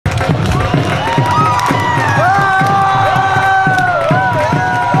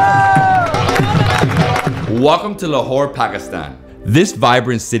Welcome to Lahore, Pakistan. This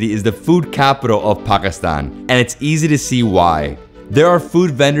vibrant city is the food capital of Pakistan, and it's easy to see why. There are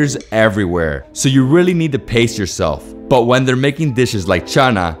food vendors everywhere, so you really need to pace yourself. But when they're making dishes like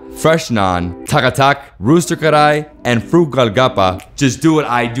chana, fresh naan, taka, rooster karahi, and fruit golgappa, just do what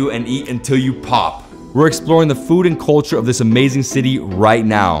I do and eat until you pop. We're exploring the food and culture of this amazing city right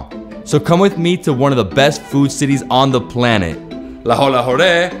now. So come with me to one of the best food cities on the planet. Lahore, Lahore,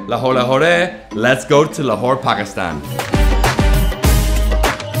 Lahore, Lahore. Let's go to Lahore, Pakistan.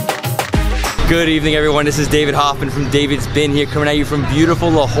 Good evening, everyone. This is David Hoffman from Davidsbeenhere, coming at you from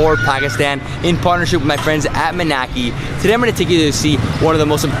beautiful Lahore, Pakistan, in partnership with my friends at Manaki. Today I'm going to take you to see one of the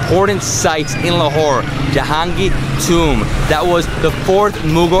most important sites in Lahore, Jahangir Tomb. That was the 4th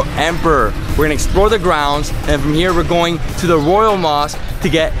Mughal emperor. We're going to explore the grounds, and from here we're going to the Royal Mosque to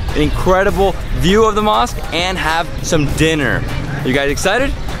get an incredible view of the mosque and have some dinner. You guys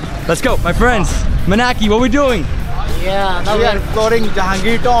excited? Let's go, my friends. Manaki, what are we doing? Yeah, now we are exploring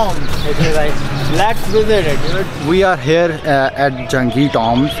Jahangir Tomb. Let's visit it. We are here at Jahangir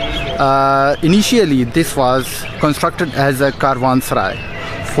Tomb. Initially, this was constructed as a caravanserai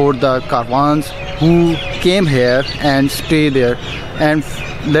for the caravans who came here and stayed there, and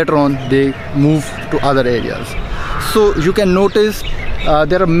later on they moved to other areas. So you can notice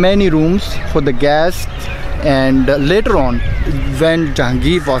there are many rooms for the guests, and later on when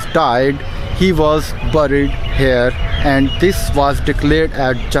Jahangir was died, he was buried here, and this was declared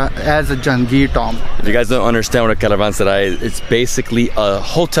as a Jahangir Tomb. If you guys don't understand what a caravanserai is, it's basically a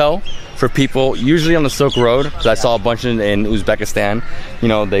hotel for people, usually on the Silk Road. Because I saw a bunch in Uzbekistan. You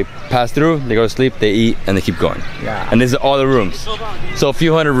know, they pass through, they go to sleep, they eat, and they keep going. Yeah. And these are all the rooms. So a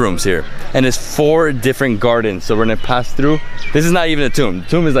few hundred rooms here. And there's 4 different gardens. So we're gonna pass through. This is not even a tomb. The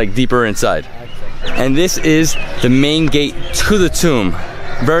tomb is like deeper inside. And this is the main gate to the tomb.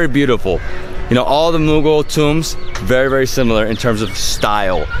 Very beautiful. You know, all the Mughal tombs, very, very similar in terms of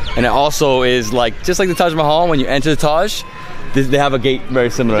style. And it also is like, just like the Taj Mahal, when you enter the Taj, they have a gate very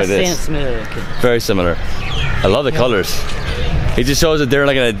similar to this. Very similar. I love the colors. It just shows that they're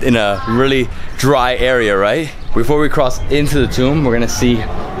like in a really dry area, right? Before we cross into the tomb, we're gonna see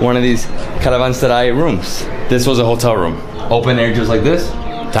one of these caravanserai rooms. This was a hotel room. Open air just like this,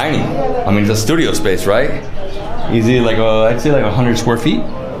 tiny. I mean, it's a studio space, right? Easy, like I'd say like 100 square feet.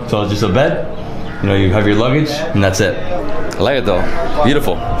 So it's just a bed, you know, you have your luggage, and that's it. I like it though,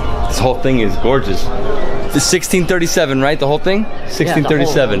 beautiful. This whole thing is gorgeous. It's 1637, right? The whole thing?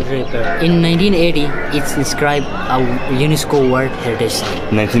 1637. Yeah, in 1980, it's inscribed a UNESCO World Heritage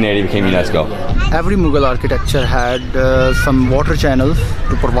Site. 1980 became UNESCO. Every Mughal architecture had some water channels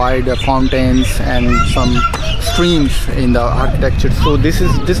to provide fountains and some streams in the architecture. So this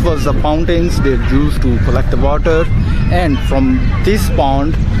was the fountains they used to collect the water, and from this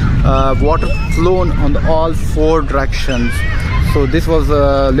pond, water flowed on all 4 directions. So this was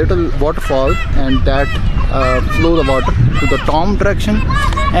a little waterfall, and that flow the water to the tomb direction,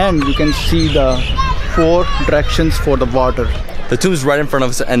 and you can see the 4 directions for the water. The tomb's right in front of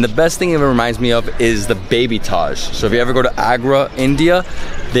us, and the best thing it reminds me of is the baby Taj. So if you ever go to Agra, India,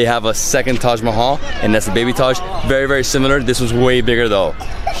 they have a second Taj Mahal, and that's the baby Taj. Very, very similar. This was way bigger though.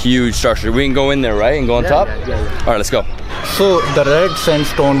 Huge structure. We can go in there, right? And go on top? Yeah. All right, let's go. So the red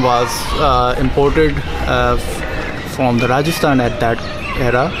sandstone was imported from the Rajasthan at that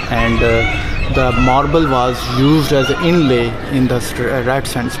era, and the marble was used as an inlay in the red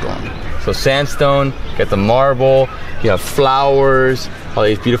sandstone. So sandstone, get the marble, you have flowers, all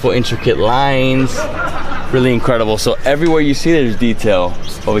these beautiful intricate lines, really incredible. So everywhere you see there's detail.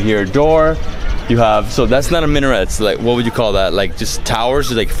 Over here, a door, you have, so that's not a minaret, it's like, what would you call that? Like just towers,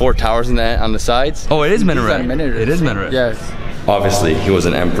 there's like 4 towers on the sides? Oh, it is minaret. It is minaret. Yes. Obviously, he was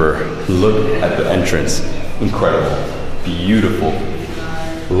an emperor. Look at the entrance. Incredible. Beautiful.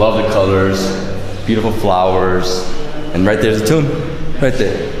 Love the colors. Beautiful flowers. And right there's the tomb. Right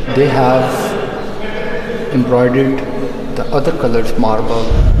there. They have embroidered the other colors marble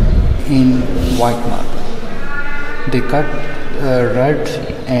in white marble. They cut red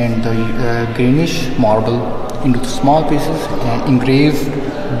and the greenish marble into the small pieces and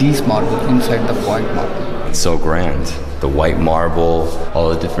engraved these marble inside the white marble. It's so grand. The white marble, all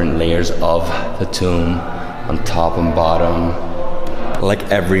the different layers of the tomb, on top and bottom. Like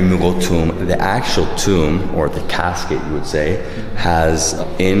every Mughal tomb, the actual tomb, or the casket you would say, has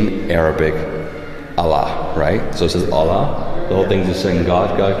in Arabic, Allah, right? So it says Allah. The whole thing's just saying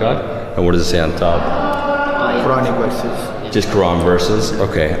God, God, God. And what does it say on top? Quranic verses. Just Quran verses?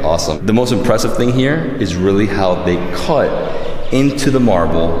 Okay, awesome. The most impressive thing here is really how they cut into the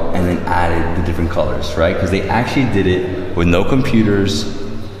marble and then added the different colors, right? Because they actually did it with no computers,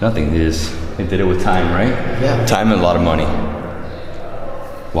 nothing. They They did it with time, right? Yeah. Time and a lot of money.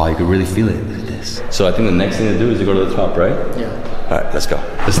 Wow, you could really feel it. Look at this. So I think the next thing to do is to go to the top, right? Yeah. All right, let's go.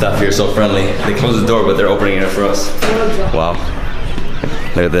 The staff here is so friendly. They closed the door, but they're opening it for us. Wow.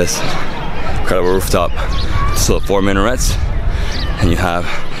 Look at this. Incredible rooftop. So 4 minarets. And you have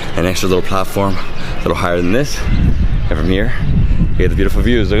an extra little platform, a little higher than this. And from here, you get the beautiful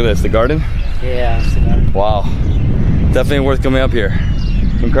views. Look at this, the garden. Yeah, it's the garden. Wow. Definitely worth coming up here.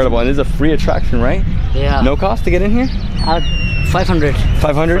 Incredible. And this is a free attraction, right? Yeah. No cost to get in here? 500.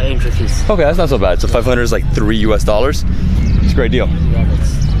 500? For entry fees. Okay, that's not so bad. So 500 is like $3 US. It's a great deal. Yeah,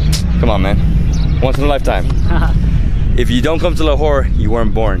 that's... Come on, man. Once in a lifetime. If you don't come to Lahore, you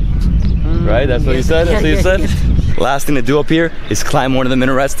weren't born. Right? That's what you said? That's what you said? Last thing to do up here is climb one of the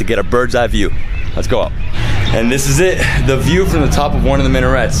minarets to get a bird's eye view. Let's go up. And this is it. The view from the top of one of the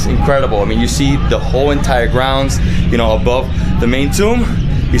minarets. Incredible. I mean, you see the whole entire grounds, you know, above the main tomb.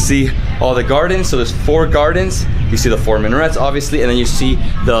 You see all the gardens. So there's 4 gardens. You see the 4 minarets, obviously, and then you see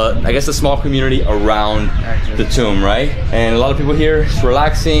the, I guess, the small community around the tomb, right? And a lot of people here, it's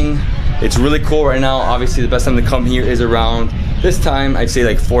relaxing. It's really cool right now. Obviously, the best time to come here is around this time. I'd say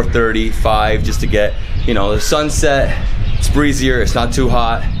like 4:30, 5, just to get, you know, the sunset. It's breezier. It's not too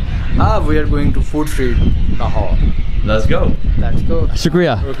hot. We are going to Food Street, Lahore. Let's go. Let's go.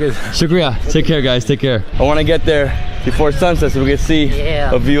 Shukriya. Okay. Shukriya. Take care, guys. Take care. I want to get there before sunset so we can see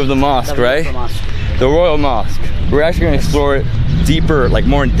a view of the mosque, right? The Royal Mosque. We're actually going to explore it deeper, like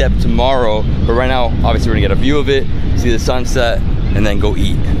more in depth tomorrow. But right now, obviously, we're going to get a view of it, see the sunset, and then go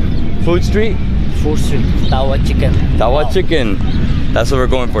eat. Food Street? Food Street. Tawa chicken. Tawa chicken. That's what we're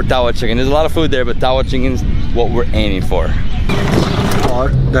going for, tawa chicken. There's a lot of food there, but tawa chicken is what we're aiming for.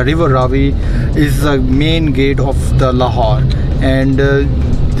 The river Ravi is the main gate of the Lahore, and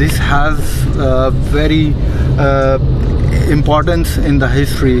this has very importance in the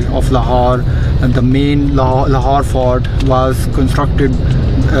history of Lahore. And the main Lahore fort was constructed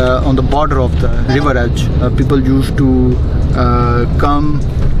on the border of the river edge. People used to come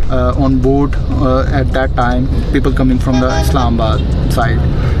on board at that time, people coming from the Islamabad side.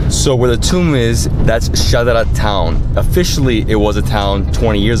 So where the tomb is, that's Shadara town. Officially, it was a town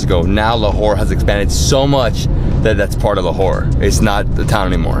 20 years ago. Now Lahore has expanded so much that that's part of Lahore. It's not the town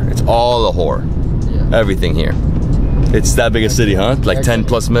anymore. It's all Lahore. Yeah. Everything here. It's that big a city, huh? Like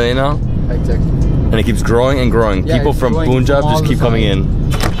exactly. 10+ million now? Exactly. And it keeps growing and growing. Yeah, people from Punjab just keep coming in.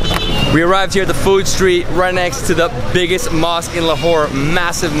 We arrived here at the Food Street, right next to the biggest mosque in Lahore.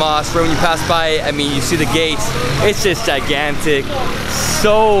 Massive mosque. Right when you pass by it, I mean, you see the gates. It's just gigantic.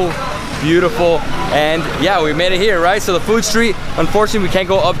 So beautiful. And yeah, we made it here, right? So the Food Street, unfortunately, we can't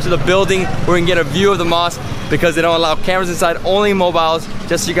go up to the building where we can get a view of the mosque because they don't allow cameras inside, only mobiles,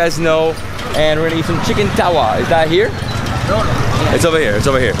 just so you guys know. And we're gonna eat some chicken tawa. Is that here? No, no. It's over here. It's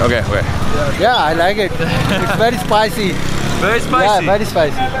over here. Okay, okay. Yeah, I like it. It's very spicy. Very spicy? Yeah, very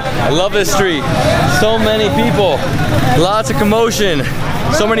spicy. I love this street. So many people. Lots of commotion.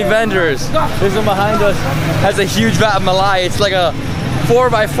 So many vendors. This one behind us has a huge vat of malai. It's like a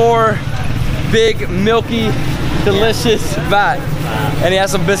 4x4 big, milky, delicious vat. And he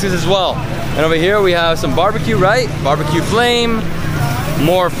has some biscuits as well. And over here we have some barbecue, right? Barbecue flame.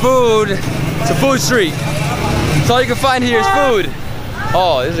 More food. It's a food street. That's all you can find here is food.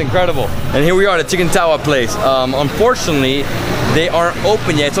 Oh, this is incredible. And here we are at the chicken tawa place. Unfortunately, they aren't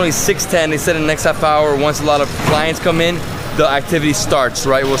open yet. It's only 6:10. They said in the next half hour, once a lot of clients come in, the activity starts,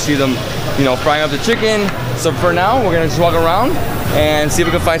 right? We'll see them, you know, frying up the chicken. So for now, we're gonna just walk around and see if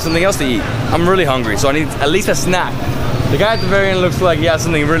we can find something else to eat. I'm really hungry, so I need at least a snack. The guy at the very end looks like he has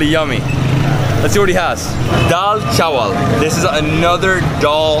something really yummy. Let's see what he has. Dal chawal. This is another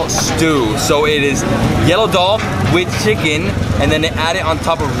dal stew. So it is yellow dal with chicken, and then they add it on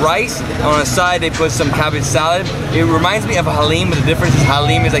top of rice. And on the side, they put some cabbage salad. It reminds me of a halim, but the difference is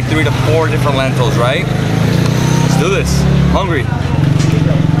halim is like 3 to 4 different lentils, right? Let's do this. Hungry.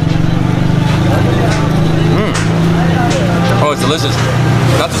 Oh, it's delicious.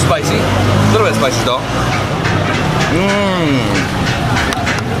 Not too spicy. A little bit spicy though.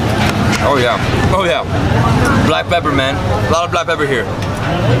 Oh yeah, oh yeah. Black pepper, man. A lot of black pepper here.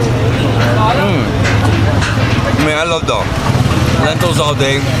 Man, I love dal. Lentils all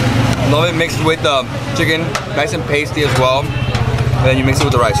day. Love it mixed with the chicken. Nice and pasty as well. And then you mix it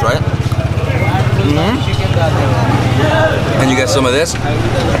with the rice, right? And you get some of this.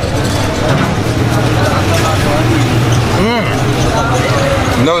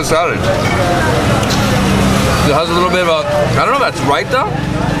 No salad. It has a little bit of a, I don't know if that's right though,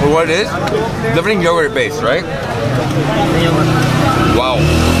 or what it is. Definitely yogurt based, right? Wow.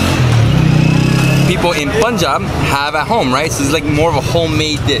 people in Punjab have at home, right? So it's like more of a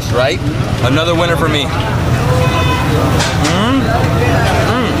homemade dish, right? Another winner for me.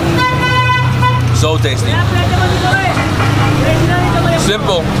 So tasty.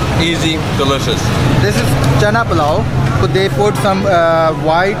 Simple, easy, delicious. This is chana pulao. So they put some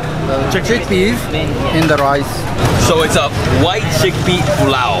white chickpeas in the rice. So it's a white chickpea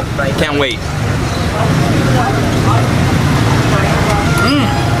pulao. Can't wait.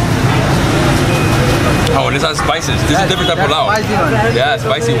 Oh, and this has spices. This is a different type of pulao. Spicy one. Yeah,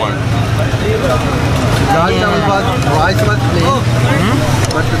 spicy one. Dal chawal was rice was plain,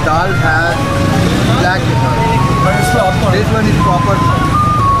 but the dal has black pepper. This one is proper.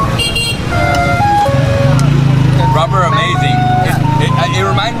 Proper amazing. It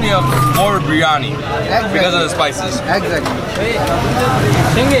reminds me of more biryani because of the spices. Exactly.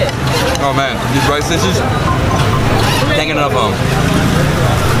 Oh man, these rice dishes, can't get enough of them.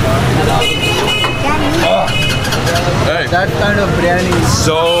 Oh. Hey. That kind of biryani is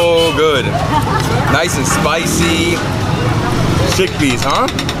So good. Nice and spicy. Chickpeas, huh?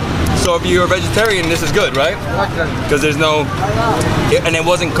 So if you're a vegetarian, this is good, right? Because there's no, and it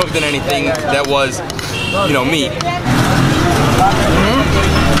wasn't cooked in anything that was, you know, meat.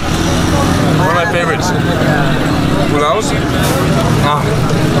 One of my favorites. Pulaus.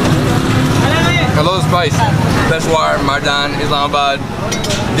 I love the spice. Peshawar, Mardan, Islamabad.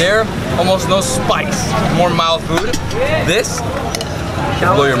 There, almost no spice. More mild food. This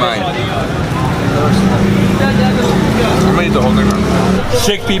will blow your mind. I'm gonna eat the whole thing.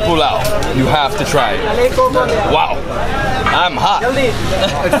 Chickpea pulao. You have to try it. Wow. I'm hot.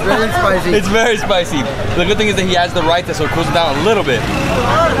 it's very spicy. It's very spicy. The good thing is that he adds the raita, so it cools it down a little bit.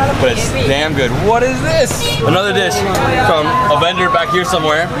 But it's damn good. What is this? Another dish from a vendor back here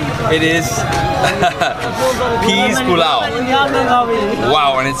somewhere. It is peas pulao.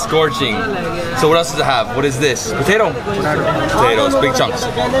 Wow, and it's scorching. So what else does it have? What is this? Potato? Potatoes, big chunks.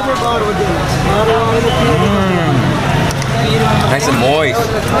 Nice and moist.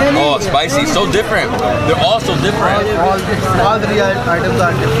 Oh, spicy. So different. They're all so different. All three items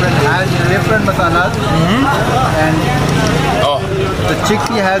are different, has different masalas. And the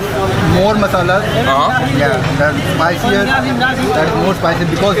chickpea has more masalas. Yeah, that's spicier. That's more spicy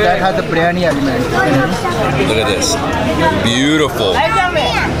because that has the biryani element. Look at this. Beautiful.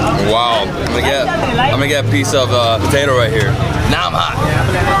 Wow. I'm gonna get a piece of potato right here. Now I'm hot.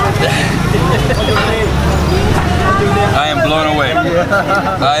 I am blown away.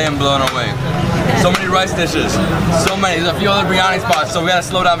 I am blown away. So many rice dishes. So many. There's a few other biryani spots, so we gotta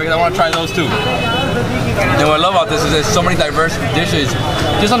slow down because I want to try those too. And what I love about this is there's so many diverse dishes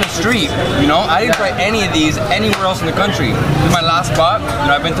just on the street. You know, I didn't try any of these anywhere else in the country. This is my last spot. You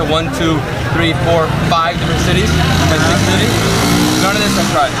know, I've been to 1, 2, 3, 4, 5 different cities, my 6 cities. None of this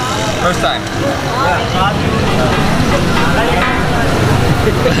I've tried. First time.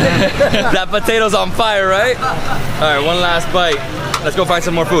 That potato's on fire, right? Alright, one last bite. Let's go find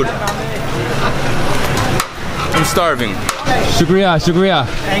some more food. I'm starving. Shukriya, shukriya.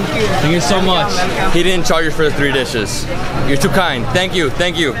 Thank you. Thank you so much. He didn't charge you for the 3 dishes. You're too kind. Thank you,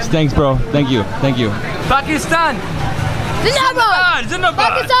 thank you. Thanks, bro. Thank you, thank you. Pakistan! Zindabad! Zindabad!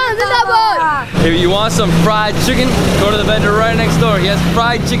 Pakistan, Zindabad! If you want some fried chicken, go to the vendor right next door. He has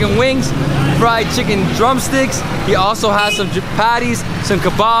fried chicken wings, fried chicken drumsticks. He also has some patties, some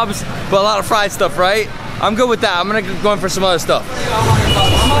kebabs, but a lot of fried stuff, right? I'm good with that. I'm gonna go in for some other stuff.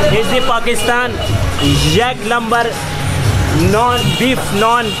 Here's the Pakistan Jack lumber non beef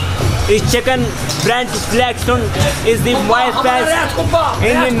non is chicken French selection is the white pass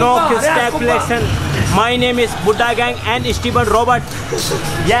Indian no stack selection. My name is Buddha Gang and Stephen Robert.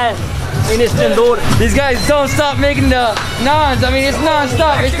 Yeah, in Istanbul. These guys don't stop making the naans. I mean, it's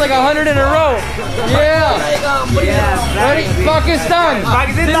non-stop. It's like 100 in a row. Yeah. Ready? Pakistan.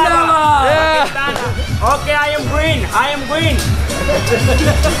 Yeah. Okay, I am green. I am green.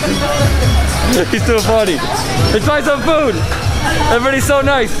 He's too funny. Let's find some food. Everybody's so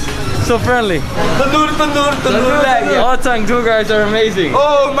nice. So friendly. Tandoor. All Tandoor guys are amazing.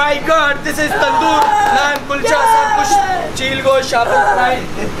 Oh my God, this is tandoor. Naan, kulcha, sab kuch, chil go, shabal fry.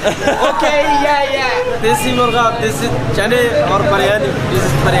 Okay, yeah. This is murga, this is chane or biryani. This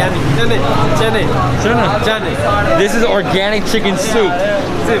is biryani. Chane. This is organic chicken soup.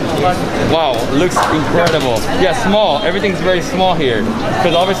 Wow, looks incredible. Yeah, small. Everything's very small here.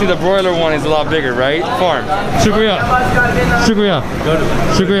 Because obviously the broiler one is a lot bigger, right? Farm. Shukriya.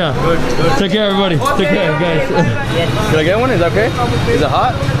 Good. Take care, everybody. Take care, guys. Can I get one? Is that okay? Is it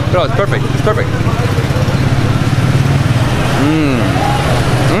hot? No, it's perfect. It's perfect.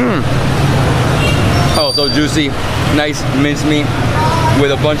 Oh, so juicy. Nice mincemeat.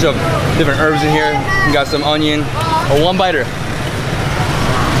 with a bunch of different herbs in here. We got some onion. A one biter.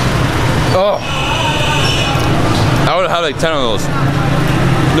 Oh, I would have had like 10 of those.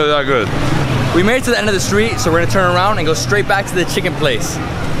 They're that good. We made it to the end of the street, so we're gonna turn around and go straight back to the chicken place.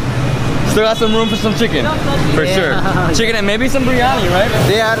 Still got some room for some chicken, for sure. Chicken and maybe some biryani, right?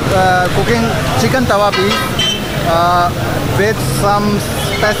 They are cooking chicken tawa beef with some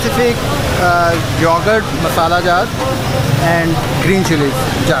specific yogurt masala jars and green chilies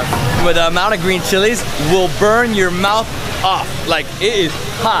jars. But the amount of green chilies will burn your mouth off. Like, it is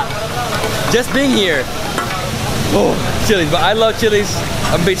hot. Just being here. Oh, chilies. But I love chilies.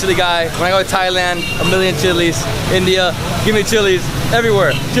 I'm a big chili guy. When I go to Thailand, a million chilies. India, give me chilies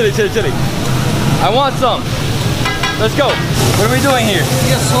everywhere. Chili, chili, chili. I want some. Let's go. What are we doing here?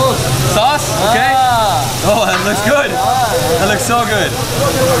 Yes, sauce. Sauce? Okay. Oh, that looks good. That looks so good.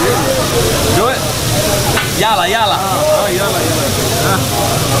 Do it. Yala, yala. Oh, yalla, yalla.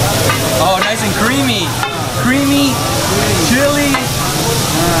 Oh, nice and creamy. Creamy, chili.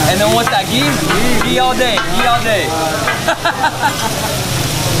 And then what's that? Ghee? Ghee all day. Ghee all day.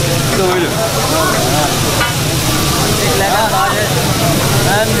 So we do.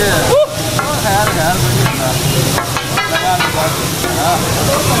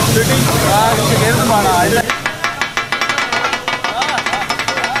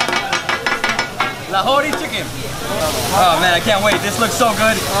 Lahore chicken. Oh man, I can't wait. This looks so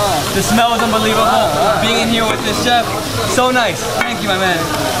good. The smell is unbelievable. Being in here with this chef, so nice. Thank you, my man.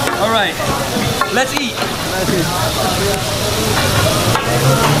 All right, let's eat.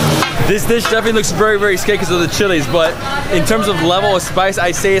 This dish definitely looks very, very scary because of the chilies, but in terms of level of spice,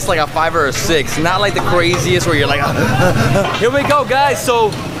 I say it's like a 5 or a 6. Not like the craziest where you're like, here we go, guys.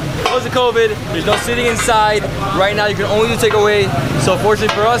 So, because of COVID, there's no sitting inside. Right now, you can only do takeaway. So,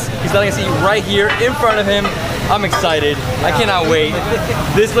 fortunately for us, he's letting us eat right here in front of him. I'm excited. I cannot wait.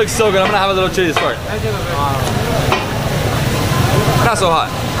 This looks so good. I'm gonna have a little chili to start. Not so hot.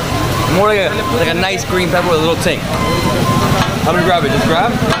 More like a nice green pepper with a little tang. How do we grab it? Just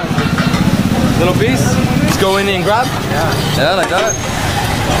grab? Little piece? Just go in and grab? Yeah, like that.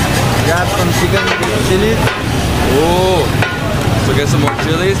 Grab some chicken chilies. Oh, so get some more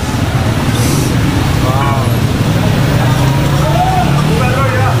chilies. Wow.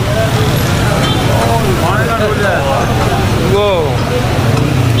 Whoa.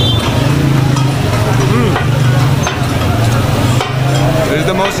 This is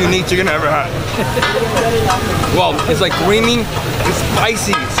the most unique chicken I ever had. Well, it's like creamy, it's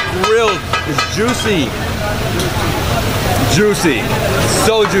spicy, it's grilled, it's juicy. Juicy,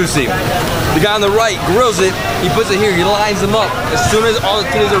 so juicy. The guy on the right grills it, he puts it here, he lines them up. As soon as all the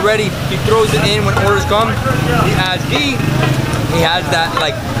chilies are ready, he throws it in when orders come. He adds ghee. He has that,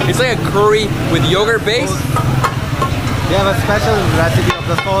 like, it's like a curry with yogurt base. They have a special recipe of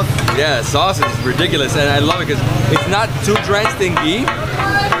the sauce. Yeah, the sauce is ridiculous, and I love it because it's not too drenched in ghee,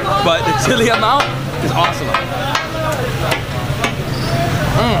 but the chili amount is awesome.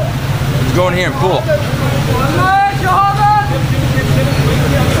 Let's go in here and pull.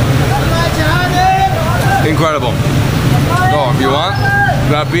 Incredible. Oh, if you want,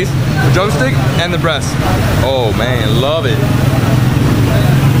 grab a piece, the drumstick, and the breast. Oh man, love it.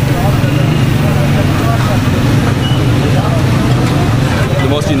 The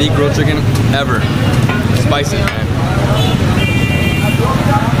most unique grilled chicken ever. Spicy, man.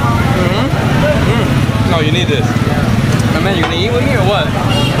 No, you need this. Oh, man, you gonna eat with me or what?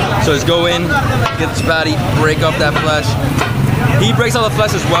 So just go in, get this patty, break up that flesh. He breaks all the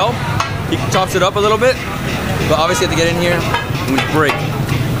flesh as well. He chops it up a little bit, but obviously you have to get in here and we break.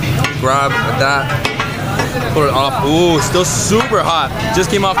 Grab like that, put it off. Ooh, still super hot. Just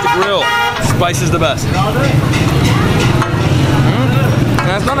came off the grill. Spice is the best.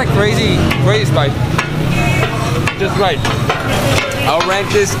 And it's not a crazy spice. Just right. I'll rank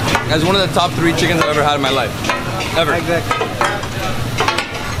this as one of the top 3 chickens I've ever had in my life. Ever. Exactly.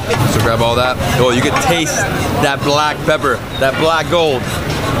 So grab all that. Oh, you can taste that black pepper, that black gold.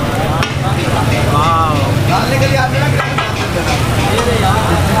 Wow.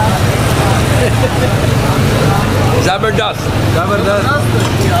 Zabardast.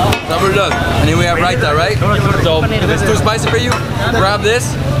 Zabardast. And then we have raita, right? So if it's too spicy for you, grab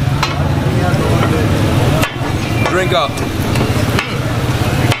this. Drink up.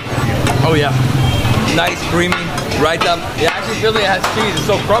 Oh yeah. Nice, creamy, raita. It actually feels like it has cheese. It's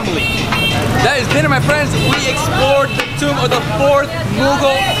so crumbly. That is dinner, my friends. We explored the tomb of the 4th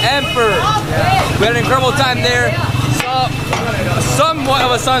Mughal Emperor. We had an incredible time there. Saw somewhat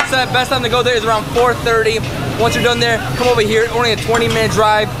of a sunset. Best time to go there is around 4:30. Once you're done there, come over here. Only a 20-minute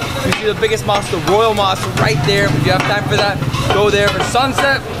drive. You see the biggest mosque, the Royal Mosque, right there. If you have time for that, go there for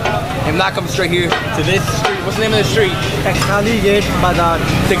sunset. And not come straight here to this street. What's the name of the street? Pakistani Gate Bazaar.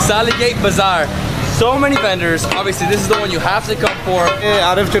 Taksali Gate Bazaar. So many vendors. Obviously, this is the one you have to come for.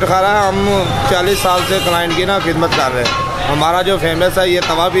 Arif चिटखारा हम 40 साल से client की ना खिदमत कर रहे हैं। हमारा जो फेमस है ये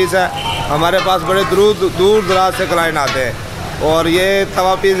तवा पीस है। हमारे पास बड़े दूर दराज से क्लाइंट आते हैं और ये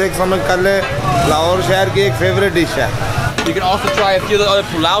तवा पीस एक समझ कर ले लाहौर शहर की एक फेवरेट डिश है। You can also try a few of the other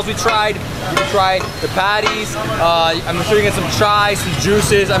pulaus we tried. You can try the patties. I'm sure you get some chai, some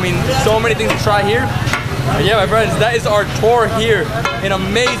juices. I mean, so many things to try here. And yeah, my friends, that is our tour here in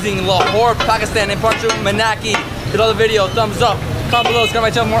amazing Lahore, Pakistan, in partnership with Manaki. If you love the video, thumbs up. Comment below, subscribe to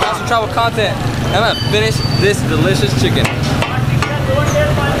my channel for more awesome travel content. And I'm gonna finish this delicious chicken.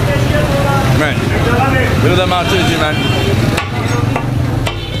 Man, look at that amount of man.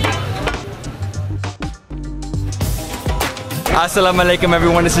 Assalamu alaikum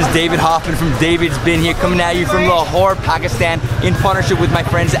everyone, this is David Hoffman from Davidsbeenhere coming at you from Lahore, Pakistan in partnership with my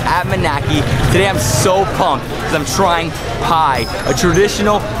friends at Manaki. Today I'm so pumped because I'm trying pie, a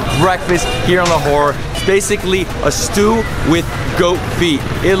traditional breakfast here in Lahore. It's basically a stew with goat feet.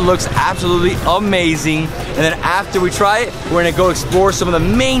 It looks absolutely amazing. And then after we try it, we're gonna go explore some of the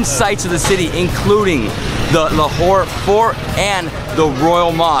main sites of the city, including the Lahore Fort and the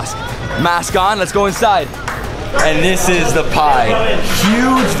Royal Mosque. Mask on, let's go inside. And this is the pie.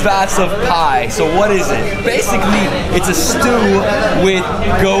 Huge vats of pie. So what is it? Basically, it's a stew with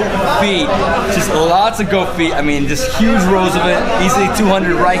goat feet. Just lots of goat feet. I mean, just huge rows of it. Easily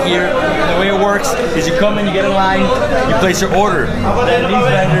 200 right here. And the way it works is you come in, you get in line, you place your order. Then these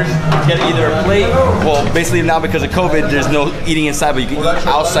vendors get either a plate. Well, basically now because of COVID, there's no eating inside, but you can eat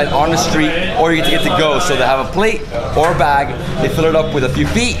outside on the street, or you get to go. So they have a plate or a bag. They fill it up with a few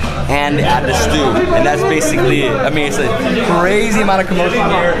feet, and they add the stew. And that's basically, I mean, it's a crazy amount of commercial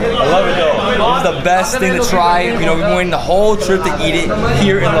here. I love it though. This is the best thing to try. You know, we've been waiting the whole trip to eat it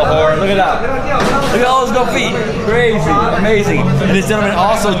here in Lahore. Look at that. Look at all those goat feet. Crazy. Amazing. And this gentleman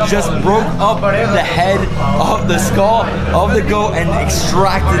also just broke up the head of the skull of the goat and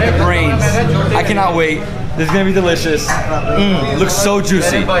extracted the brains. I cannot wait. This is gonna be delicious. Looks so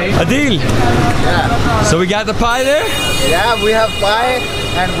juicy. Adil. Yeah. So we got the pie there? Yeah, we have pie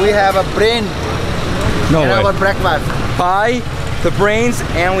and we have a brain. No way. Our breakfast. Pie, the brains,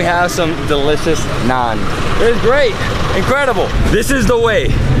 and we have some delicious naan. It is great. Incredible. This is the way.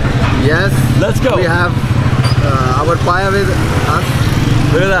 Yes. Let's go. We have our pie with us.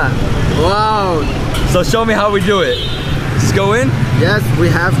 Look at that. Wow. So show me how we do it. Just go in. Yes, we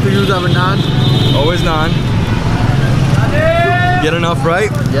have to use our naan. Always naan. Get enough,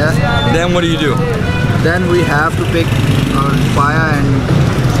 right? Yes. Then what do you do? Then we have to pick our pie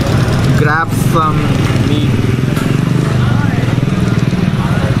and grab some meat.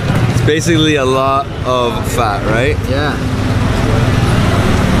 It's basically a lot of fat, right? Yeah.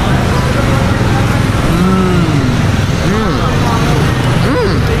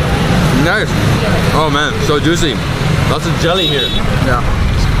 Nice. Oh man, so juicy. Lots of jelly here. Yeah.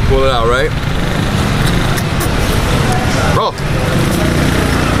 Just pull it out, right? Oh.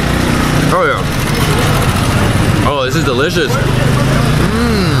 Oh yeah. Oh, this is delicious.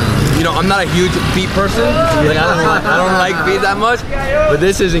 You know, I'm not a huge feet person. Like, I don't like feet that much, but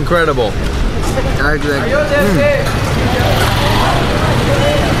this is incredible. Exactly.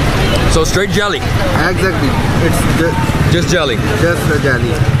 So straight jelly. Exactly. It's Just jelly. just the jelly.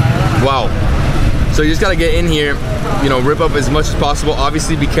 Wow. So you just gotta get in here, you know, rip up as much as possible.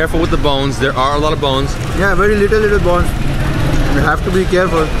 Obviously, be careful with the bones. There are a lot of bones. Yeah, very little bones. You have to be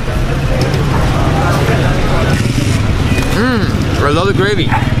careful. I love the gravy.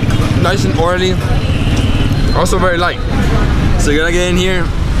 Nice and oily. Also very light. So you're gonna get in here,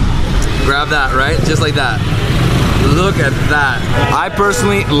 grab that, right? Just like that. Look at that. I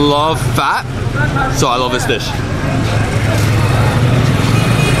personally love fat, so I love this dish.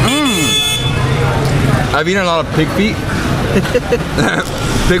 I've eaten a lot of pig feet.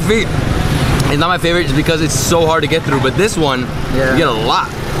 Pig feet. It's not my favorite just because it's so hard to get through, but this one, you get a lot.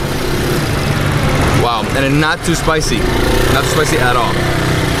 Wow, and it's not too spicy. Not too spicy at all.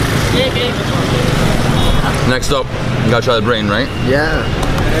 Next up, you gotta try the brain, right? Yeah.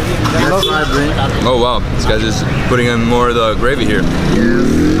 That's my brain. Oh wow, this guy's just putting in more of the gravy here.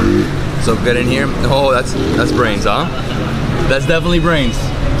 Yes. So get in here. Oh, that's brains, huh? That's definitely brains.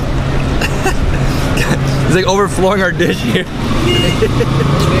 It's like overflowing our dish here.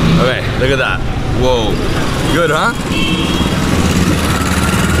 Okay, look at that. Whoa. Good, huh?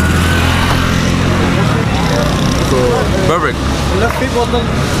 Perfect.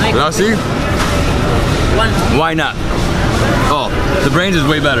 Lassi? Why not? Oh, the brains is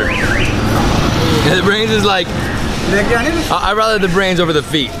way better. Yeah, the brains is like, I'd rather the brains over the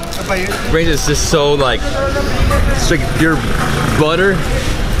feet. Brains is just so like, it's like pure butter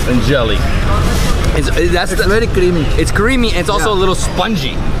and jelly. It's very creamy. It's creamy and it's also a little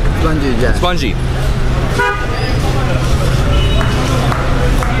spongy. Spongy, yeah. Spongy.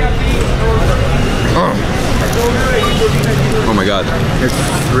 Oh my god. It's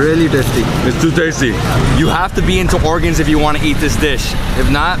really tasty. It's too tasty. You have to be into organs if you want to eat this dish. If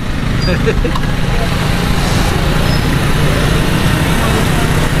not...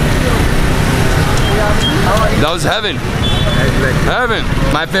 That was heaven. Exactly. Heaven.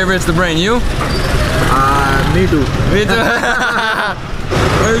 My favorite's the brain. You? Me too. Me too.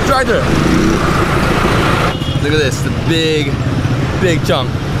 Let me try it. Look at this. The big chunk.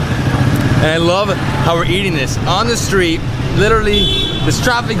 And I love how we're eating this on the street. Literally, this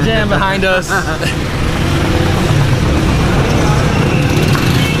traffic jam behind us.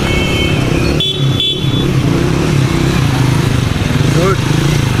 Good.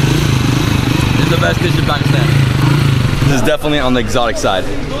 This is the best dish in Pakistan. This is definitely on the exotic side.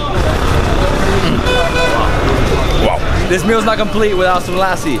 Wow. This meal's not complete without some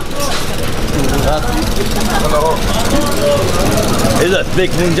lassi. It's a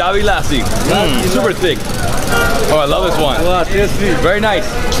thick Punjabi lassi. Super thick. Oh, I love this one. Very nice.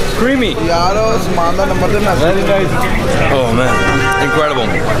 Creamy. Very nice. Oh man, incredible.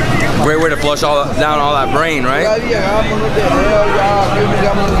 Great way to flush down all that brain, right?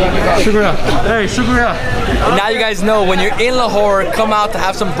 Shukriya. Hey, shukriya. And now you guys know, when you're in Lahore, come out to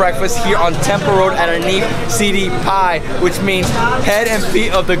have some breakfast here on Temple Road at Aneef CD Pie, which means head and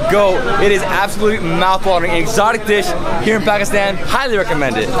feet of the goat. It is absolutely mouth-watering. An exotic dish here in Pakistan. Highly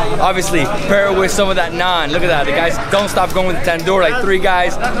recommend it. Obviously, pair it with some of that naan. Look at that. The guys don't stop going with the tandoor, like 3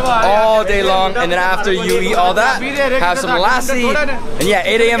 guys all day long. And then after you eat all that, have some lassi. And yeah,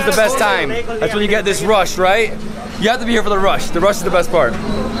 8 a.m. is the best time. That's when you get this rush, right? You have to be here for the rush. The rush is the best part.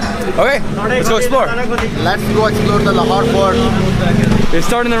 Okay, let's go explore. Let's go explore the Lahore Fort. It's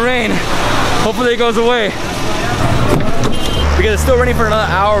starting to rain. Hopefully it goes away. Because it's still raining for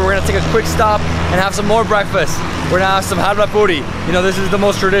another hour. We're gonna take a quick stop and have some more breakfast. We're gonna have some halwa puri. You know, this is the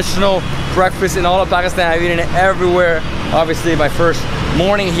most traditional breakfast in all of Pakistan. I've eaten it everywhere. Obviously, my first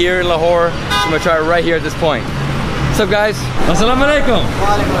morning here in Lahore. I'm gonna try it right here at this point. What's up, guys? Assalamu alaikum.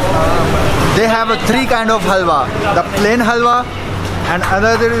 They have 3 kind of halwa. The plain halwa, and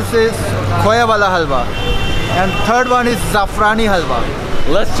another is khoya wala halwa, and third one is zafrani halwa.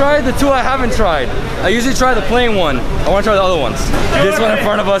 Let's try the 2 I haven't tried. I usually try the plain one. I want to try the other ones. This one in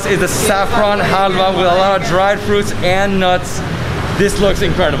front of us is the saffron halwa with a lot of dried fruits and nuts. This looks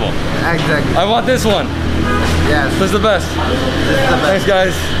incredible. Exactly. I want this one. Yes. This is the best. Thanks,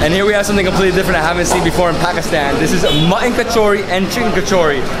 guys. And here we have something completely different I haven't seen before in Pakistan. This is mutton kachori and chicken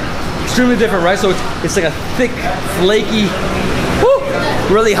kachori. Extremely different, right? So it's like a thick, flaky,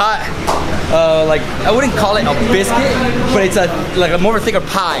 really hot. Like, I wouldn't call it a biscuit, but it's like a more of a thicker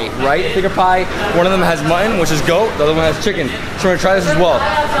pie, right? Thicker pie. One of them has mutton, which is goat. The other one has chicken. So we're gonna try this as well.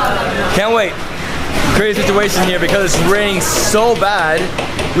 Can't wait. Crazy situation here because it's raining so bad.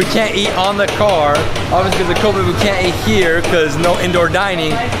 We can't eat on the car. Obviously, because of COVID, we can't eat here because no indoor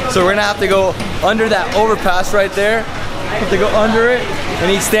dining. So we're gonna have to go under that overpass right there. Have to go under it and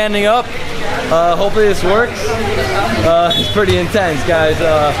eat standing up. Hopefully this works. It's pretty intense, guys.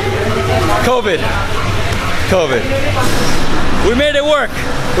 COVID. We made it work.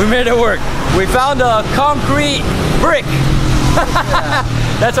 We made it work. We found a concrete brick.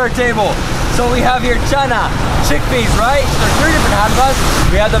 That's our table. So we have here chana, chickpeas, right? There's 3 different halwas.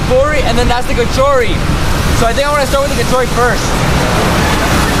 We have the puri, and then that's the kachori. So I think I want to start with the kachori first.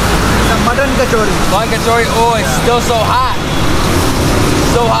 The mutton kachori. Mutton kachori. Oh, it's still so hot.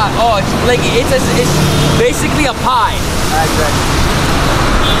 So hot. Oh, it's flaky. It's basically a pie. Exactly.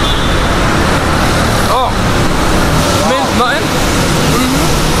 Oh, minced mutton.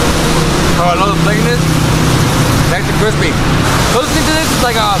 Oh, I love the flakiness. Nice and crispy. Closest to this is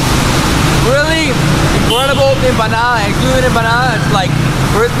like a really incredible empanada, including empanada. It's like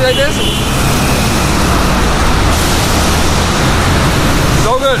crispy like this.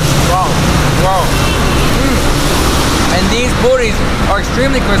 So good. Wow. And these puris are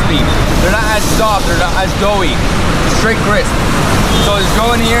extremely crispy. They're not as soft, they're not as doughy. Straight crisp. So just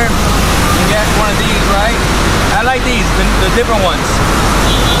go in here and get one of these, right? I like these, the different ones.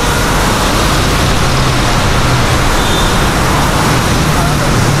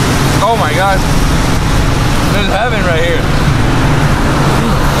 Oh my god. This is heaven right here.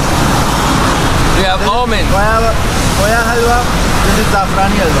 We have almonds. Khoya halwa. This is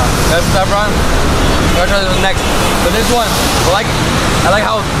zafrani halwa. That's saffron. I'll try this one next. But this one, I like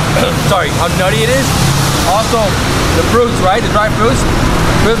how, sorry, how nutty it is. Also, the fruits, right? The dried fruits,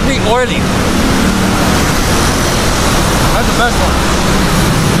 crispy, oily. That's the best one.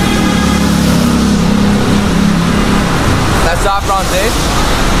 That saffron taste.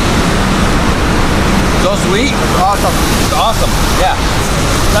 So sweet. Awesome. It's awesome. Yeah.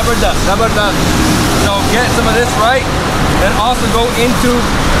 Never done. So get some of this right, and also go into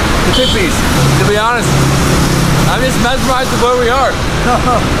the chickpeas. To be honest, I'm just mesmerized with where we are.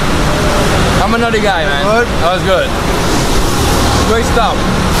 I'm a nutty guy, man. Good. That was good. Great stuff.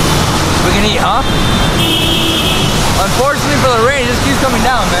 We can eat, huh? Unfortunately for the rain, it just keeps coming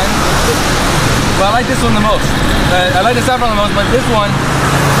down, man. But I like this one the most. I like the saffron the most, but this one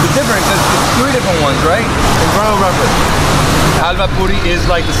is different because it's 3 different ones, right? Incredible breakfast. Halva puri is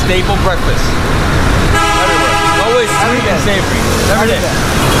like the staple breakfast. Everywhere. Always sweet and savory. Every day.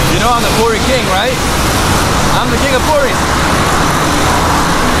 You know I'm the puri king, right? I'm the king of puris.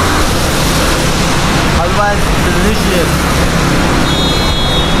 Halwa is delicious.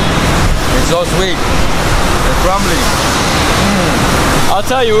 It's so sweet. It's crumbly. I'll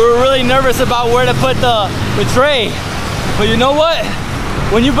tell you, we were really nervous about where to put the tray. But you know what?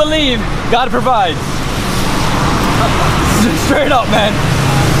 When you believe, God provides. Straight up, man.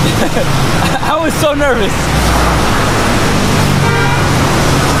 I was so nervous.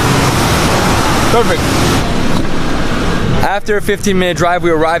 Perfect. After a 15-minute drive, we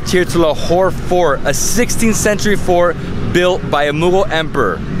arrived here to Lahore Fort, a 16th century fort built by a Mughal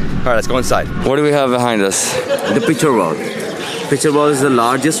emperor. All right, let's go inside. What do we have behind us? The picture wall. Picture wall is the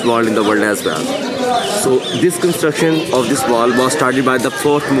largest wall in the world as well. So this construction of this wall was started by the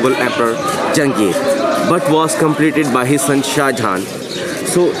 4th Mughal Emperor Jahangir, but was completed by his son Shah Jahan.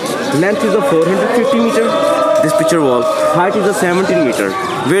 So length is a 450 meter, this picture wall. Height is a 17 meter,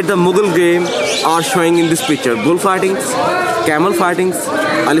 where the Mughal game are showing in this picture. Bullfightings, camel fightings,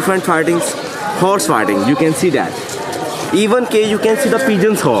 elephant fightings, horse fighting. You can see that. Even you can see the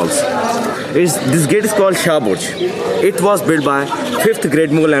pigeons halls. This gate is called Shah Burj. It was built by 5th great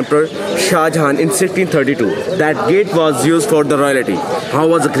Mughal Emperor Shah Jahan in 1632. That gate was used for the royalty. How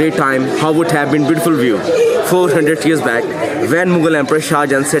was a great time? How would have been beautiful view 400 years back when Mughal Emperor Shah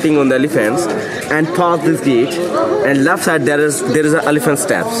Jahan sitting on the elephants and passed this gate, and left side there is an elephant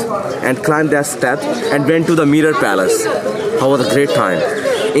steps, and climbed that step and went to the Mirror Palace. How was a great time?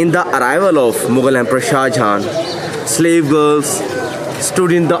 In the arrival of Mughal Emperor Shah Jahan, slave girls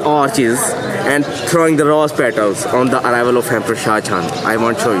stood in the arches and throwing the rose petals on the arrival of Emperor Shah Jahan. I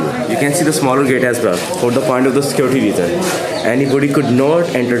want to show you. You can see the smaller gate as well for the point of the security reason. Anybody could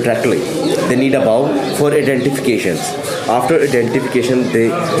not enter directly. They need a bow for identifications. After identification, they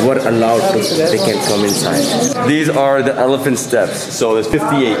were allowed to. They can come inside. These are the elephant steps. So there's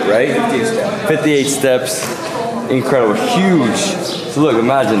 58, right? 58 steps. Incredible, huge. So look,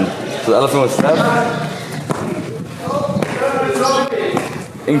 imagine the elephant with step.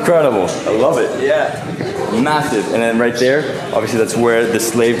 Incredible. I love it. Yeah. Massive. And then right there, obviously that's where the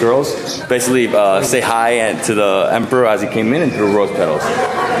slave girls basically say hi to the emperor as he came in and threw rose petals.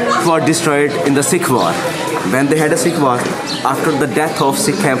 Fort destroyed in the Sikh war. When they had a Sikh war, after the death of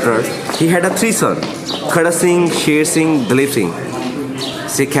Sikh emperor, he had 3 sons, Khada Singh, Sher Singh, Dalip Singh.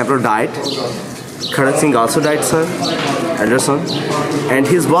 Sikh emperor died. Khada Singh also died, elder son. And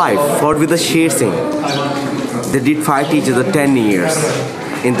his wife fought with the Sher Singh. They did fight each other 10 years.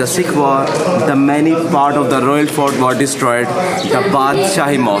 In the Sikh war, the many part of the royal fort were destroyed. The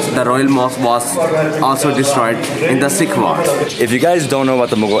Badshahi Mosque, the royal mosque, was also destroyed in the Sikh war. If you guys don't know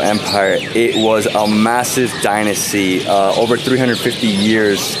about the Mughal Empire, it was a massive dynasty, over 350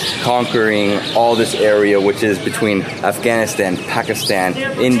 years conquering all this area, which is between Afghanistan, Pakistan,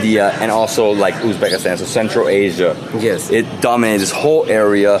 India, and also like Uzbekistan, so Central Asia. Yes. It dominated this whole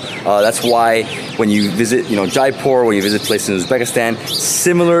area. That's why when you visit, Jaipur, when you visit places in Uzbekistan,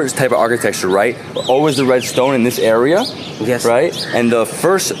 similar type of architecture, right? Always the red stone in this area, yes, right? And the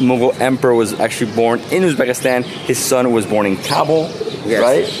first Mughal emperor was actually born in Uzbekistan. His son was born in Kabul, yes,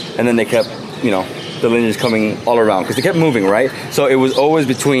 right? And then they kept, the lineage coming all around because they kept moving, right? So it was always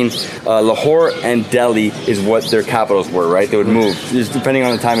between Lahore and Delhi is what their capitals were, right? They would move just depending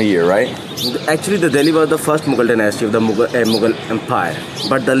on the time of year, right? Actually, the Delhi was the first Mughal dynasty of the Mughal Empire,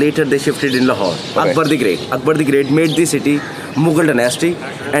 but later they shifted in Lahore. Okay. Akbar the Great made the city Mughal dynasty,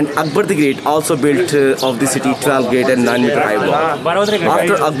 and Akbar the Great also built of the city 12 gate and 9 meter high wall.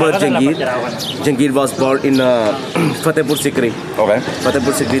 After Akbar, Jahangir was born in Fatehpur Sikri. Okay.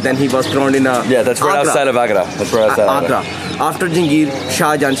 Fatehpur Sikri. Then he was crowned in that's right outside of Agra. That's right outside of Agra. After Jahangir,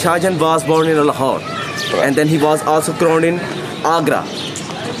 Shah Jahan was born in Lahore, okay, and then he was also crowned in Agra.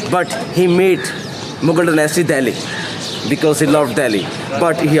 But he made Mughal dynasty Delhi, because he loved Delhi,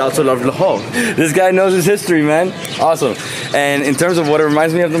 but he also loved Lahore. This guy knows his history, man. Awesome. And in terms of what it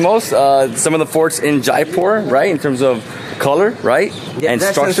reminds me of the most, some of the forts in Jaipur, right? In terms of color, right? Yeah, and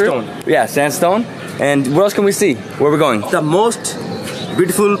that's structure. sandstone. Yeah, sandstone. And what else can we see? Where are we going? The most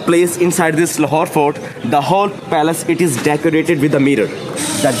beautiful place inside this Lahore fort, the whole palace, it is decorated with a mirror.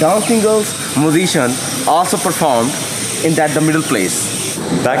 The dancing girls musician also performed in the middle place.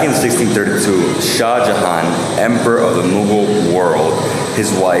 Back in 1632, Shah Jahan, emperor of the Mughal world,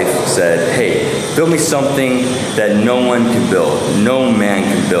 his wife said, hey, build me something that no one can build, no man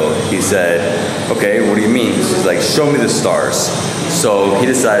can build. He said, okay, what do you mean? She's like, show me the stars. So he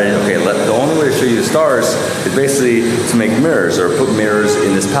decided, okay, the only way to show you the stars is basically to make mirrors or put mirrors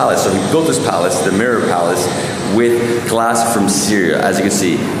in this palace. So he built this palace, the mirror palace, with glass from Syria. As you can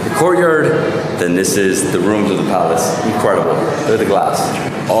see, the courtyard, then this is the rooms of the palace. Incredible. Look at the glass.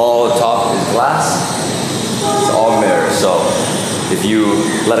 All the top is glass. It's all mirrors. So if you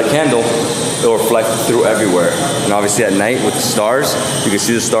light a candle, it will reflect through everywhere. And obviously at night with the stars, you can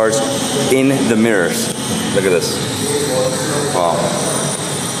see the stars in the mirrors. Look at this. Wow.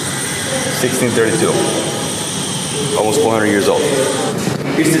 1632. Almost 400 years old.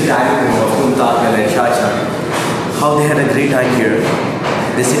 It's the diamond of Taka and Shah Jahan. How they had a great time here.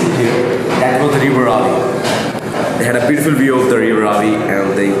 They sit here. That was the river Ravi. They had a beautiful view of the river Ravi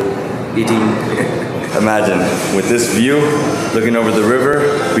and they eating. Imagine, with this view, looking over the river.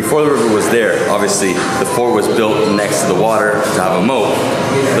 Before the river was there, obviously, the fort was built next to the water to have a moat.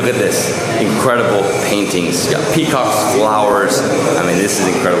 Look at this, incredible paintings. You got peacocks, flowers. I mean, this is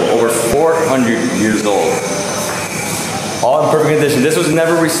incredible. Over 400 years old. All in perfect condition. This was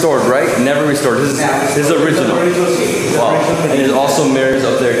never restored, right? Never restored. This is original. Wow. And there's also mirrors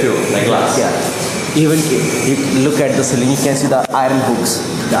up there too, like glass. Yeah. Even if you look at the ceiling, you can see the iron hooks,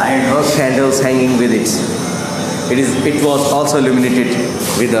 the iron candles hanging with it. It was also illuminated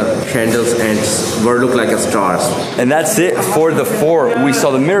with the candles and were look like a stars. And that's it for the fort. We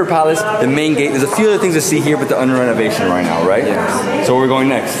saw the mirror palace, the main gate. There's a few other things to see here, but they're under renovation right now, right? Yes. So where are we going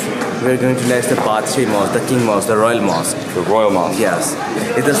next? We're going to next the Badshah Mosque, the King Mosque, the Royal Mosque. The Royal Mosque. Yes.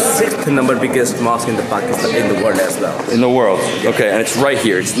 It's the 6th number biggest mosque in Pakistan, in the world as well. In the world. Okay, and it's right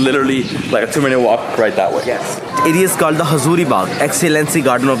here. It's literally like a 2-minute walk right that way. Yes. It is called the Hazuri Bagh, Excellency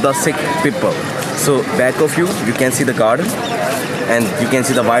Garden of the Sikh people. So back of you can see the garden and you can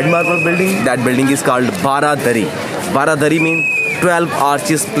see the white marble building. That building is called Baradari. Baradari means 12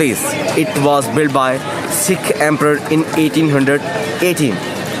 arches place. It was built by Sikh emperor in 1818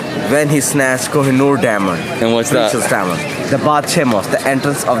 when he snatched Kohinoor diamond. And what's that? Diamond. The Badshah Mosque, the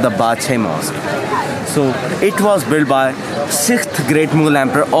entrance of the Badshah Mosque. So it was built by 6th great Mughal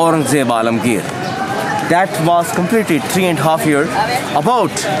emperor Aurangzeb Alamgir. That was completed 3.5 years.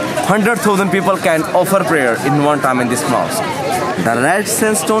 About 100,000 people can offer prayer in one time in this mosque. The red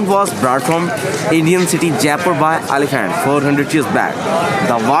sandstone was brought from Indian city Jaipur by elephant 400 years back.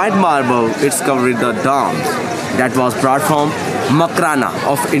 The white marble, it's covered with the dome. That was brought from Makrana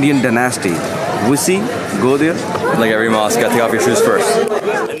of Indian dynasty. We see, go there. Like every mosque, gotta take off your shoes first.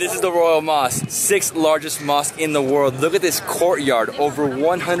 And this is the Royal Mosque, 6th largest mosque in the world. Look at this courtyard. Over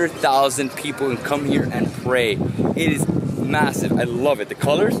 100,000 people can come here and pray. It is massive. I love it. The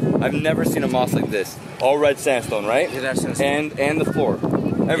colors, I've never seen a mosque like this. All red sandstone, right? Yeah, red sandstone. And the floor.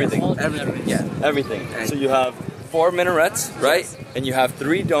 Everything. Yes. Everything. Yeah. Everything. So you have 4 minarets, right? And you have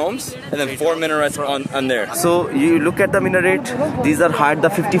 3 domes, and then 4 minarets on there. So you look at the minaret. These are high, the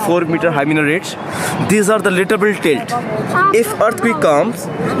 54-meter high minarets. These are the little bit tilt. If earthquake comes,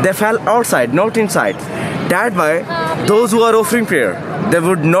 they fell outside, not inside. That way, those who are offering prayer, they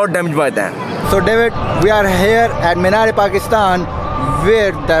would not damage by them. So David, we are here at Minare, Pakistan,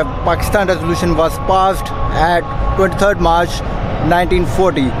 where the Pakistan resolution was passed at 23rd March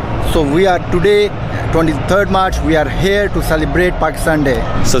 1940. So we are today, 23rd March, we are here to celebrate Pakistan Day.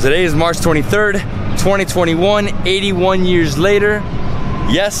 So today is March 23rd, 2021, 81 years later.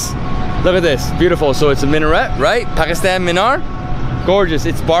 Yes, look at this, beautiful. So it's a minaret, right? Pakistan Minar, gorgeous.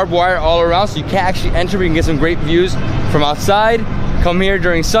 It's barbed wire all around, so you can't actually enter, but you can get some great views from outside. Come here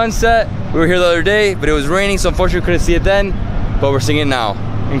during sunset. We were here the other day, but it was raining, so unfortunately we couldn't see it then, but we're seeing it now.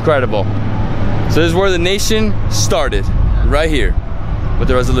 Incredible. So this is where the nation started, right here, with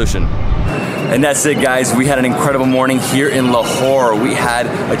the resolution. And that's it, guys. We had an incredible morning here in Lahore. We had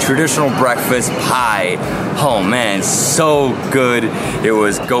a traditional breakfast pie. Oh man, so good. It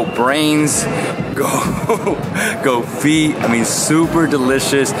was goat brains, go feet. I mean, super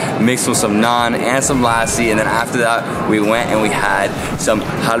delicious, mixed with some naan and some lassi. And then after that, we went and we had some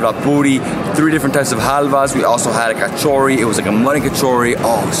halwa puri, 3 different types of halwas. We also had a kachori. It was like a mutton kachori.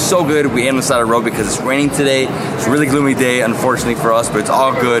 Oh, so good. We ate on the side of the road because it's raining today. It's a really gloomy day, unfortunately for us, but it's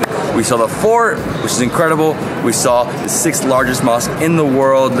all good. We saw the fort, which is incredible. We saw the 6th largest mosque in the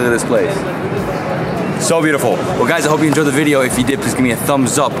world. Look at this place. So beautiful. Well guys, I hope you enjoyed the video. If you did, please give me a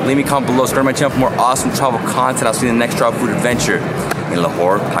thumbs up. Leave me a comment below. Subscribe to my channel for more awesome travel content. I'll see you in the next travel food adventure in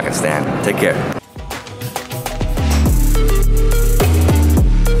Lahore, Pakistan. Take care.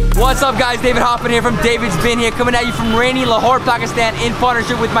 What's up guys, David Hoffman here from Davidsbeenhere, coming at you from rainy Lahore, Pakistan in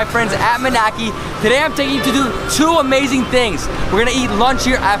partnership with my friends at Manaki. Today I'm taking you to do 2 amazing things. We're gonna eat lunch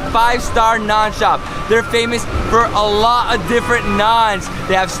here at 5-star Naan Shop. They're famous for a lot of different naans.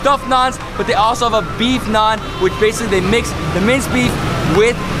 They have stuffed naans, but they also have a beef naan, which basically they mix the minced beef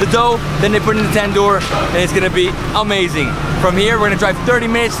with the dough, then they put it in the tandoor, and it's gonna be amazing. From here, we're gonna drive 30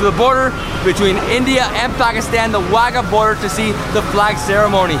 minutes to the border between India and Pakistan, the Wagah border, to see the flag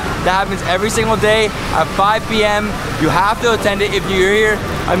ceremony. That happens every single day at 5 p.m. You have to attend it if you're here.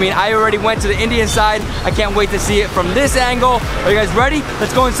 I mean, I already went to the Indian side. I can't wait to see it from this angle. Are you guys ready?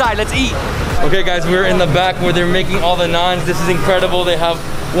 Let's go inside, let's eat. Okay guys, we're in the back where they're making all the naans. This is incredible. They have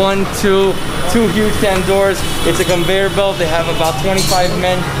 1, 2 huge tandoors. It's a conveyor belt. They have about 25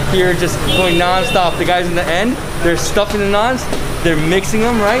 men here just going non-stop. The guys in the end, they're stuffing the naans. They're mixing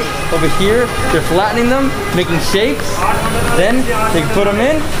them, right? Over here, they're flattening them, making shapes. Then they put them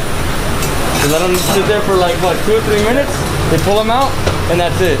in. They let them sit there for like, what, 2 or 3 minutes? They pull them out, and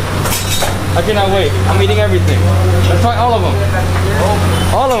that's it. I cannot wait. I'm eating everything. Let's try all of them.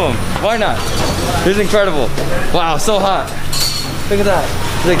 All of them. Why not? This is incredible. Wow, so hot. Look at that.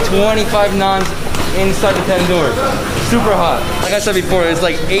 There's like 25 naans inside the tandoor. Super hot. Like I said before, it's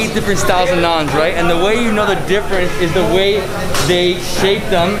like 8 different styles of naans, right? And the way you know the difference is the way they shape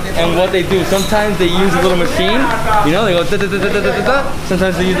them and what they do. Sometimes they use a little machine, you know, they go da da da da da da da.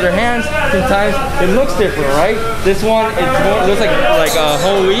 Sometimes they use their hands. Sometimes it looks different, right? This one, it looks like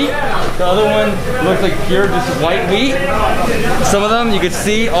whole wheat. The other one looks like pure just white wheat. Some of them you can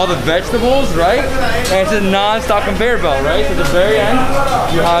see all the vegetables, right? And it's a non-stop conveyor belt, right? So at the very end,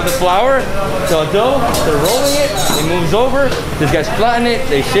 you have the flour, the dough, they're rolling it, it moves over, these guys flatten it,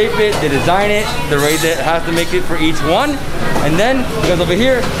 they shape it, they design it, the way they have to make it for each one. And then it goes over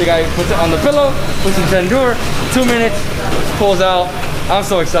here, the guy puts it on the pillow, puts it in tandoor, 2 minutes, pulls out. I'm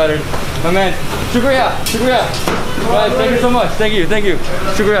so excited. My man, shukriya, shukriya. Right, thank you so much. Thank you, thank you.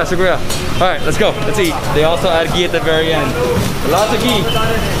 Shukriya, shukriya. All right, let's go. Let's eat. They also add ghee at the very end. Lots of ghee.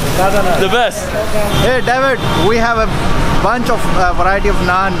 The best. Hey David, we have a bunch of variety of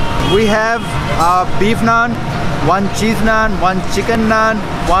naan. We have beef naan, 1 cheese naan, 1 chicken naan,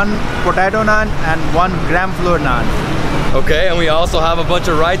 1 potato naan, and 1 gram flour naan. Okay, and we also have a bunch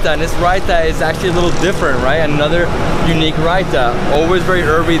of raita, and this raita is actually a little different, right? Another unique raita, always very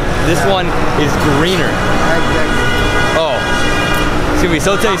herby. This one is greener. Exactly. Oh, it's gonna be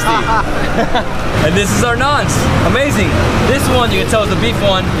so tasty. And this is our naans, amazing. This one, you can tell it's the beef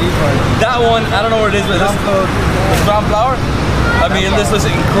one. That one, I don't know what it is, but it's brown flour. I mean, this was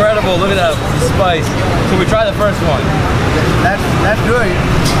incredible. Look at that spice. So we try the first one. Let's do it.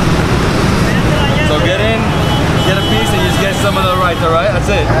 So get in, get a piece, and you just get some of the raita, right?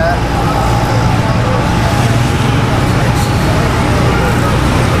 That's it.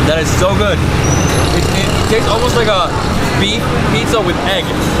 That is so good. It tastes almost like a beef pizza with egg.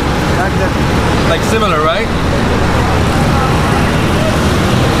 Like similar, right?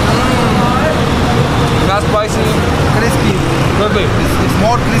 Not spicy. Crispy. It's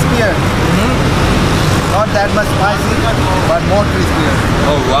more crispier. Not that much spicy, but more crispier.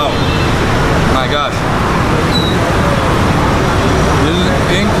 Oh wow. My gosh. This is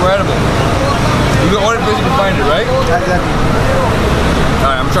incredible. You can order this, you can find it, right? Exactly.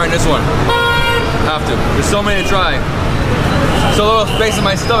 Alright, I'm trying this one. Have to. There's so many to try. So little space in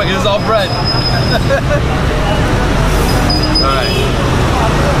my stomach, this is all bread. Alright.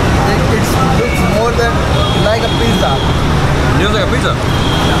 It's more than like a pizza. It looks like a pizza.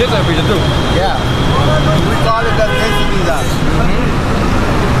 It tastes like a pizza too. Yeah. We call it a desi pizza.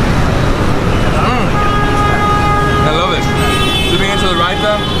 I love it. Dipping into the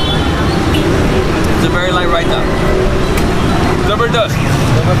raita. It's a very light raita. Zabardast.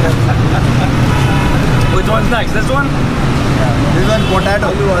 Which one's next? This one? This one potato.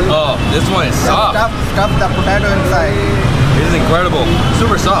 Oh, this one is soft. Stuff the potato inside. This is incredible.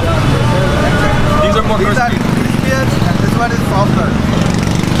 Super soft. These are more These crispy. are crispier and this one is softer.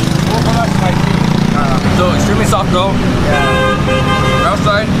 So extremely soft dough. Yeah.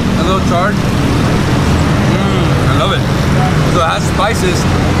 Outside, a little charred. Love it. So it has spices.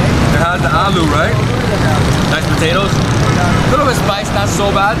 It has the aloo, right? Nice potatoes. A little bit spice, not so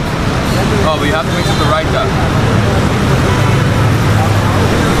bad. Oh, but you have to mix it the right time.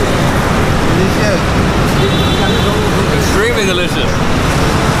 Delicious. Extremely delicious.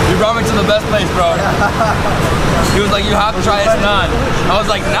 You brought me to the best place, bro. He was like, you have to try this naan. I was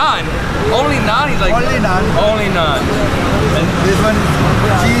like, naan? Only naan? He's like, Only naan. Only naan. And This one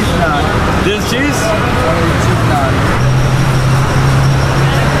cheese naan. this cheese? Cheese naan.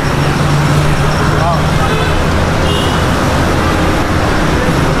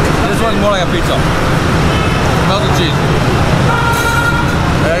 This one's more like a pizza. Smells the cheese.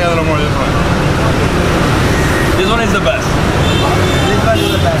 I got a little more of this one. This one is the best. This one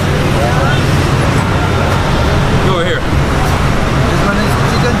is the best. Go over here. This one is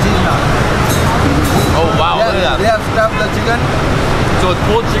chicken cheese naan. Oh wow, look at They that. have stuffed the chicken, So it's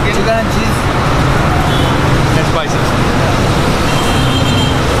pulled chicken and cheese. and spices.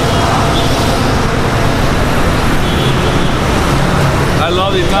 I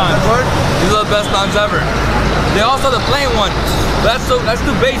love these naans. Good. These are the best naans ever. They also have the plain one. That's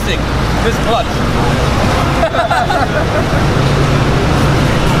too basic. This clutch.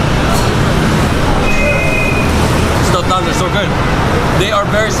 Stuffed naans are so good. They are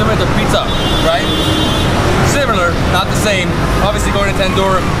very similar to pizza, right? Similar, not the same. Obviously going to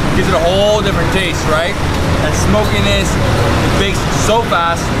tandoor gives it a whole different taste, right? And smokiness, it bakes so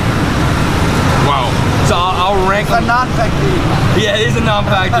fast. Wow. So I'll rank The them. naan factory. Yeah, it is a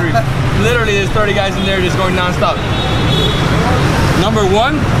non-factory. Literally, there's 30 guys in there just going non-stop. Number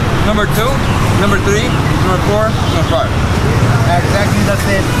 1, number 2, number 3, number 4, number 5. Exactly the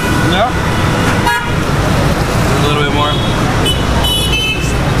same. Yeah? A little bit more.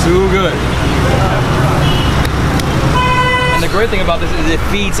 Too good. And the great thing about this is it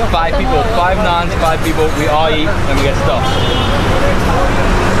feeds 5 people. 5 naans, 5 people. We all eat and we get stuffed.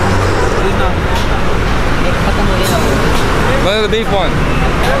 Look at the beef one.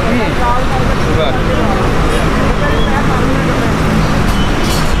 Too bad.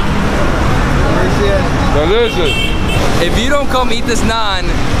 Delicious. If you don't come eat this naan,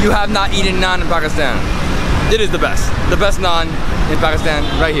 you have not eaten naan in Pakistan. It is the best. The best naan in Pakistan,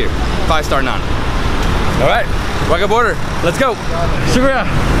 right here. 5-star naan. All right, Wagah border. Let's go. Shukriya.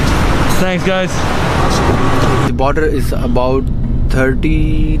 Thanks, guys. The border is about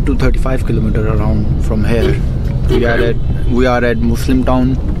 30 to 35 kilometers around from here. We are at Muslim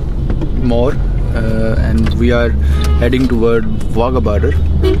Town More, and we are heading toward Wagah border.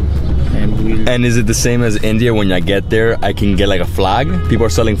 And is it the same as India? When I get there, I can get like a flag? People are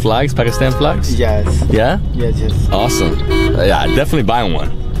selling flags, Pakistan flags? Yes. Yeah? Yes. Awesome. Yeah, definitely buying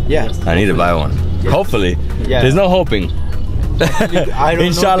one. Yes. I need to buy one. Yes. Hopefully. Yeah. There's no hoping. I don't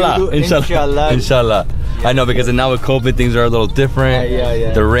Inshallah. know. Inshallah. Inshallah. I know, because now with COVID, things are a little different.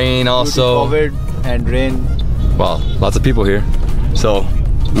 Yeah. The rain also. COVID and rain. Well, lots of people here. So,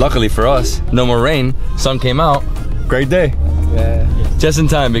 luckily for us, no more rain. Sun came out. Great day. Yeah. Just in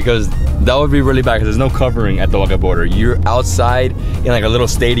time, because that would be really bad because there's no covering at the Wagah border. You're outside in like a little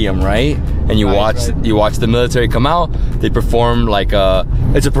stadium, right? And you watch the military come out. They perform like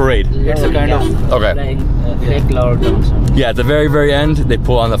it's a parade. It's a kind of Okay. Yeah, at the very, very end, they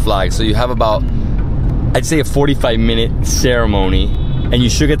pull on the flag. So you have about, I'd say, a 45-minute ceremony, and you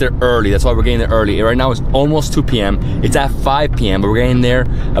should get there early. That's why we're getting there early. Right now it's almost 2 p.m. It's at 5 p.m., but we're getting there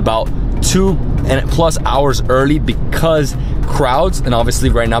about 2+ hours early because crowds, and obviously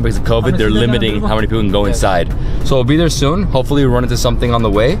right now because of COVID, they're limiting how many people can go inside. So we'll be there soon. Hopefully we'll run into something on the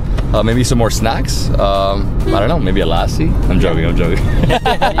way. Maybe some more snacks. I don't know, maybe a lassi. I'm joking.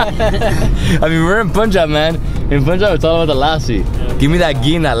 I mean, we're in Punjab, man. In Punjab, it's all about the lassi. Give me that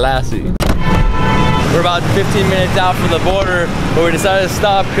ghee and that lassi. We're about 15 minutes out from the border, but we decided to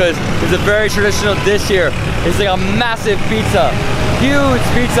stop because it's a very traditional dish here. It's like a massive pizza, huge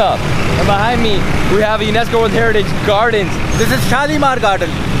pizza. And behind me, we have a UNESCO World Heritage Gardens. This is Shalimar Garden.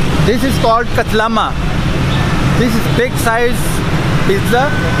 This is called katlama. This is big size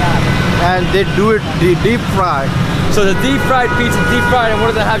pizza, and they do it deep fried. So the deep fried pizza, deep fried, and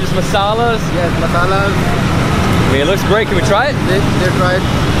what does it have? Just masalas? Yes, masalas. I mean, it looks great. Can we try it? They fried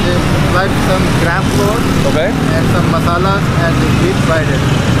some gram flour, Okay. and some masalas, and they deep fried it.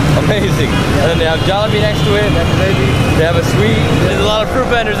 Amazing. And then they have jalebi next to it. They have a sweet. There's a lot of fruit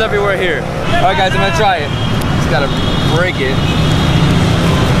vendors everywhere here. All right, guys, I'm gonna try it. Just gotta break it.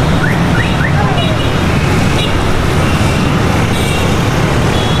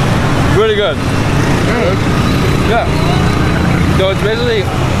 Really good. Yeah. So it's basically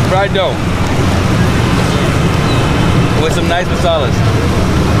fried dough with some nice masalas.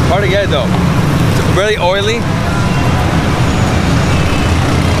 Hard to get it though. It's really oily,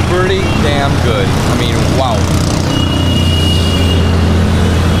 pretty damn good. I mean, wow.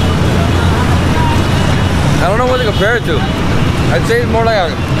 I don't know what to compare it to. I'd say it's more like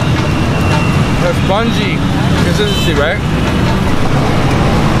a spongy consistency, right?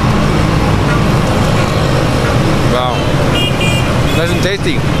 Wow. Nice and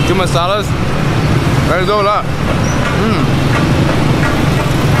tasty. 2 masalas. There's a lot.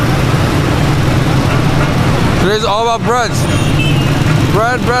 Today's all about breads.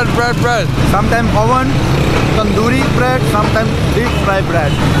 Bread. Sometimes oven, tandoori bread, sometimes deep fried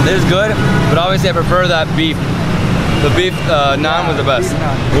bread. This is good, but obviously I prefer that beef. The beef naan was the best.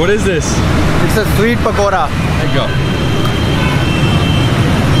 What is this? It's a sweet pakora. There you go.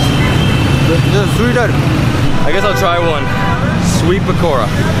 This is sweeter. I guess I'll try one. Sweet pakora.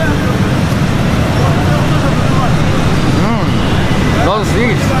 Those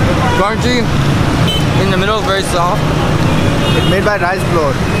seeds. Crunchy. In the middle, very soft. It's made by rice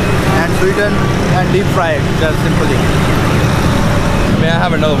flour and sweetened and deep fried, just simply. May I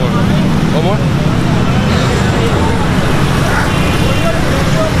have another one? One more?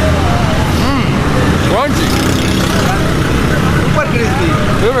 Crunchy. Super crispy.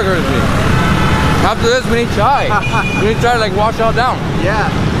 Super crispy. After this, we need chai. We need chai to like wash it all down. Yeah.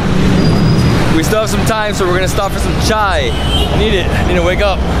 We still have some time, so we're gonna stop for some chai. I need it. I need to wake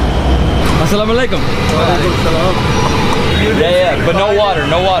up. Assalamu alaikum. Yeah, but no water,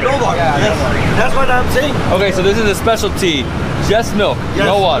 no water. No water. Yes. That's what I'm saying. Okay, so this is a specialty. Just milk, Yes.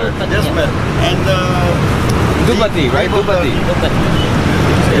 no water. Yes, man. And Dupati, right? Dupati.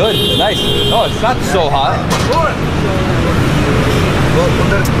 Good, nice. Oh, it's not so hot.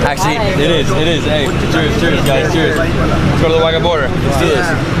 Actually, it is. Hey, cheers, guys, cheers. Let's go to the Wagga border. Let's do this.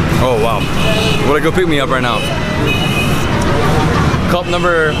 Oh, wow. What a go pick me up right now. Cup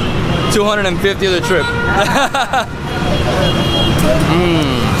number 250 of the trip.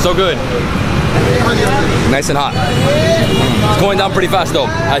 So good. Nice and hot. It's going down pretty fast though.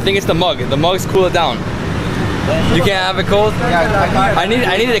 I think it's the mug. The mugs cool it down. You can't have it cold? I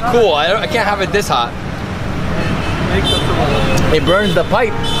need it cool. I can't have it this hot. It burns the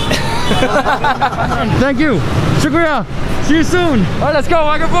pipe. Thank you. Shukriya. See you soon. All right, let's go.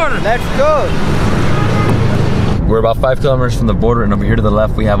 Wagga border. Let's go. We're about 5 kilometers from the border, and over here to the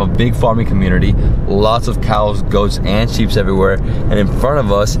left we have a big farming community. Lots of cows, goats, and sheep everywhere. And in front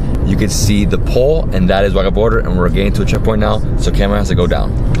of us, you can see the pole, and that is Wagga border, and we're getting to a checkpoint now, so camera has to go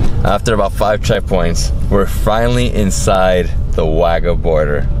down. After about 5 checkpoints, we're finally inside the Wagga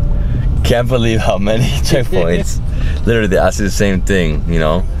border. Can't believe how many checkpoints. Literally, they ask you the same thing, you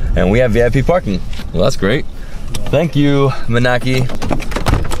know? And we have VIP parking. Well, that's great. Thank you, Manaki.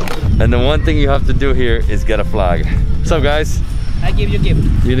 And the one thing you have to do here is get a flag. What's up, guys? I give you a gift.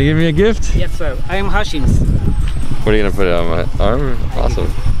 You gonna give me a gift? Yes, sir. I am Hashim's. What are you gonna put it on my arm?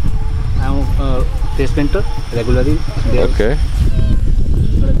 Awesome. I am a face painter regularly. Okay.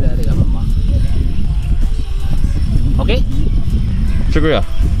 Okay. Shukriya.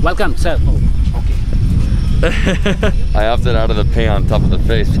 Welcome, sir. Oh, okay. I opted out of the paint on top of the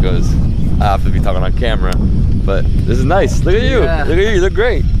face because I have to be talking on camera. But this is nice. Look at you. Yeah. Look at you. You look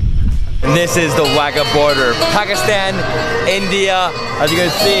great. And this is the Wagga border. Pakistan, India. As you can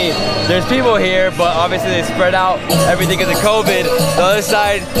see, there's people here, but obviously they spread out everything because of COVID. The other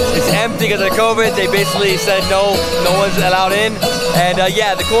side is empty because of COVID. They basically said no one's allowed in. And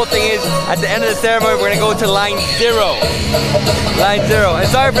yeah, the cool thing is, at the end of the ceremony, we're gonna go to line 0. Line 0. And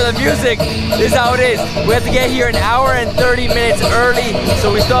sorry for the music. This is how it is. We have to get here an hour and 30 minutes early, so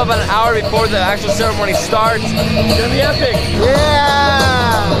we still have an hour before the actual ceremony starts. It's gonna be epic.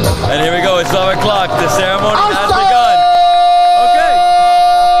 Yeah. And here we go, it's 11 o'clock, the ceremony has begun. Okay.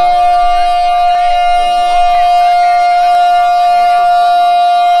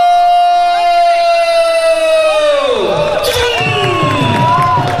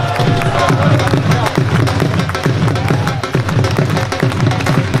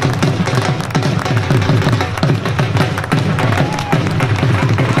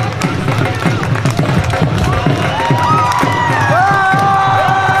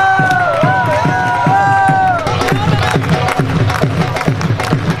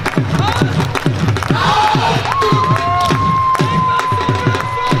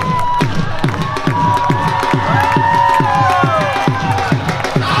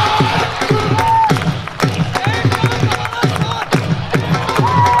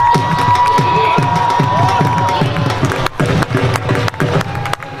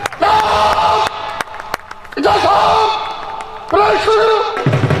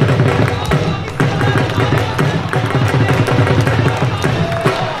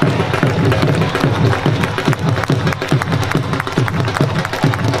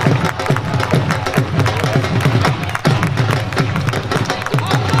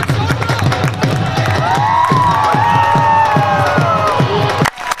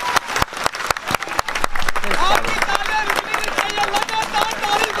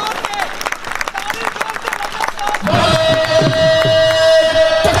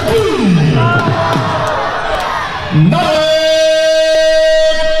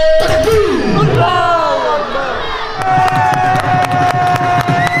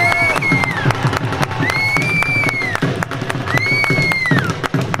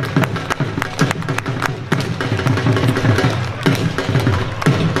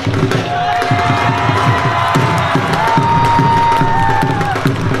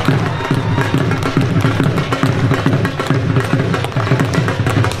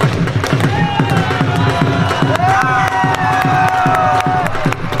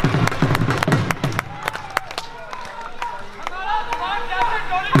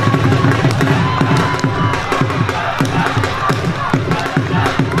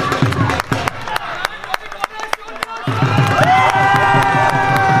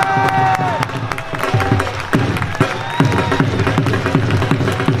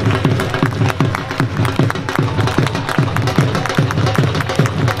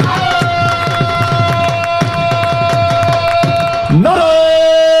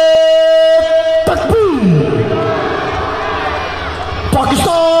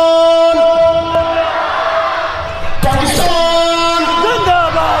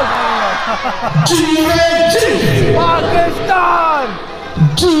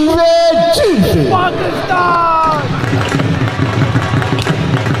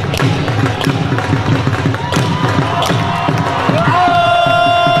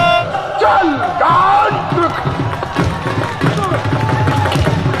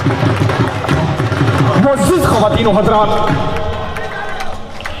 ख़वातीनो हज़रात,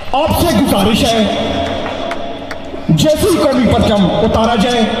 आपसे गुजारिश है जैसे ही कौमी परचम उतारा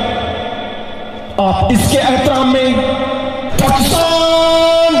जाए आप इसके एहतराम में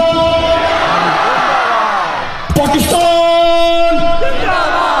पाकिस्तान पाकिस्तान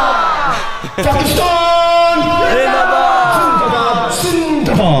पाकिस्तान जिंदाबाद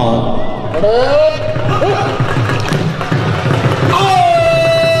जिंदाबाद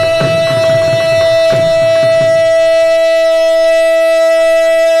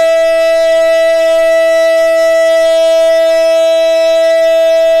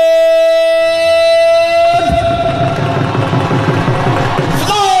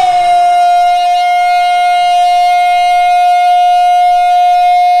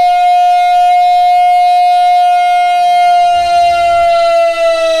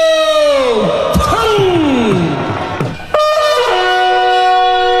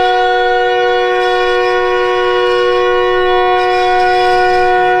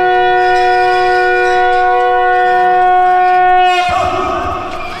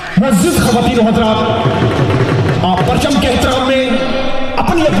आप परचम के एहतराम में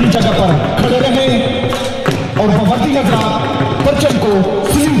अपनी अपनी जगह पर खड़े रहें और बवर्दी हज़रात परचम को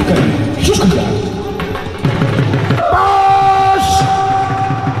सल्यूट करें। शुक्रिया।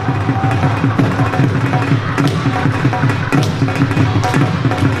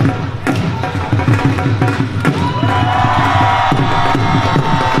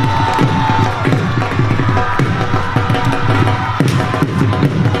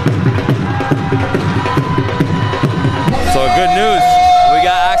 Good news, we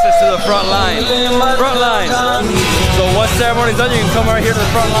got access to the front line. So once ceremony's done, you can come right here to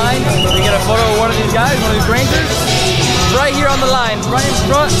the front line and get a photo of one of these guys, one of these rangers, right here on the line, right in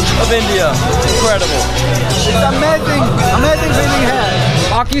front of India. Incredible. It's amazing, amazing feeling here.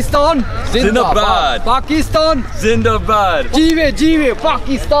 Pakistan, Zindabad. Pakistan, Zindabad. Jeeve, Jeeve,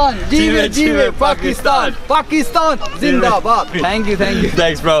 Pakistan. Jeeve, Jeeve, Pakistan. Pakistan, Zindabad. Thank you, thank you.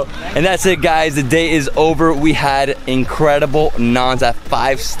 Thanks, bro. And that's it, guys. The day is over. We had incredible naans at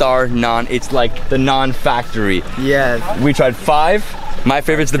 5-star naan. It's like the naan factory. Yes. We tried 5. My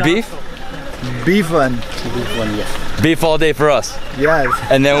favorite's the beef. Beef one. Beef one, yes. Beef all day for us. Yes.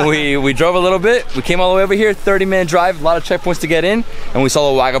 And then we drove a little bit. We came all the way over here, 30-minute drive, a lot of checkpoints to get in, and we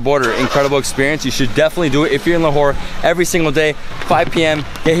saw the Wagah border. Incredible experience. You should definitely do it if you're in Lahore every single day, 5 p.m.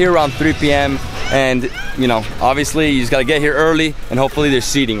 Get here around 3 p.m. And, you know, obviously you just got to get here early and hopefully there's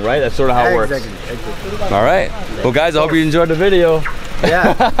seating, right? That's sort of how it works. Exactly. All right. Well, guys, I hope you enjoyed the video.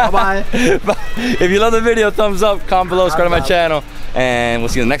 Yeah. Bye-bye. If you love the video, thumbs up, comment below, subscribe to my channel, and we'll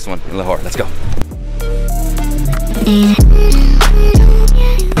see you in the next one in Lahore. Let's go.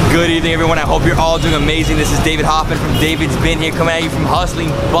 Good evening, everyone. I hope you're all doing amazing. This is David Hoffman from Davidsbeenhere, coming at you from hustling,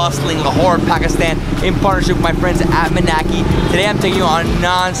 bustling Lahore, Pakistan, in partnership with my friends at Manaki. Today I'm taking you on a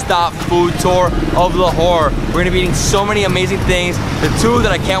non-stop food tour of Lahore. We're going to be eating so many amazing things. The two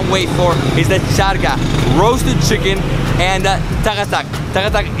that I can't wait for is the charga, roasted chicken, and taka.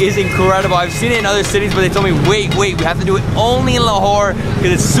 Taka is incredible. I've seen it in other cities, but they told me, wait, we have to do it only in Lahore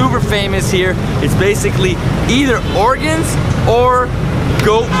because it's super famous here. It's basically either organs or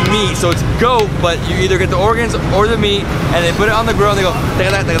goat meat. So it's goat, but you either get the organs or the meat, and they put it on the grill and they go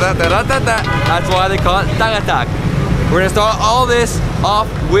taka taka taka taka taka taka. That's why they call it taka tak. We're gonna start all this off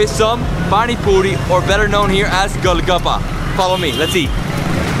with some pani puri, or better known here as golgappa. Follow me, let's eat.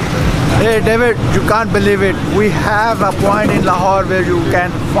 Hey David, you can't believe it. We have a point in Lahore where you can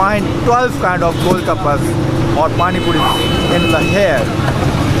find 12 kind of golgappas or pani puris in Lahore.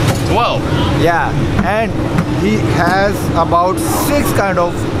 12? Yeah, and he has about 6 kind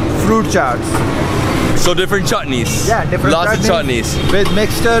of fruit charts. So different chutneys. Yeah, different Lots of chutneys. with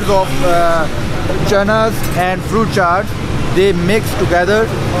mixtures of chanas and fruit charts. They mix together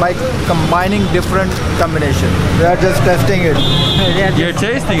by combining different combinations. We are just testing it. You're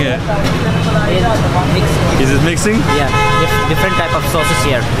tasting it. Is it mixing? Yeah, different type of sauces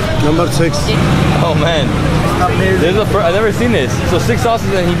here. Number 6. Oh man. Amazing. I've never seen this. So 6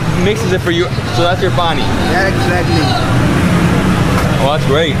 sauces and he mixes it for you. So that's your pani. Yeah, exactly. Oh, that's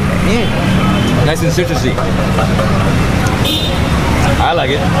great. Nice and citrusy. I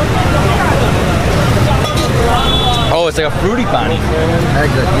like it. Oh, it's like a fruity pani.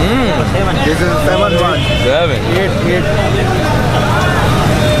 Exactly. This is 7 one. 7.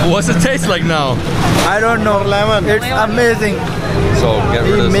 8. What's it taste like now? I don't know. Lemon. It's amazing. So get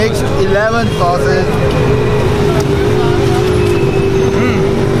rid He of this. mixed 11 sauces.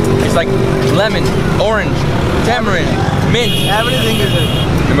 It's like lemon, orange, tamarind, mint. Everything is it.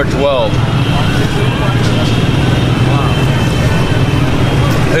 Number 12.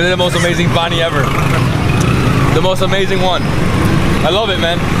 This is the most amazing pani ever. The most amazing one. I love it,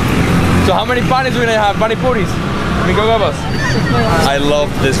 man. So how many panis are we gonna have? Pani puris? I mean, golgappas. I love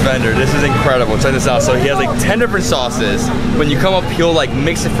this vendor. This is incredible. Check this out. So he has like 10 different sauces. When you come up, he'll like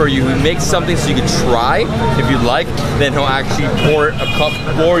mix it for you. He makes something so you can try if you like. Then he'll actually pour a cup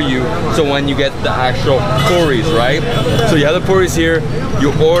for you. So when you get the actual puris, right? So you have the puris here.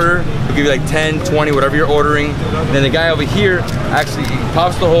 You order. He'll give you like 10, 20, whatever you're ordering. Then the guy over here actually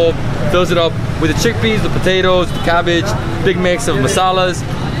pops the hole, fills it up with the chickpeas, the potatoes, the cabbage, big mix of masalas.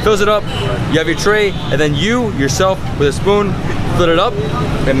 Fills it up, you have your tray, and then you, yourself, with a spoon, fill it up,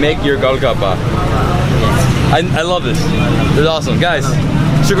 and make your golgappa. I love this. This is awesome. Guys,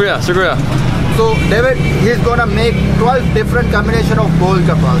 shukriya, shukriya. So David, he's gonna make 12 different combination of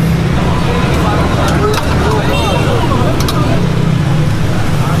golgappas.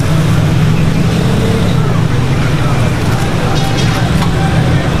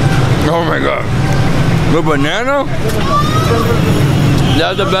 Oh my god. The banana?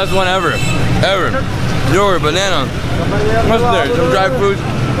 That's the best one ever. Ever. Your banana. What's there? Some dried fruits.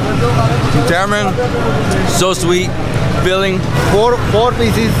 Some tamarind. So sweet. Filling. Four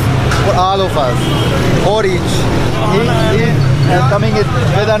pieces for all of us. 4 each. He is coming with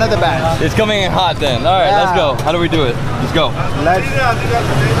another batch. It's coming in hot then. Alright, Yeah. let's go. How do we do it? Let's go. Let's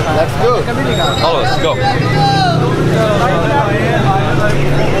go. All of us, go.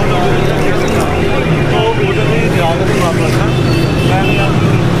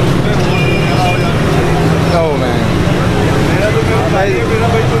 Oh man.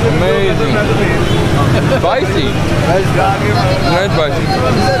 Amazing. Spicy. Very spicy.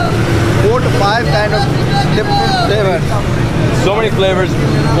 4 to 5 kind of different flavors. So many flavors,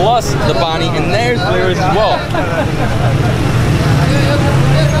 plus the pani, and there's flavors as well.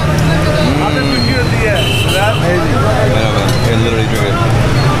 Amazing. I know, man. I can literally drink it.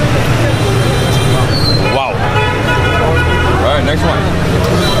 Wow. Alright, next one.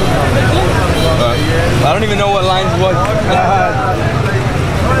 I don't even know what lines what.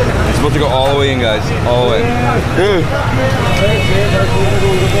 It's supposed to go all the way in, guys. All the way.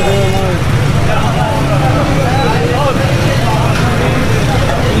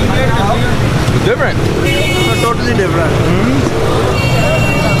 It's different. It's totally different.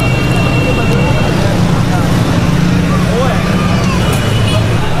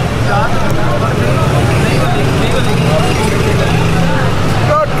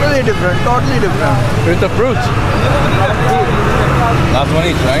 Totally different, totally different. Here's the fruits. Last one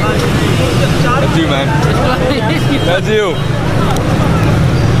each, right? That's you, man. That's you.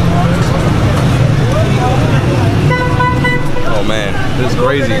 Oh man, this is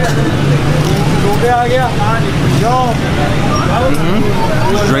crazy.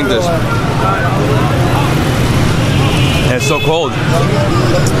 Let's drink this. And it's so cold.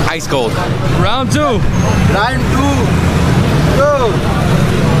 Ice cold. Round 2. Round 2. Go.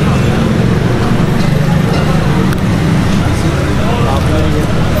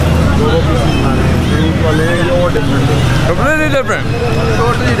 Completely different.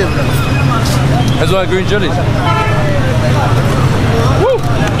 Totally different. That's why green chilies. Woo!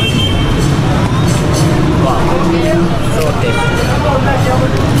 Wow. So tasty.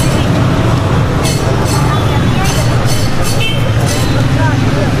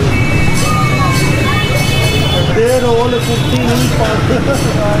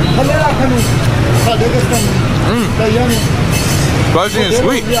 Spicy and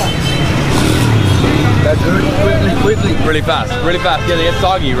sweet. That's quickly. Really fast. Really fast. Yeah, they get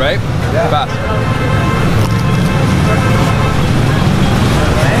soggy, right? Yeah. Fast.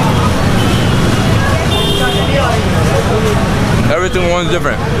 Everything one's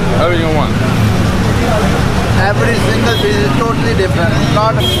different. Everything one. Every single piece is totally different.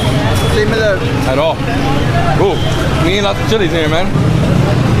 Not similar. At all. Ooh, we need lots of chilies here, man.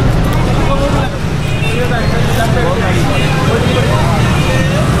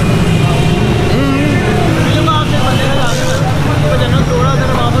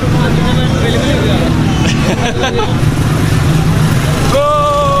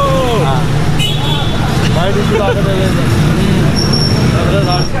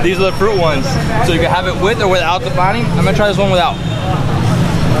 These are the fruit ones, so you can have it with or without the bani. I'm gonna try this one without.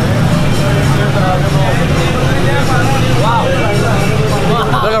 Wow,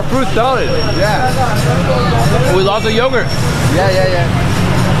 like a fruit salad. Yeah. With lots of yogurt. Yeah.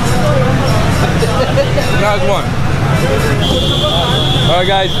 Nice one. All right,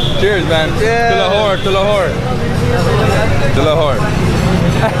 guys. Cheers, man. Cheers. To Lahore, to Lahore, to Lahore.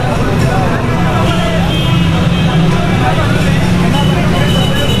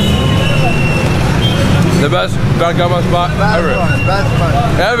 The best golgappa spot ever. Best one.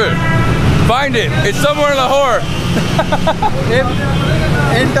 Ever. Find it. It's somewhere in Lahore.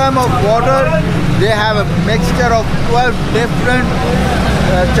 In terms of water, they have a mixture of 12 different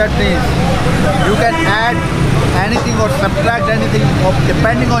chutneys. You can add anything or subtract anything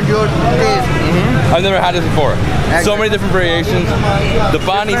depending on your taste. I've never had this before. Exactly. So many different variations. The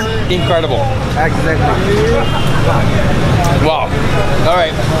bani's incredible. Exactly. Wow. All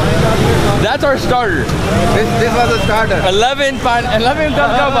right. That's our starter. This was a starter. 11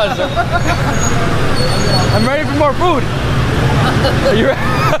 golgappas. I'm ready for more food. Are you ready?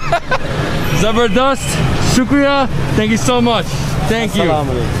 Zabardast. Shukriya. Thank you so much. Thank you.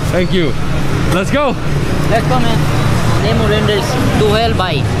 Thank you. Let's go. Let's go, man. Name of renders to hell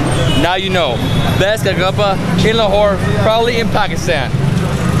by. Now you know. Best golgappa in Lahore, probably in Pakistan.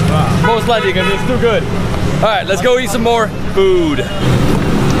 Most likely because it's too good. All right, let's go eat some more food.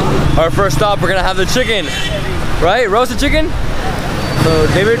 Our first stop, we're gonna have the chicken, right? Roasted chicken? So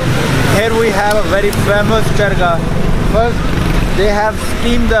David, here we have a very famous charga. First, they have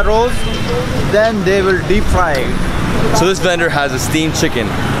steamed the roast, then they will deep fry it. So this vendor has a steamed chicken,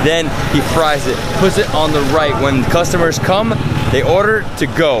 then he fries it, puts it on the right. When customers come, they order to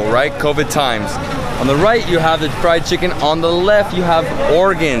go, right? COVID times. On the right, you have the fried chicken. On the left, you have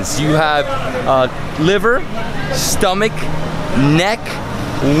organs. You have liver, stomach, neck,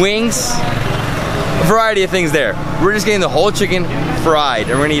 wings, a variety of things there. We're just getting the whole chicken fried,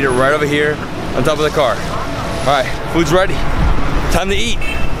 and we're gonna eat it right over here on top of the car. All right, food's ready. Time to eat.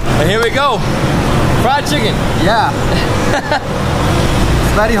 And here we go. Fried chicken. Yeah.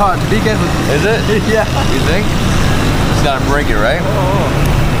 It's very hot. Be careful. Is it? Yeah. You think? Just gotta break it, right?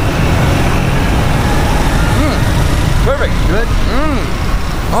 Perfect. Good.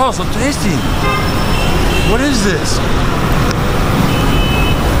 Oh, so tasty. What is this?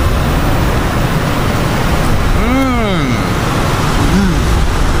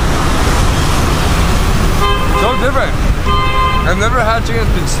 So different. I've never had chicken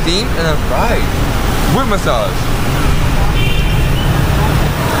that's been steamed and then fried with masalas.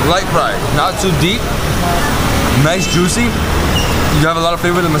 Light fry, not too deep. Nice, juicy. You have a lot of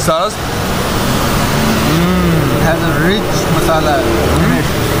flavor in the masalas. It has a rich masala in it.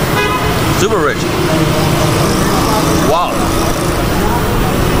 Super rich. Wow.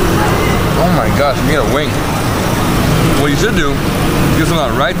 Oh my gosh, you get a wing. What you should do, get some of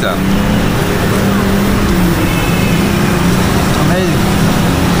that raita. Amazing.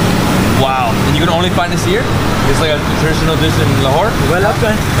 Wow. And you can only find this here? It's like a traditional dish in Lahore? Well up,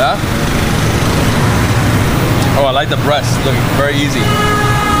 man. Yeah? Oh, I like the breast. Look, very easy.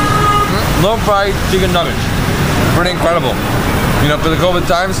 Low fried chicken nuggets. Pretty incredible. You know, for the COVID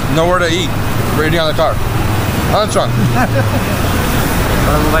times, nowhere to eat. We're eating on the car. On the trunk.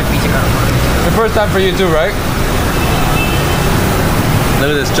 The first time for you too, right? Look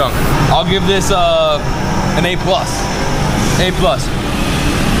at this chunk. I'll give this an A+. A+.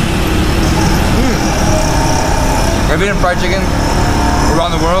 I've eaten fried chicken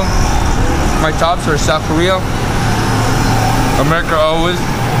around the world. My tops are South Korea, America always.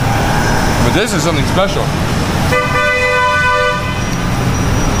 But this is something special.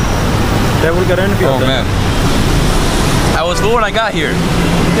 Oh man. I was full when I got here.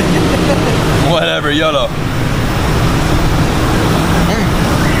 Whatever, YOLO.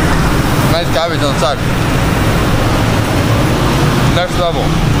 Nice cabbage on the side. Next level.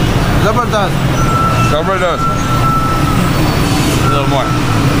 Zabardast. Zabardast. A little more.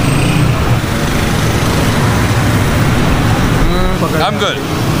 I'm good.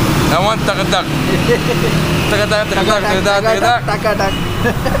 I want taka tak. Taka tak, taka tak, taka tak, taka tak.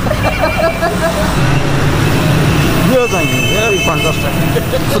 Very fantastic.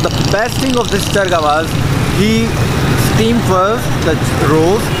 So the best thing of this charga was he steamed first the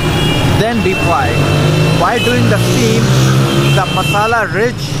roast, then deep fry. By doing the steam, the masala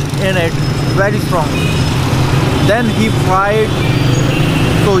rich in it, very strong. Then he fried,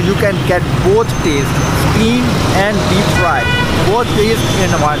 so you can get both taste, steam and deep fry. Both taste in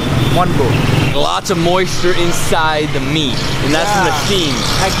one go. Lots of moisture inside the meat, and that's in the steam.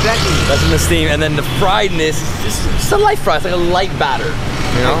 Exactly. That's in the steam, and then the friedness is just a light fry. It's like a light batter.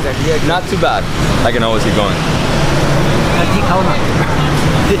 You know? Exactly. Not too bad. I can always keep going.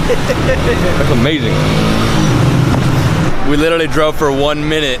 That's amazing. We literally drove for 1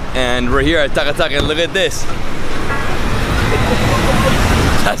 minute, and we're here at Taka Taka, and look at this.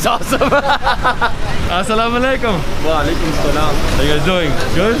 That's awesome. Assalamu alaikum. Wa alaikum salam. How you guys doing?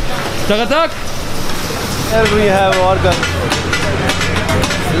 Good? Taka Tak? Here we have organ.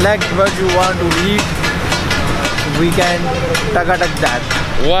 Select what you want to eat. We can taka that.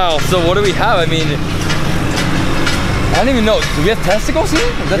 Wow, so what do we have? I mean, I don't even know. Do we have testicles here?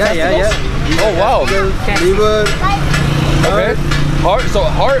 Is that testicles? Yeah. Oh wow. Liver. Okay. Heart, so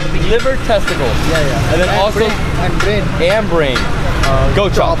heart, liver, testicles. Yeah. And then also brain. And brain.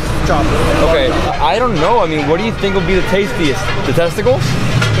 Goat chops. Okay. I don't know. I mean, what do you think will be the tastiest? The testicles?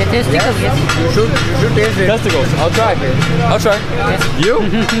 Yeah, testicles, yes. You should taste it. Testicles. I'll try. I'll try. Yes. You?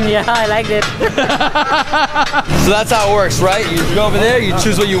 Yeah, I like it. So that's how it works, right? You go over there, you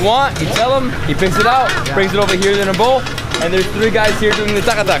choose what you want, you tell him, he picks it out, brings it over here in a bowl, and there's 3 guys here doing the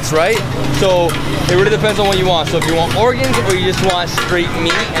taka taks, right? So it really depends on what you want. So if you want organs or you just want straight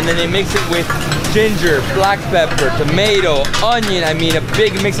meat, and then they mix it with ginger, black pepper, tomato, onion. I mean, a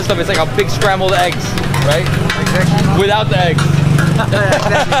big mix of stuff. It's like a big scrambled eggs, right? Exactly. Without the eggs.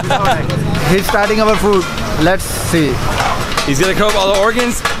 He's starting our food. Let's see. He's gonna cut up all the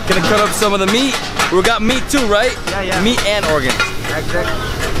organs, gonna cut up some of the meat. We got meat too, right? Yeah. Meat and organs.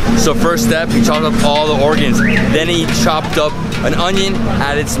 Exactly. So first step, he chopped up all the organs. Then he chopped up an onion,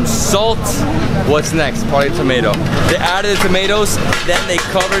 added some salt. What's next? Probably tomato. They added the tomatoes, then they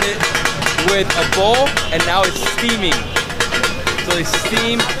covered it with a bowl, and now it's steaming. So they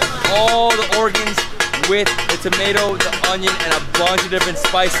steam all the organs with the tomato, the onion, and a bunch of different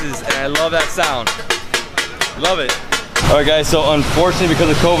spices, and I love that sound. Love it. All right, guys, so unfortunately,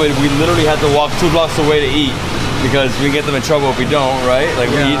 because of COVID, we literally had to walk 2 blocks away to eat because we can get them in trouble if we don't, right? Like,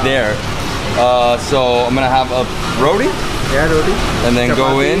 we eat there. So I'm gonna have a roti. Yeah, roti. And then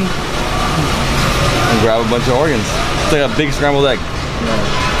go in and grab a bunch of organs. It's like a big scrambled egg.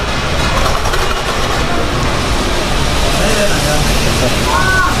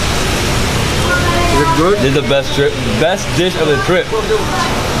 Is it good? This is the best dish of the trip.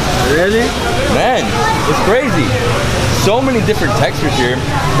 Really? Man, it's crazy. So many different textures here.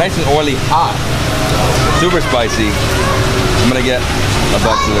 Nice and oily, hot. Super spicy. I'm gonna get a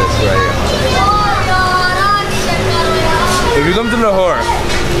box of this right here. If you come to Lahore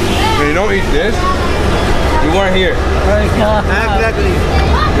and you don't eat this, you weren't here. Exactly.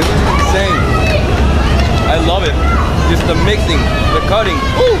 This is insane. I love it. Just the mixing, the cutting.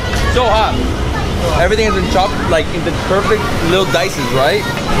 Ooh, so hot. Everything has been chopped like into perfect little dices, right?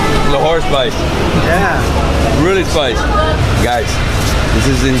 Lahore spice. Yeah. Really spiced. Guys, this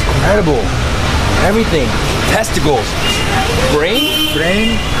is incredible. Everything. Testicles.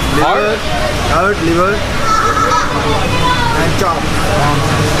 Brain, liver, heart, liver, and chop.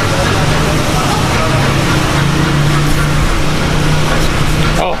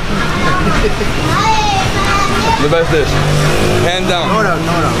 Oh. The best dish. Hands down. No doubt.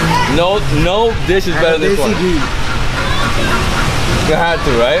 No dish is better than this one. They had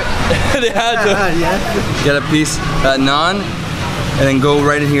to, right? They had to. Yeah. Get a piece of naan and then go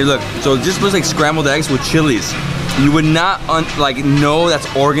right in here. Look, so it just looks like scrambled eggs with chilies. You would not know that's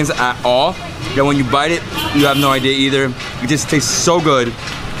organs at all. That when you bite it, you have no idea either. It just tastes so good.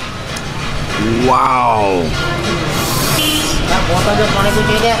 Wow.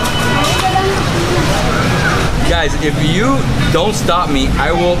 Guys, if you don't stop me,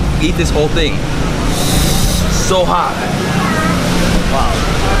 I will eat this whole thing. So hot. Wow.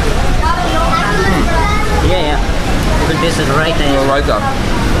 Yeah. You can taste it right there. Right there.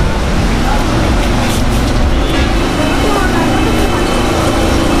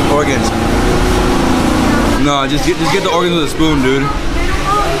 No, just get the organs with a spoon, dude.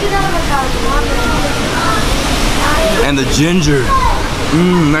 And the ginger.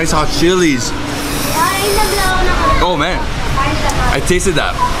 Nice hot chilies. Oh man, I tasted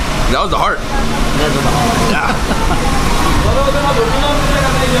that. That was the heart. Yeah.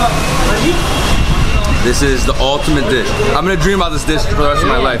 This is the ultimate dish. I'm gonna dream about this dish for the rest of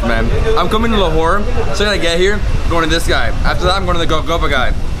my life, man. I'm coming to Lahore, so I get here, going to this guy. After that, I'm going to the golgappa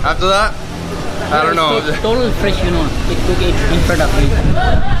guy. After that, I don't know. Total fresh, you know. It cook it in front of you.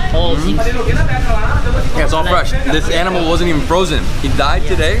 All things. Yeah, it's all fresh. This animal wasn't even frozen. He died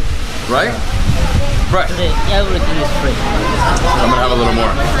today, right? Fresh. Today, everything is fresh. I'm gonna have a little more.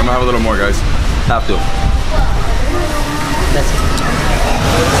 I'm gonna have a little more, guys. Have to. That's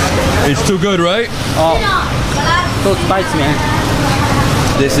it. It's too good, right? Oh, so spicy, man.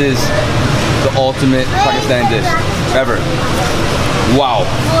 This is the ultimate Pakistani dish ever. Wow.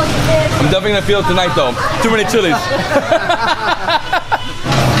 I'm definitely gonna feel it tonight though. Too many chilies.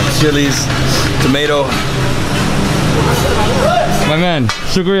 Chilies, tomato. My man,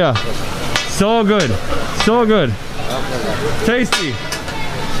 shukriya. So good. So good. Tasty.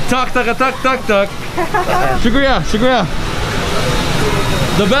 Tuck, tuck, tuck, tuck, tuck. Shukriya, shukriya.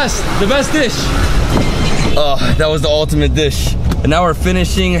 The best dish. Oh, that was the ultimate dish. And now we're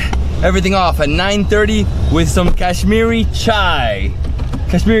finishing everything off at 9:30 with some Kashmiri chai.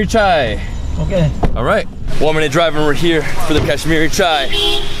 Kashmiri chai. Okay. All right. 1 minute drive and we're here for the Kashmiri chai.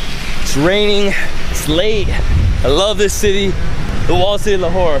 It's raining, it's late. I love this city, the walled city of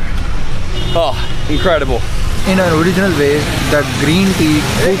Lahore. Oh, incredible. In an original way, that green tea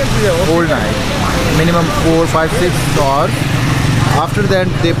cooked whole night, minimum 4, 5, 6 hours. After that,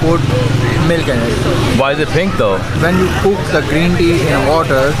 they put milk in it. Why is it pink though? When you cook the green tea in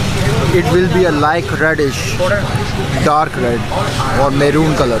water, it will be a like reddish, dark red or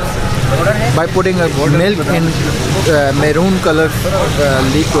maroon color. By putting a milk in maroon color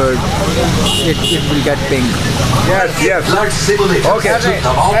liquid, it will get pink. Yes, yes. Okay.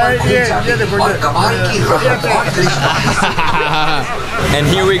 And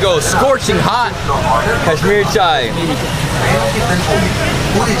here we go, scorching hot Kashmiri chai.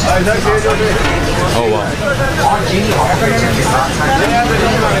 Oh wow.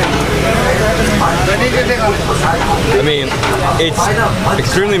 I mean, it's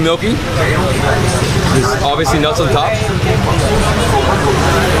extremely milky. There's obviously nuts on top.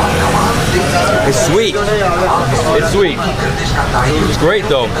 It's sweet. It's sweet. It's great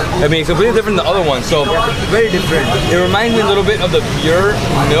though. I mean, it's completely different than the other one. So Very different. it reminds me a little bit of the pure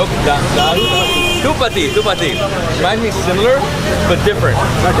milk. Tupati. Reminds me similar, but different.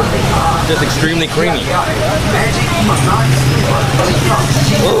 Just extremely creamy.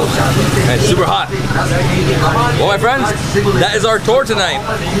 Ooh, and it's super hot. Well, my friends, that is our tour tonight.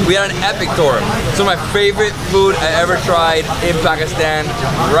 We had an epic tour. Some of my favorite food I ever tried in Pakistan,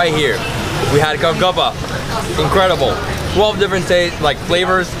 right here. We had golgappa, incredible. 12 different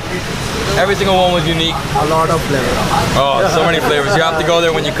flavors. Every single one was unique. A lot of flavor. Oh, so many flavors. You have to go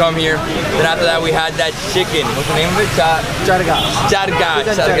there when you come here. Then after that, we had that chicken. What's the name of it?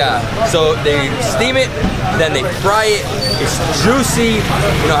 Charga. So they steam it, then they fry it. It's juicy.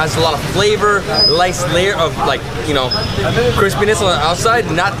 You know, has a lot of flavor. Nice layer of crispiness on the outside.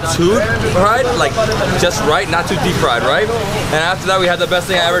 Not too fried, like just right. Not too deep fried, right? And after that, we had the best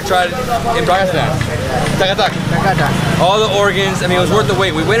thing I ever tried in Pakistan. Taka. All the organs. I mean, it was worth the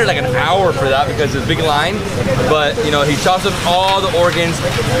wait. We waited like an hour for that because it's a big line. But you know, he chops up all the organs: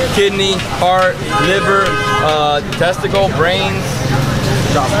 kidney, heart, liver, testicle, brains,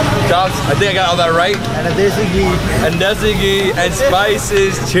 chops. I think I got all that right. And a desi ghee. And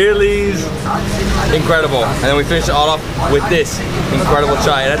spices, chilies. Incredible. And then we finished it all off with this incredible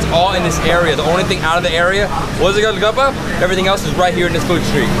chai. And that's all in this area. The only thing out of the area was the golgappa. Everything else is right here in this food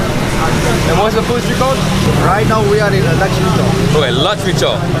street. And what's the food street called? Right now we are in Lakshmi Chowk. Okay, Lakshmi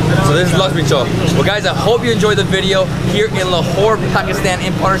Chowk. So this is Lakshmi Chowk. Well guys, I hope you enjoyed the video here in Lahore, Pakistan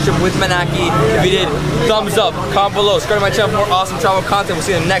in partnership with Manaki. If you did, thumbs up, comment below, subscribe to my channel for more awesome travel content. We'll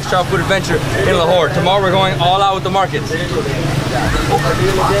see you in the next travel food adventure in Lahore. Tomorrow we're going all out with the markets.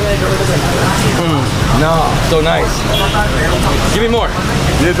 No, so nice. Give me more.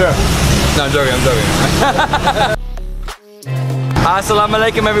 Yes, sir. No, I'm joking. Assalamu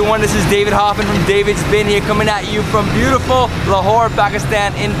alaikum everyone, this is David Hoffman from Davidsbeenhere coming at you from beautiful Lahore,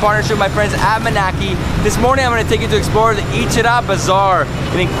 Pakistan in partnership with my friends at Manaki. This morning I'm going to take you to explore the Ichara Bazaar,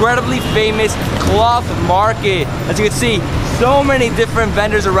 an incredibly famous cloth market. As you can see, so many different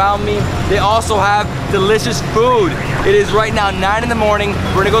vendors around me. They also have delicious food. It is right now 9 in the morning.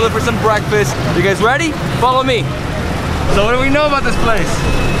 We're going to go look for some breakfast. You guys ready? Follow me. So what do we know about this place?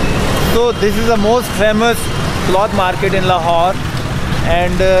 So this is the most famous cloth market in Lahore,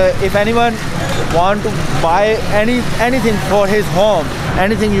 and if anyone want to buy anything for his home,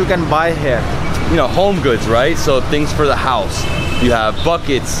 anything you can buy here. You know, home goods, right? So things for the house. You have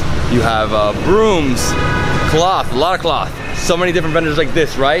buckets, you have brooms, cloth, a lot of cloth. So many different vendors like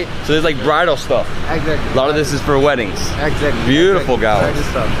this, right? So there's like bridal stuff. Exactly. A lot of this is for weddings. Exactly. Beautiful, guys.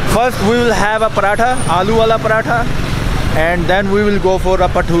 First we will have a paratha, aloo wala paratha, and then we will go for a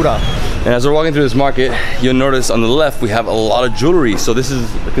patura. And as we're walking through this market, you'll notice on the left we have a lot of jewelry. So this is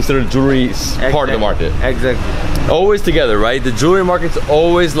considered jewelry part of the market. Exactly. Always together, right? The jewelry market's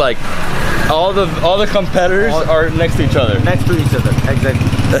always like all the competitors are next to each other. Next to each other. Exactly.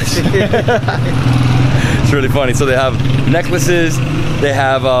 It's really funny. So they have necklaces, they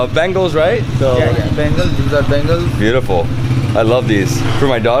have bangles, right? So yeah, bangles. These are bangles. Beautiful. I love these. For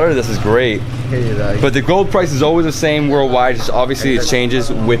my daughter, this is great. But the gold price is always the same worldwide. Just obviously it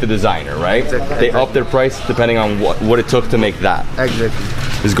changes with the designer, right? They up their price depending on what it took to make that. Exactly.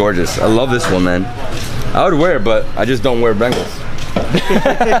 It's gorgeous. I love this one, man. I would wear it, but I just don't wear bangles.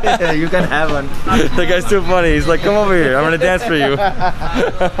 You can have one. That guy's too funny. He's like, come over here. I'm gonna dance for you.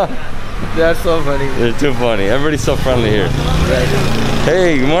 They're so funny. They're too funny. Everybody's so friendly here.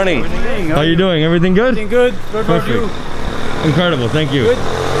 Hey, good morning. How you doing? Everything good? Everything good. What about you? Incredible. Thank you. Good.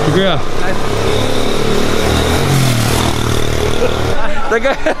 Shukriya. That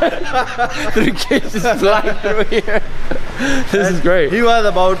guy, 3 cases flying through here. This is great. He was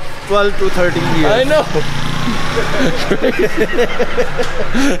about 12 to 13 years. I know.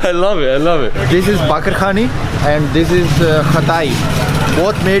 I love it. I love it. This is bakar khani and this is khatai,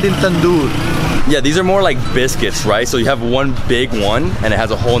 both made in tandoor. Yeah, these are more like biscuits, right? So you have one big one and it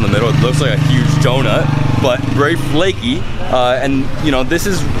has a hole in the middle. It looks like a huge donut, but very flaky. And you know, this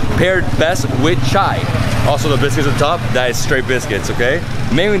is paired best with chai. Also the biscuits on top, that is straight biscuits, okay?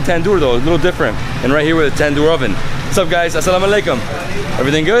 Made in tandoor though, a little different. And right here with a tandoor oven. What's up guys? Assalamu alaikum.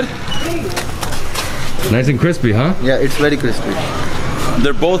 Everything good? Nice and crispy, huh? Yeah, it's very crispy.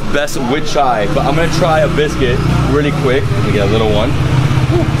 They're both best with chai, but I'm gonna try a biscuit really quick. Let me get a little one.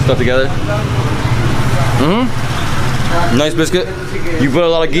 Stuff together. Nice biscuit. You put a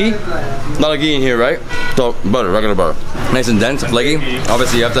lot of ghee? A lot of ghee in here, right? So butter, regular butter. Nice and dense, flaky.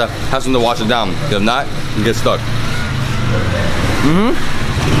 Obviously you have to have something to wash it down. If not, you get stuck.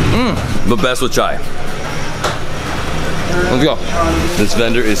 But best with chai. Let's go. This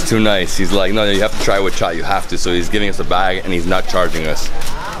vendor is too nice. He's like, no, you have to try with chai. You have to. So he's giving us a bag and he's not charging us.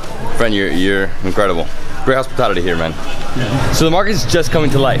 Friend, you're incredible. Great hospitality here, man. So the market's just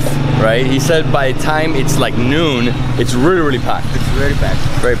coming to life, right? He said by the time it's like noon, it's really, really packed. It's very packed.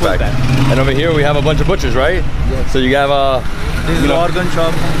 Very packed. And over here we have a bunch of butchers, right? Yes. So you have this is the organ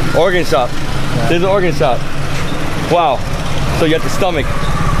shop. Organ shop. Yeah. There's an organ shop. Wow. So you got the stomach,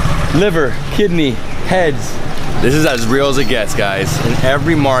 liver, kidney, heads. This is as real as it gets, guys. In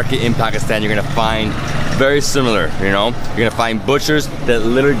every market in Pakistan, you're gonna find very similar, you know? You're gonna find butchers that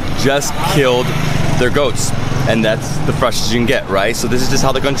literally just killed their goats. And that's the freshest you can get, right? So this is just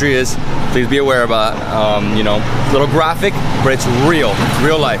how the country is. Please be aware about, you know, it's a little graphic, but it's real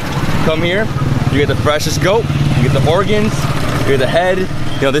life. Come here, you get the freshest goat, you get the organs, you get the head.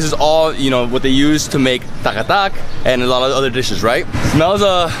 You know, this is all, you know, what they use to make taka and a lot of other dishes, right? Smells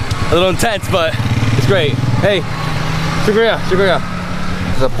a little intense, but it's great. Hey, shukriya, shukriya.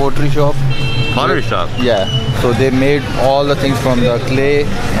 It's a pottery shop. Pottery shop? Yeah. So they made all the things from the clay,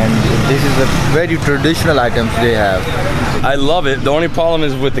 and this is a very traditional items they have. I love it. The only problem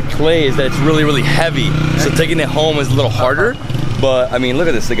is with the clay is that it's really, really heavy. So taking it home is a little harder. But I mean, look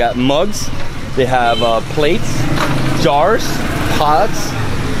at this. They got mugs. They have plates, jars, pots.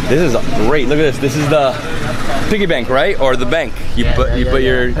 This is great. Look at this. This is the piggy bank, right? Or the bank. You put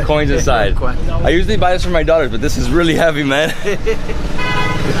your coins inside. I usually buy this for my daughters, but this is really heavy, man.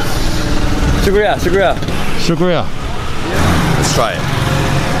 Shukriya, shukriya. Shukriya. Let's try it.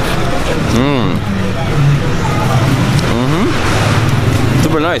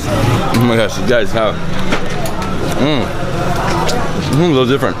 Super nice. Oh my gosh, you guys have. A little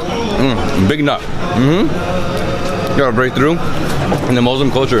different. Big nut. You gotta break through. In the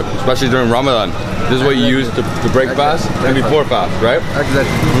Muslim culture, especially during Ramadan, this is what you use to break fast and before fast, right?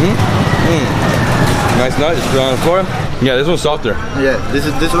 Exactly. Nice nut, just put it on the floor. Yeah, this one's softer. Yeah,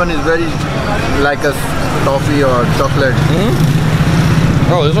 this one is very like a toffee or chocolate.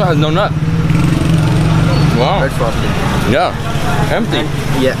 Oh, this one has no nut. Wow. That's frosty. Yeah, empty.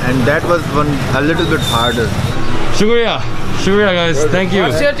 And that was one a little bit harder. Shukriya. Shukriya, guys. Thank you.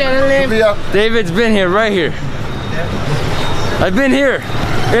 What's your channel name? Davidsbeenhere, right here. I've been here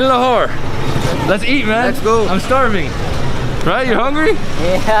in Lahore. Let's eat, man. Let's go. I'm starving. Right? You're hungry?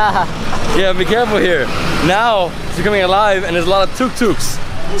 Yeah. Yeah, be careful here. Now it's becoming alive and there's a lot of tuk-tuks.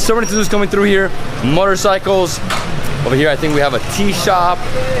 So many tuk-tuks coming through here. Motorcycles. Over here I think we have a tea shop.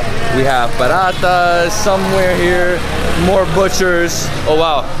 We have paratas somewhere here. More butchers. Oh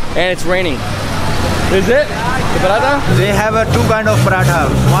wow. And it's raining. Is it? The paratha? They have two kind of paratha.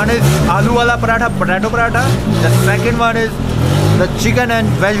 One is aloo wala paratha, potato paratha. The second one is the chicken and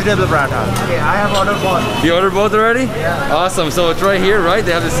vegetable paratha. Okay, I have ordered both. You ordered both already? Yeah. Awesome. So it's right here, right?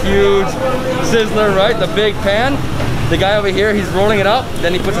 They have this huge sizzler, right? The big pan. The guy over here, he's rolling it up.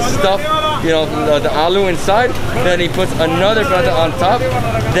 Then he puts the stuff, you know, the aloo inside. Then he puts another paratha on top.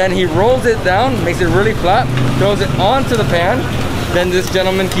 Then he rolls it down, makes it really flat, throws it onto the pan. Then this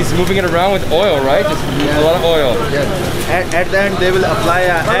gentleman keeps moving it around with oil, right? Just a lot of oil. Yes. At the end, they will apply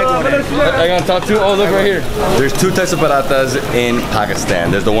an egg on it. Egg on top too? Oh, look right here. There's two types of parathas in Pakistan.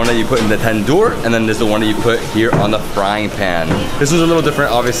 There's the one that you put in the tandoor, and then there's the one that you put here on the frying pan. This was a little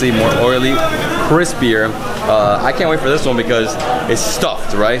different, obviously more oily, crispier. I can't wait for this one because it's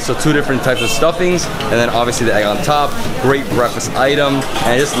stuffed, right? So two different types of stuffings, and then obviously the egg on top. Great breakfast item,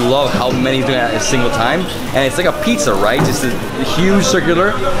 and I just love how many he's doing at a single time. And it's like a pizza, right? Just a huge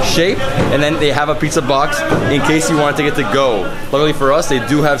circular shape, and then they have a pizza box in case you want to take it to go. Luckily for us, they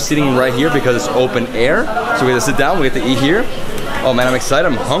do have seating right here because it's open air, so we get to sit down, we get to eat here. Oh man, I'm excited,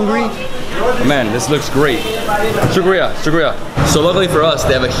 I'm hungry. Oh, man, this looks great. Shukriya, shukriya. So luckily for us,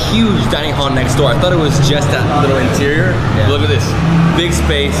 they have a huge dining hall next door. I thought it was just that little interior. Yeah. Look at this, big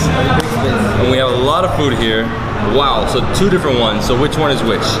space, and we have a lot of food here. Wow, so two different ones. So which one is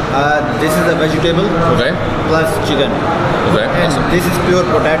which? This is a vegetable. Okay. Plus chicken. Okay. And awesome. This is pure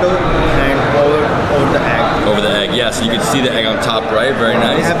potato and over the egg. Over the egg, yeah. So you can see the egg on top, right? Very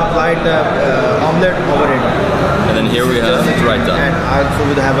nice. We have applied the omelette over it. And then here we have raita. And also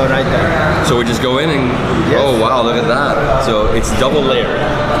we have a raita. So we just go in and yes. Oh wow, look at that. So it's double layered.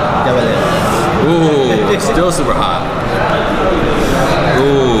 Double layered. Ooh, it's still super hot.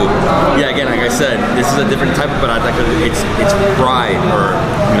 Ooh. Yeah, again, like I said, this is a different type of paratha because it's fried, or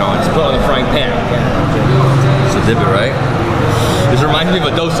you know, it's put on the frying pan. So dip it, right? This reminds me of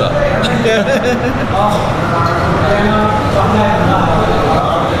a dosa.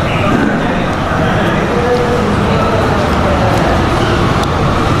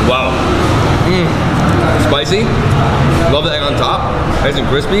 Wow. Spicy. Love the egg on top. Nice and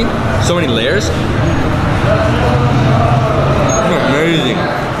crispy. So many layers. Amazing.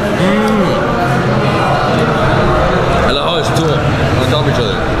 I love how it's two on top of each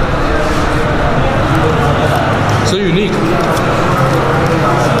other. So unique.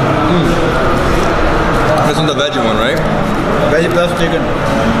 This one's the veggie one, right? Veggie plus chicken.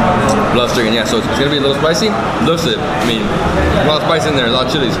 Plus chicken, yeah. So it's gonna be a little spicy. Looks it. I mean, a lot of spice in there, a lot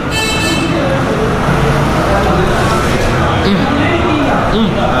of chilies.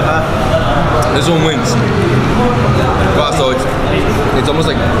 This one wins. Wow, so it's almost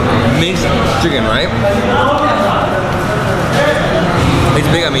like minced chicken, right? It's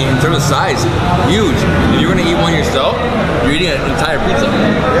big, I mean, in terms of size, huge. If you're gonna eat one yourself, you're eating an entire pizza.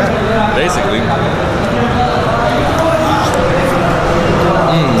 Yeah. Basically.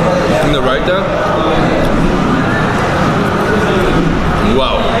 And the raita.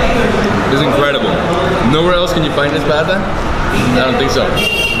 Wow. It's incredible. Nowhere else can you find this paratha? I don't think so.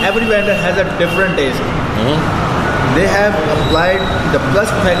 Every vendor has a different taste. They have applied the plus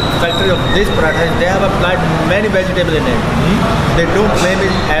factor of this paratha. They have applied many vegetables in it. They don't claim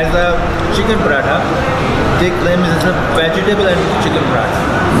it as a chicken paratha. They claim it as a vegetable and chicken paratha.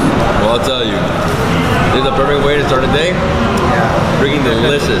 Well, I'll tell you, this is a perfect way to start a day. Yeah. Bringing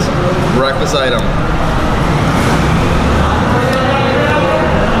delicious breakfast item.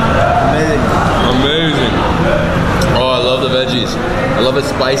 Amazing. Amazing. Oh, I love the veggies. I love the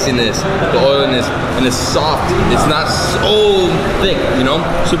spiciness, the oiliness, and it's soft. It's not so thick, you know?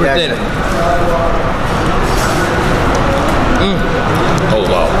 Super thin. Oh,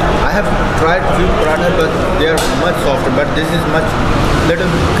 wow. I have tried few parathas, but they are much softer, but this is much little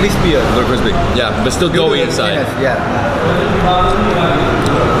crispier. A little crispy. Yeah, but still doughy inside. Yes, yeah.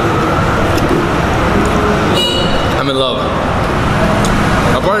 I'm in love.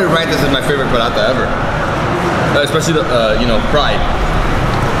 I'll probably rank this as my favorite paratha ever. Especially the, you know, fried.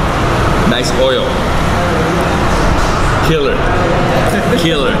 Nice oil. Killer.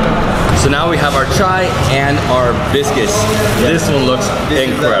 Killer. So now we have our chai and our biscuits. Yeah. This one looks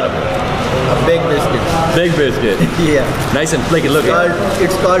incredible. A big biscuit. Big biscuit. Yeah. Nice and flaky. Look at it.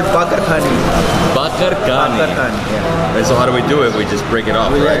 It's called bakarkhani. Bakarkhani. Bakarkhani, yeah. And so how do we do it? We just break it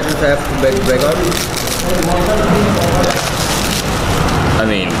off, we right? just have to break off. I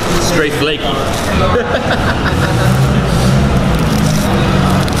mean, straight flaky.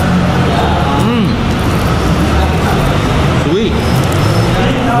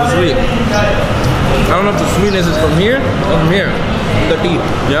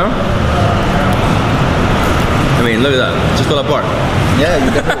 Yeah? I mean, look at that. Just fell apart. Yeah,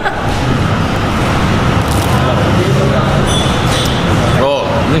 you can. Oh,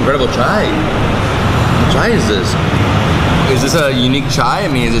 an incredible chai. What chai is this? Is this a unique chai?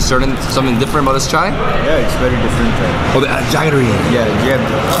 I mean, is there something different about this chai? Yeah, it's very different chai. Oh, they add jaggery in it. Yeah,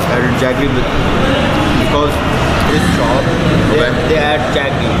 added jaggery because this shop, they add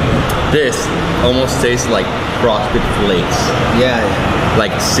jaggery. This almost tastes like frosted flakes. Yeah.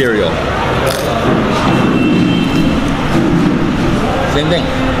 Like cereal. Same thing.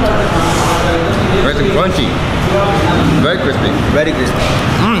 Nice and crunchy. Very crispy. Very crispy.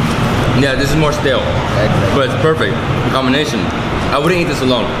 Yeah, this is more stale. Exactly. But it's perfect. Combination. I wouldn't eat this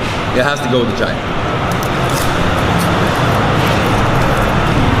alone. It has to go with the chai.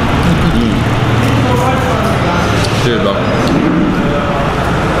 Cheers, bro.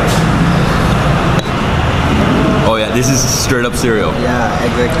 Oh yeah, this is straight up cereal. Yeah,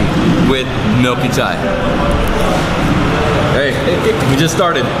 exactly. With milky chai. Hey, we just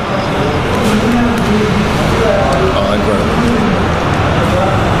started. Oh, incredible.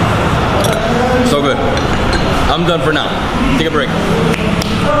 So good. I'm done for now. Take a break.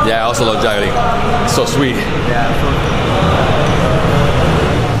 Yeah, I also love jaggery. It's so sweet. Yeah.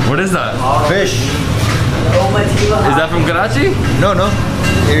 What is that? Fish. Is that from Karachi? No, no.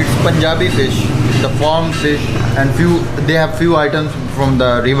 It's Punjabi fish. The farm fish, and they have few items from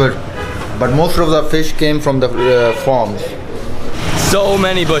the river, but most of the fish came from the farms. So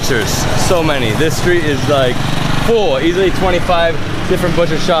many butchers. So many. This street is like full. Easily 25 different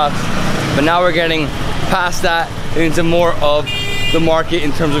butcher shops. But now we're getting past that into more of the market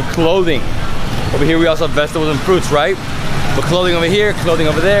in terms of clothing. Over here we also have vegetables and fruits, right? But clothing over here, clothing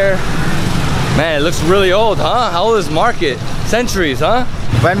over there. Man, it looks really old, huh? How old is this market? Centuries, huh?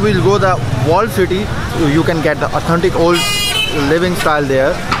 When we'll go the walled city, you can get the authentic old living style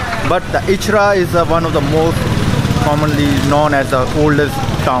there. But the Ichra is one of the most commonly known as the oldest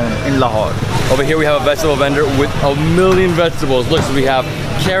town in Lahore. Over here we have a vegetable vendor with a million vegetables. Look, so we have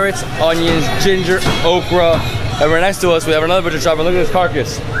carrots, onions, ginger, okra. And right next to us we have another butcher shop, and look at this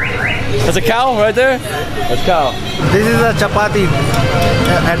carcass. That's a cow right there? That's a cow. This is a chapati.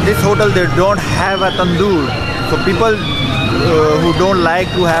 At this hotel they don't have a tandoor. So people who don't like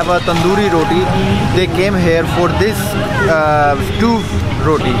to have a tandoori roti, they came here for this stew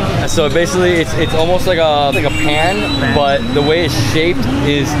roti. So basically it's almost like a pan, but the way it's shaped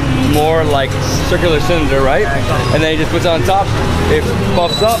is more like circular cylinder, right? And then he just puts it on top, it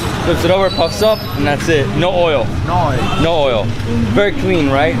puffs up, flips it over, puffs up, and that's it. No oil. No oil. No oil. Very clean,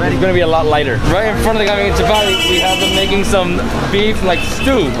 right? It's gonna be a lot lighter. Right in front of the guy making chapati, we have them making some beef like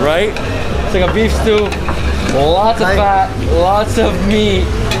stew, right? It's like a beef stew. Lots of fat, lots of meat.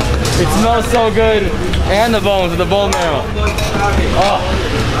 It smells so good. And the bones with the bone marrow. Oh,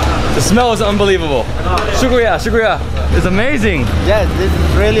 the smell is unbelievable. Shukriya, shukriya. It's amazing. Yes, this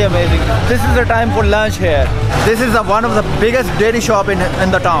is really amazing. This is the time for lunch here. This is one of the biggest dairy shop in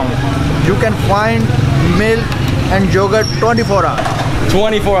the town. You can find milk and yogurt 24 hours.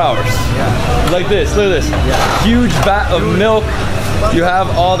 24 hours. Yeah. Like this, look at this. Yeah. Huge vat of milk. You have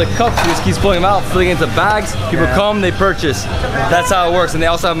all the cups, he just keeps pulling them out, filling into bags. People come, they purchase. That's how it works. And they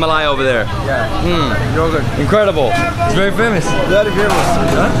also have malai over there. Yeah. Yogurt. Incredible. It's very famous. Very famous.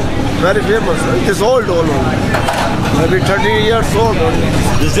 Huh? Very famous. It is old, maybe 30 years old.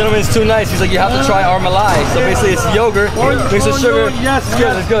 This gentleman's too nice. He's like, you have to try our malai. So basically it's yogurt, mixed with sugar. Yes, it's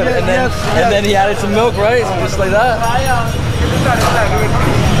good, it's good. And then he added some milk, right? So just like that.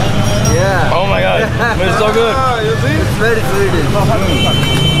 Yeah. Oh my god. It's so good. You see? It's very sweet.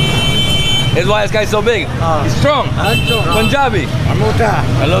 That's why this guy's so big. He's strong. Punjabi. Mota.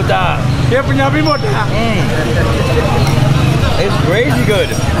 Alota. Yeah, Punjabi mota. It's crazy good.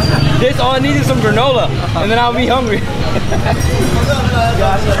 This all I need is some granola, and then I'll be hungry.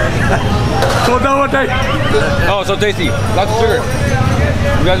 Oh, so tasty. Lots of sugar.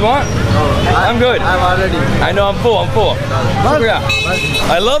 You guys want? I'm good. I'm already. I know, I'm full. Shukriya.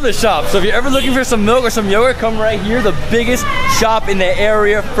 I love this shop. So if you're ever looking for some milk or some yogurt, come right here. The biggest shop in the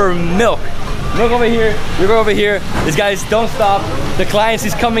area for milk. Look over here, you go over here. These guys don't stop. The clients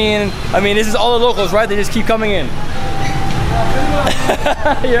is coming in. I mean, this is all the locals, right? They just keep coming in.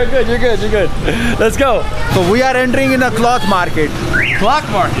 You're good. Let's go. So we are entering in a cloth market. Cloth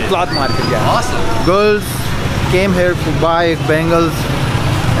market? Cloth market, yeah. Awesome. Girls came here to buy bangles,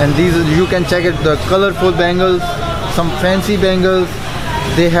 and these you can check it, the colorful bangles, some fancy bangles,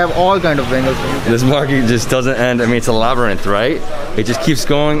 they have all kind of bangles. This market just doesn't end. I mean, it's a labyrinth, right? It just keeps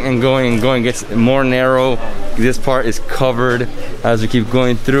going and going and going. It gets more narrow. This part is covered as we keep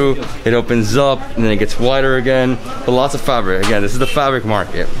going through. It opens up and then it gets wider again. But lots of fabric. Again, this is the fabric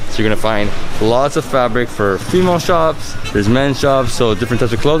market. So you're gonna find lots of fabric for female shops. There's men's shops, so different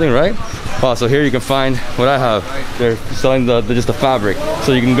types of clothing, right? Wow, so here you can find what I have. They're selling just the fabric.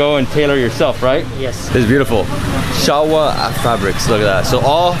 So you can go and tailor yourself, right? Yes. It's beautiful. Shawa fabrics, look at that. So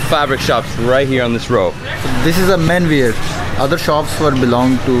all fabric shops right here on this row. This is a men wear. Other shops were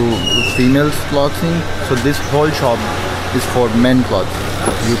belong to females clothing. So this whole shop is for men clothes.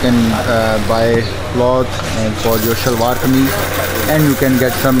 You can buy cloth and for your shalwar kameez, and you can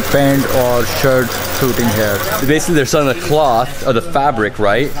get some pant or shirt suiting here. Basically, they're selling the cloth or the fabric,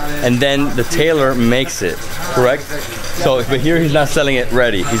 right? And then the tailor makes it, correct? So, but here he's not selling it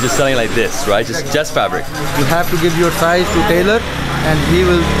ready. He's just selling it like this, right? Just fabric. You have to give your size to tailor, and he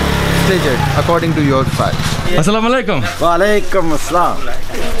will stitch it according to your size. Assalamu alaikum. Wa alaikum assalam.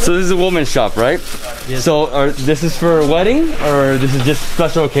 So this is a woman's shop, right? Yes. So this is for a wedding, or this is just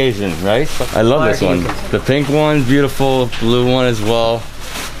special occasion, right? I love this one. The pink one's beautiful, blue one as well.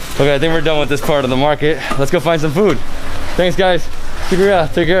 Okay, I think we're done with this part of the market. Let's go find some food. Thanks, guys.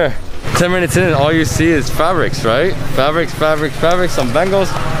 Take care. 10 minutes in, all you see is fabrics, right? Fabrics, some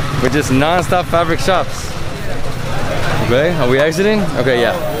Bengals, with just non-stop fabric shops. Okay, are we exiting? Okay,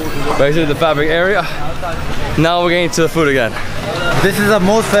 yeah. We exited the fabric area. Now we're getting to the food again. This is the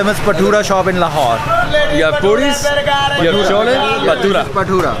most famous patura shop in Lahore. You have puris, you have chole, patura.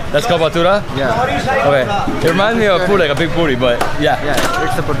 Patura. That's called patura? Yeah. Okay. It reminds me of a puri, like a big puri, but yeah. Yeah,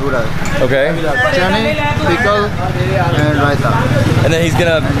 it's a patura. Okay. Chane, pickle, and raita. And then he's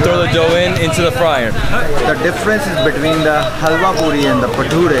gonna throw the dough into the fryer. The difference is between the halwa puri and the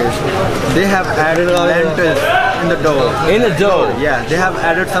patures. They have added lentils in the dough. In the dough? Yeah, they have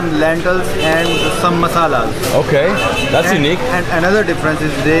added some lentils and some masalas. Okay, that's unique. And another difference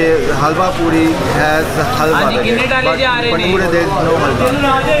is the halwa puri has halwa in it, but pature there is no halwa.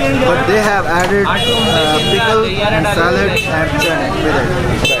 But they have added pickle and salad and chana with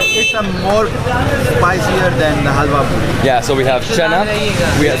it. It's a more spicier than the halwa puri. Yeah, so we have chana,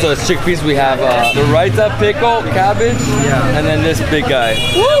 so it's chickpeas, we have the raita, pickle, cabbage, and then this big guy.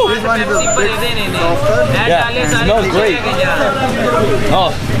 Woo! This one is a bit softer. Yeah, it smells great.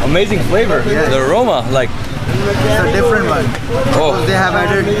 Oh, amazing flavor. The aroma, like. It's a different one. Oh. They have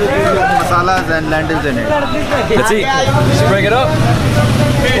added masalas and lentils in it. Let's eat. Just bring it up.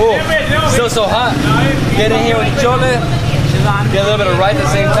 Oh, still so hot. Get in here with the chole. Get a little bit of rice at the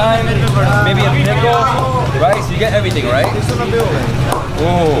same time. Maybe a pickle. Right? So you get everything, right?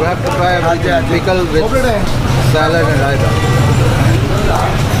 Oh. You have to try a pickle with salad and raita.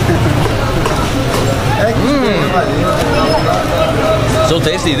 So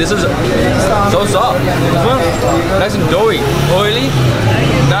tasty. This is so soft. This one, nice and doughy, oily,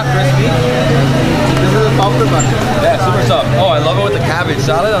 not crispy. This is a softer one. Yeah, super soft. Oh, I love it with the cabbage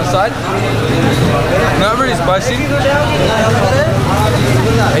salad on the side. Not really spicy.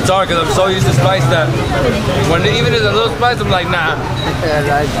 It's hard because I'm so used to spice that when it even is a little spice, I'm like, nah.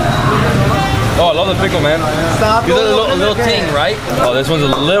 Oh, I love the pickle, man. Gives it a little ting, right? Oh, this one's a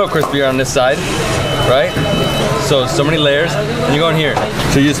little crispier on this side, right? So many layers, and you go in here.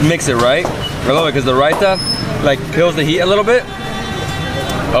 So you just mix it, right? I love it because the raita like kills the heat a little bit.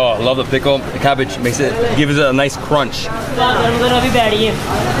 Oh, I love the pickle. The cabbage gives it a nice crunch.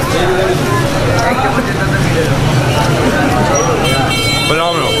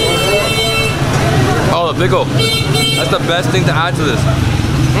 Phenomenal. Oh, the pickle. That's the best thing to add to this.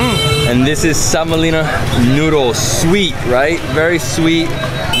 And this is semolina noodles, sweet, right? Very sweet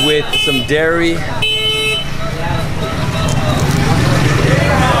with some dairy.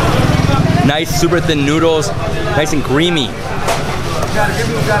 Nice, super thin noodles, nice and creamy.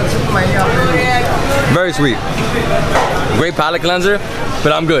 Very sweet. Great palate cleanser,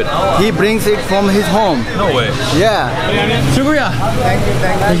 but I'm good. He brings it from his home. No way. Yeah. Shukriya.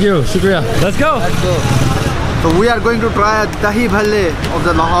 Thank you. Shukriya. Let's go. So we are going to try a Davidsbeenhere of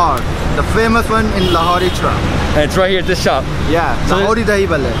the Lahore, the famous one in Lahore Ichra. And it's right here at this shop. Yeah, Lahori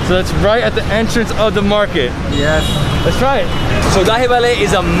Davidsbeenhere. So it's right at the entrance of the market. Yes. Let's try it. So Davidsbeenhere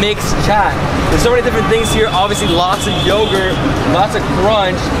is a mixed chat. There's so many different things here. Obviously lots of yogurt, lots of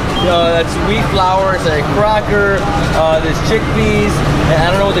crunch. That's wheat flour, it's a cracker, there's chickpeas, and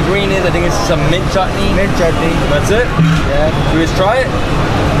I don't know what the green is. I think it's some mint chutney. Mint chutney. That's it? Yeah. Should we just try it?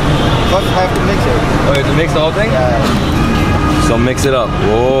 First have to mix it. Oh, you have to mix the whole thing? Yeah. So mix it up.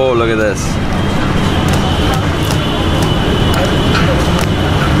 Whoa, look at this.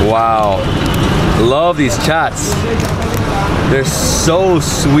 Wow. Love these chats. They're so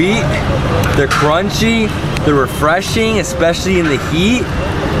sweet, they're crunchy, they're refreshing, especially in the heat.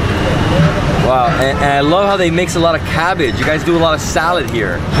 Wow, and I love how they mix a lot of cabbage. You guys do a lot of salad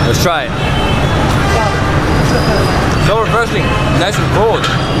here. Let's try it. So refreshing, nice and cold.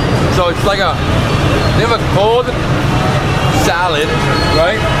 So it's like they have a cold salad,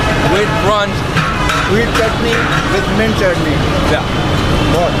 right? With crunch. Sweet chutney with mint chutney. Yeah.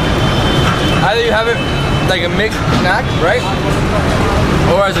 Either you have it like a mixed snack, right?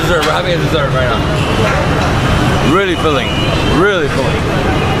 Or as dessert. We're having a dessert right now. Really filling. Really filling.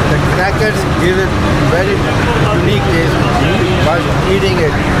 The crackers give it very unique taste while eating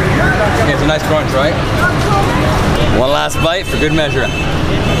it. Yeah, it's a nice crunch, right? One last bite for good measure.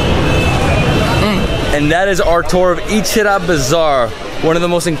 And that is our tour of Ichira Bazaar, one of the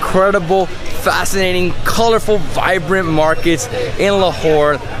most incredible, fascinating, colorful, vibrant markets in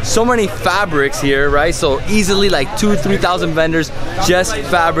Lahore. So many fabrics here, right? So easily like 2,000-3,000 vendors, just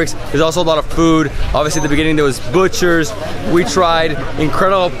fabrics. There's also a lot of food. Obviously at the beginning there was butchers. We tried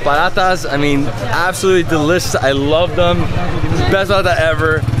incredible paratas. I mean, absolutely delicious. I love them. Best parata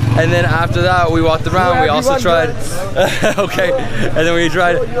ever. And then after that, we walked around. We also tried, okay. And then we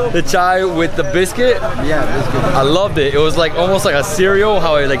tried the chai with the biscuit. Yeah, biscuit. I loved it. It was like almost like a cereal,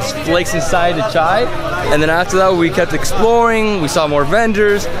 how it like flakes inside the chai. And then after that, we kept exploring. We saw more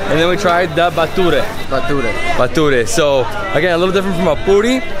vendors, and then we tried the bature. Bature. So again, a little different from a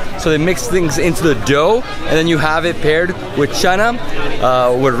puri. So they mix things into the dough, and then you have it paired with chana,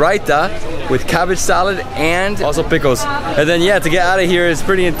 with raita, with cabbage salad, and also pickles. And then yeah, to get out of here is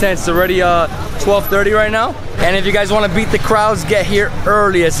pretty intense. It's already 12:30 right now. And if you guys want to beat the crowds, get here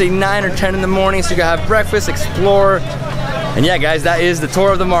early. I'd say 9 or 10 in the morning, so you can have breakfast, explore. And yeah, guys, that is the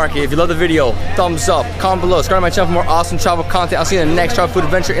tour of the market. If you love the video, thumbs up, comment below, subscribe to my channel for more awesome travel content. I'll see you in the next travel food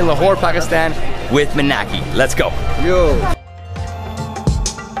adventure in Lahore, Pakistan with Menaki. Let's go. Yo.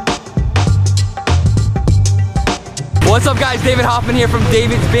 What's up guys, David Hoffman here from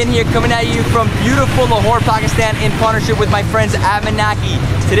Davidsbeenhere, coming at you from beautiful Lahore, Pakistan in partnership with my friends at Menaki.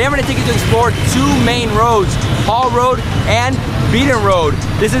 Today I'm going to take you to explore two main roads, Hall Road and Beaton Road.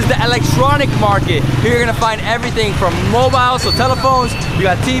 This is the electronic market. Here you're going to find everything from mobiles, so telephones, you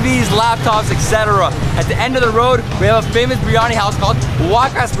got TVs, laptops, etc. At the end of the road, we have a famous biryani house called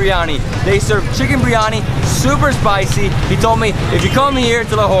Wakas Biryani. They serve chicken biryani, super spicy. He told me, if you come here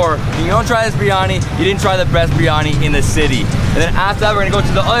to Lahore and you don't try this biryani, you didn't try the best biryani in the city. And then after that, we're gonna go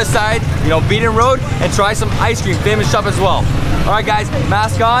to the other side, Beaton Road, and try some ice cream, famous shop as well. All right guys,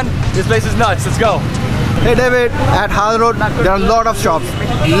 mask on. This place is nuts, let's go. Hey David, at Hall Road, there are a lot of shops.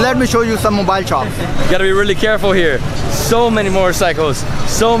 Let me show you some mobile shops. You gotta be really careful here. So many motorcycles,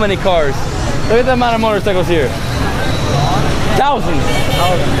 so many cars. Look at the amount of motorcycles here.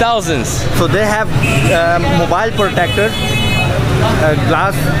 Thousands. So they have mobile protector,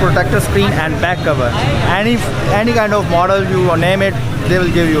 glass protector screen and back cover. Any kind of model you name it, they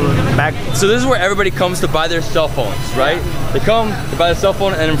will give you back. So this is where everybody comes to buy their cell phones, right? They come to buy the cell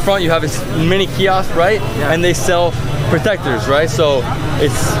phone, and in front you have this mini kiosk, right? Yeah. And they sell protectors, right? So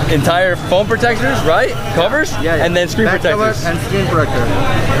it's entire phone protectors, right? Covers, yeah. And then screen back protectors. Cover and screen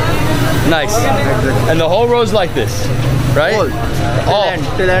protector. Nice. Exactly. And the whole road's like this, right?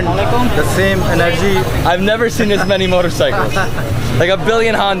 Till end, the same energy. I've never seen this many motorcycles. Like a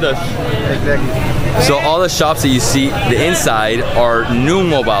billion Hondas. Exactly. So all the shops that you see, the inside are new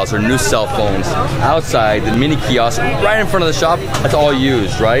mobiles or new cell phones. Outside, the mini kiosk right in front of the shop, that's all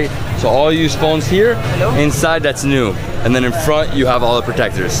used, right? So all used phones here, inside that's new. And then in front, you have all the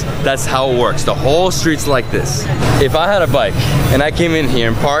protectors. That's how it works. The whole street's like this. If I had a bike and I came in here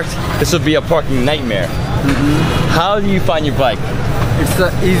and parked, this would be a parking nightmare. How do you find your bike? It's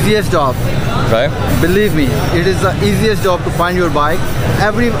the easiest job. Right? Believe me, it is the easiest job to find your bike.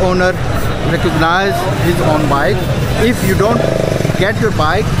 Every owner recognizes his own bike. If you don't get your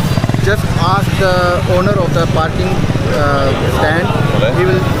bike, just ask the owner of the parking stand. He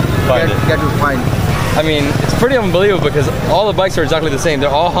will get you find. I mean, it's pretty unbelievable because all the bikes are exactly the same. They're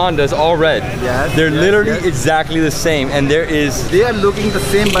all Hondas, all red. Yes, they're literally exactly the same, and there is... They are looking the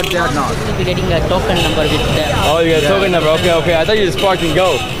same, but they are not. You're getting a token number with them. Oh, you got a token number. Okay. I thought you just parked and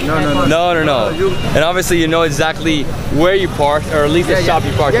go. No. And obviously you know exactly where you parked, or at least the shop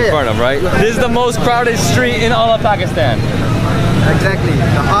you parked in front of, right? This is the most crowded street in all of Pakistan. Exactly.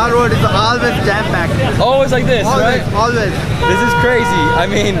 The Hall Road is always jam-packed. Always like this, always, right? Always. This is crazy. I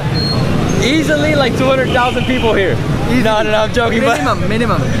mean, easily like 200,000 people here. Easy. No, I'm joking. Minimum.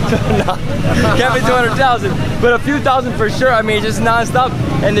 No, can't be 200,000, but a few thousand for sure. I mean, just non-stop.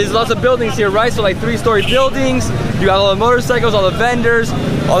 And there's lots of buildings here, right? So like 3-story buildings. You got all the motorcycles, all the vendors,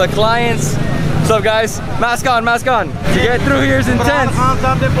 all the clients. What's up, guys? Mask on, mask on. To get through here is intense.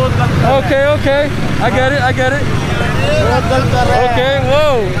 Okay, okay. I get it, I get it. Okay,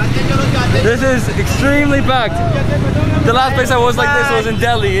 whoa. This is extremely packed. The last place I was like this was in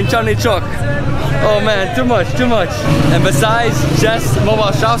Delhi, in Chandni Chowk. Oh man, too much, too much. And besides just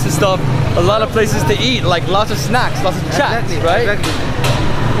mobile shops and stuff, a lot of places to eat, like lots of snacks, lots of chats, right? Exactly.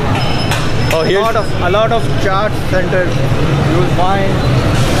 Oh, here's A lot of chat centers. You will find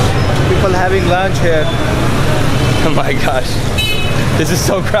people having lunch here. oh my gosh. This is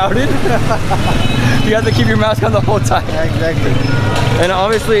so crowded. You have to keep your mask on the whole time. Exactly. And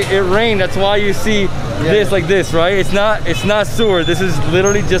obviously it rained, that's why you see this like this, right? It's not sewer, this is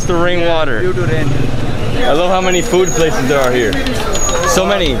literally just the rainwater. Due to rain. I love how many food places there are here. So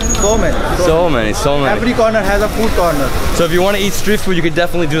many. So many. So many, so many. Every corner has a food corner. So if you want to eat street food, you could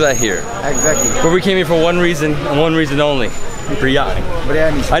definitely do that here. Exactly. But we came here for one reason, and one reason only. Biryani.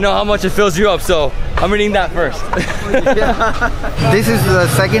 Biryani. I know how much it fills you up, so I'm eating that first. This is the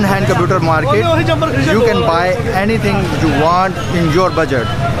second-hand computer market. You can buy anything you want in your budget.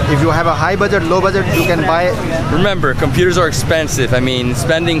 If you have a high budget, low budget, you can buy. Remember, computers are expensive. I mean,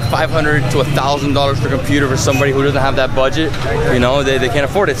 spending $500 to $1,000 for a computer for somebody who doesn't have that budget, you know, they can't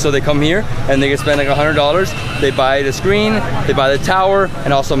afford it. So they come here and they can spend like $100. They buy the screen, they buy the tower,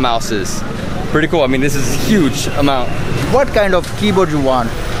 and also mouses. Pretty cool. I mean, this is a huge amount. What kind of keyboard you want?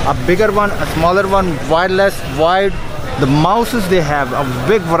 A bigger one, a smaller one, wireless, wide. The mouses, they have a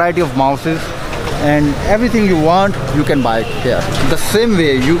big variety of mouses, and everything you want you can buy it here. The same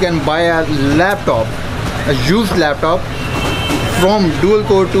way you can buy a laptop, a used laptop, from dual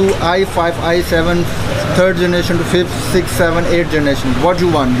core to i5, i7, 3rd generation to 5th, 6th, 7th, 8th generation. What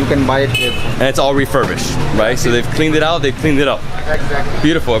you want, you can buy it here. And it's all refurbished, right? So they've cleaned it out, they've cleaned it up. Exactly.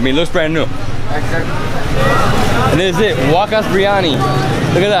 Beautiful. I mean, it looks brand new. Exactly. And this is it, Waka's Biryani.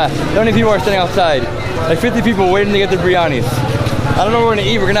 Look at that. How many people are standing outside? Like 50 people waiting to get their biryanis. I don't know what we're gonna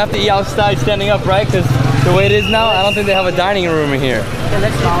eat. We're gonna have to eat outside standing up, right? Because the way it is now, I don't think they have a dining room in here. Okay,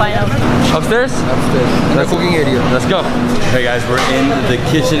 let's find out. Upstairs? Upstairs. The cooking area. Let's go. Hey guys, we're in the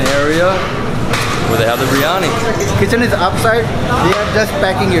kitchen area where they have the biryani. Kitchen is upside. They are just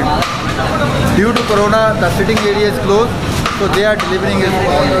packing it. Due to Corona, the sitting area is closed, so they are delivering it.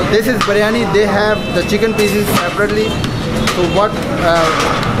 This is biryani. They have the chicken pieces separately. So what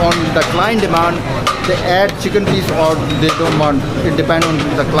on the client demand, they add chicken piece or they don't want. It depends on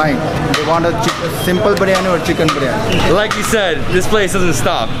the client. They want a simple biryani or chicken biryani. Like you said, this place doesn't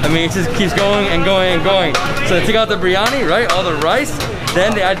stop. I mean, it just keeps going and going and going. So they take out the biryani, right? All the rice.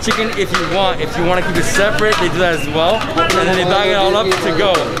 Then they add chicken if you want. If you want to keep it separate, they do that as well. And then they bag it all up to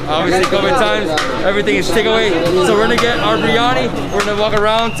go. Obviously, COVID times, everything is takeaway. So we're gonna get our biryani. We're gonna walk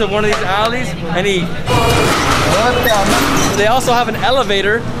around to one of these alleys and eat. They also have an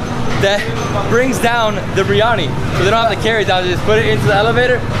elevator that brings down the biryani. So they don't have to carry it down, they just put it into the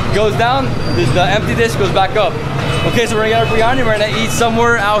elevator, goes down, the empty dish goes back up. Okay, so we're gonna get our biryani, we're gonna eat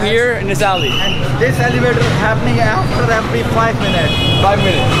somewhere out here in this alley. And this elevator is happening after every 5 minutes. 5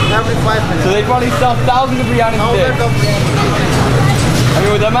 minutes. Every 5 minutes. So they probably sell thousands of biryanis a day. Thousands of biryanis. I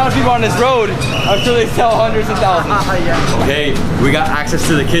mean, with the amount of people on this road, I'm sure they sell hundreds of thousands. Yeah. Okay, we got access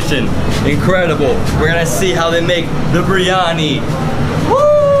to the kitchen. Incredible. We're gonna see how they make the biryani.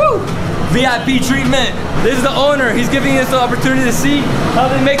 Woo! VIP treatment. This is the owner. He's giving us the opportunity to see how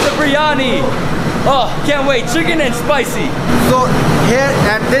they make the biryani. Oh, can't wait. Chicken and spicy. So here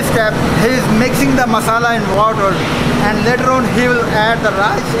at this step, he is mixing the masala in water, and later on he will add the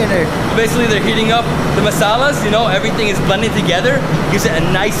rice in it. Basically, they're heating up the masalas. You know, everything is blended together. Gives it a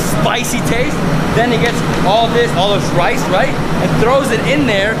nice spicy taste. Then he gets all this rice, right? And throws it in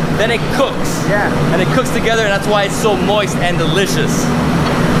there. Then it cooks. Yeah. And it cooks together, and that's why it's so moist and delicious.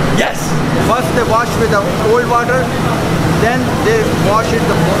 Yes. First they wash with the cold water, then they wash it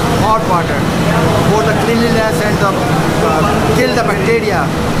with hot water for the cleanliness and the, kill the bacteria.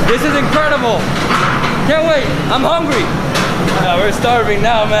 This is incredible. Can't wait. I'm hungry. We're starving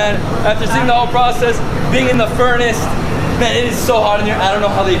now, man. After seeing the whole process, being in the furnace, man, it is so hot in here. I don't know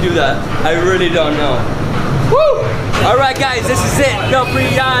how they do that. I really don't know. Woo! All right, guys, this is it. The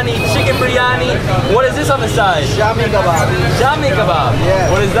biryani, chicken biryani. What is this on the side? Shami kebab. Shami kebab.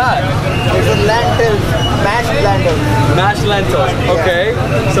 Yeah. What is that? It's a lentils, mashed lentils. Mashed lentils. Okay.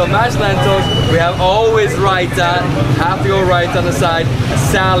 So mashed lentils. We have always raita. Have to go raita on the side. A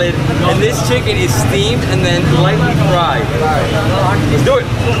salad. And this chicken is steamed and then lightly fried. Let's do it.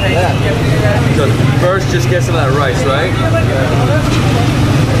 Yeah. So first, just get some of that rice, right?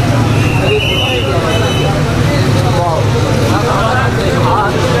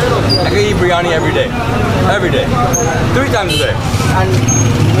 I could eat biryani every day. Every day. 3 times a day. And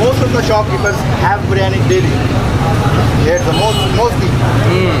most of the shopkeepers have biryani daily. Here's the mostly.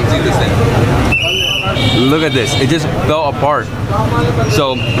 See this thing. Look at this. It just fell apart.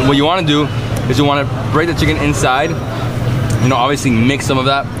 So what you want to do is you want to break the chicken inside. You know, obviously mix some of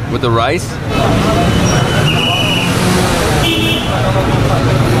that with the rice.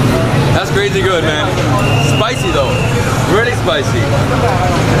 That's crazy good, man. Spicy though. Really spicy.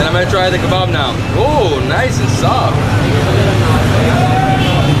 And I'm gonna try the kebab now. Oh, nice and soft.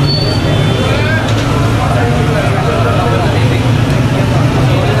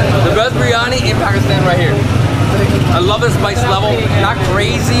 The best biryani in Pakistan right here. I love the spice level. Not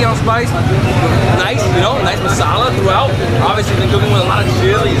crazy on spice. Nice, you know, nice masala throughout. Obviously been cooking with a lot of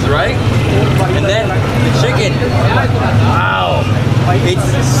chilies, right? And then the chicken. Wow. It's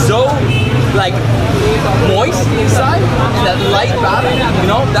so like moist inside. That light batter, you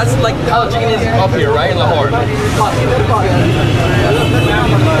know, that's like how the chicken is up here, right? In Lahore.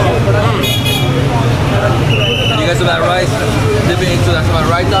 You guys have that rice? Dip it into that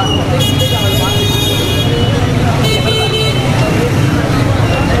raita.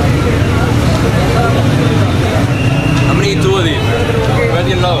 I'm gonna eat 2 of these. We're gonna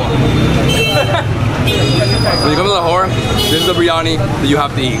get another one. When you come to Lahore, this is the biryani that you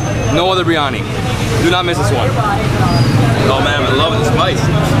have to eat. No other biryani. Do not miss this one. Oh man, I love the spice.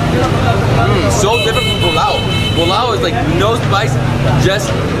 So different from pulao. Pulao is like no spice, just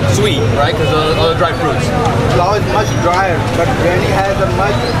sweet, right? Because of all the dry fruits. Pulao is much drier, but biryani has a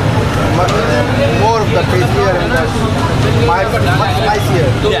much more of the tastier and the much spicier.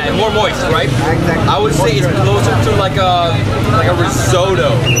 Yeah, and more moist, right? Exactly. I would say it's closer to like a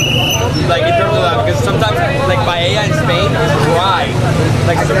risotto. Like in terms of that, because sometimes like paella in Spain is dry,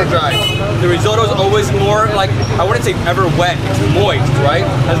 like super dry. The risotto is always more like, I wouldn't say ever wet, it's moist, right?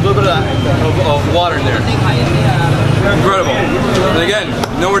 Has a little bit of that of water in there. Incredible. And again,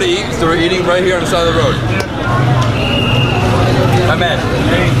 nowhere to eat, so we're eating right here on the side of the road. My man.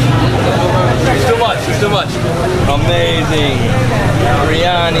 It's too much, it's too much. Amazing.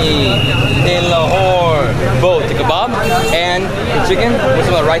 Biryani in Lahore. Both the kebab and the chicken with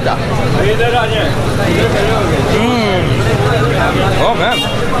some of the raita. Oh man.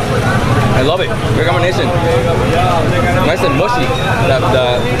 I love it. Great combination. Nice and mushy. The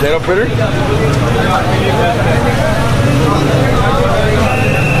potato fritter.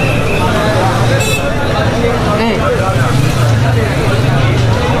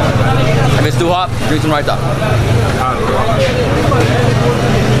 If it's too hot, drink some raita.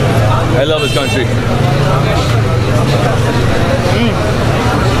 I love this country.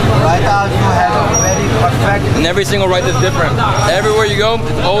 Raita also has a very perfect. And every single raita is different. Everywhere you go,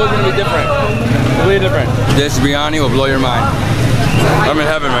 it's always going to be different. Completely different. This biryani will blow your mind. I'm in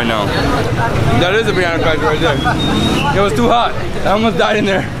heaven right now. That is a biryani factory right there. It was too hot. I almost died in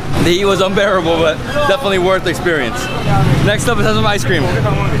there. The heat was unbearable, but definitely worth the experience. Next up is some ice cream.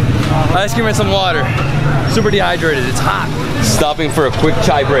 Ice cream and some water. Super dehydrated, it's hot. Stopping for a quick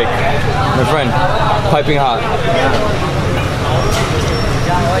chai break. My friend, piping hot.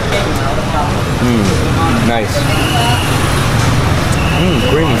 Nice.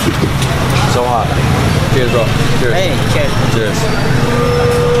 Creamy. So hot. Cheers, bro. Cheers. Hey, cheers. Cheers.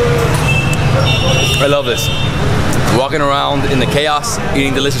 I love this. Walking around in the chaos,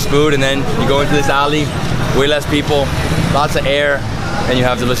 eating delicious food, and then you go into this alley, way less people, lots of air, and you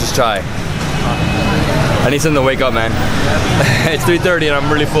have delicious chai. I need something to wake up, man. It's 3:30 and I'm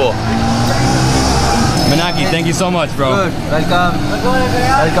really full. Manaki, thank you so much, bro. Good. Welcome.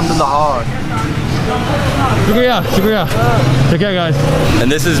 Welcome to Lahore. Shukriya, shukriya. Take care, guys. And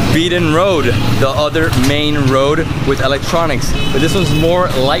this is Beaton Road, the other main road with electronics. But this one's more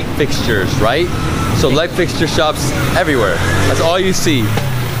light fixtures, right? So light fixture shops everywhere. That's all you see.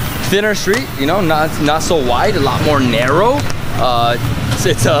 Thinner street, you know, not so wide, a lot more narrow.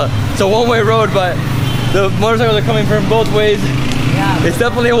 It's a one-way road, but the motorcycles are coming from both ways. Yeah. It's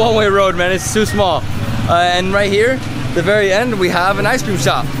definitely a one-way road, man. It's too small. And right here, the very end, we have an ice cream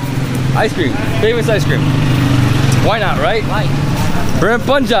shop. Ice cream, famous ice cream. Why not, right? Why? We're in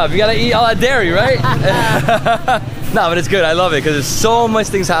Punjab, you gotta eat all that dairy, right? No, but it's good, I love it, because there's so much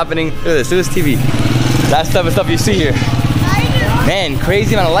things happening. Look at this TV. That type of stuff you see here. Man,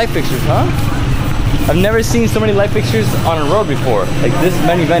 crazy amount of light fixtures, huh? I've never seen so many light fixtures on a road before. Like this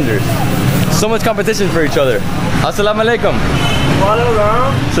many vendors. So much competition for each other. Assalamu alaikum.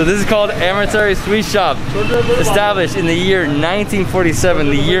 So this is called Amatari Sweet Shop. Established in the year 1947,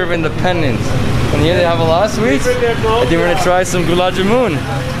 the year of independence. And here they have a lot of sweets. I think we're gonna try some gulab jamun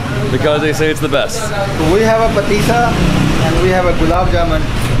because they say it's the best. We have a patisa, And we have a gulab jamun.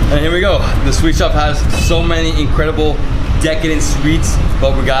 And here we go. The sweet shop has so many incredible decadent sweets,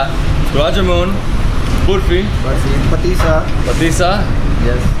 but we got gulab jamun, burfi, patisa. Patisa.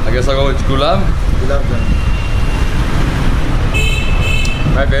 Yes. I guess I'll go with gulab. Gulab jamun.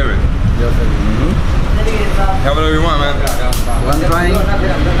 My favorite. Your favorite. Have whatever you want, man. One trying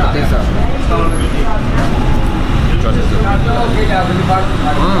patisa.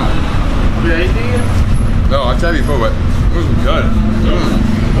 No, I've tried before, but this is good.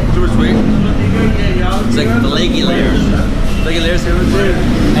 Super sweet. It's like flaky layers. Flaky layers and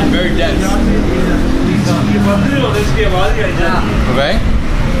very dense. Okay.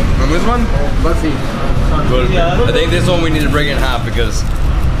 And this one? Burfi. Good. I think this one we need to break it in half because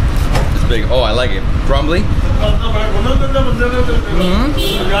it's big. Oh, I like it. Crumbly.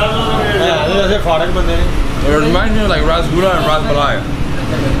 It reminds me of like rasgulla and rasmalai.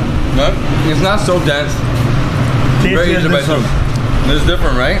 But it's not so dense. Very easy to bite through. This is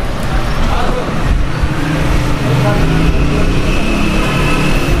different, right?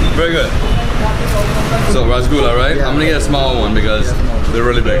 Very good. So rasgulla, right? I'm gonna get a small one because they're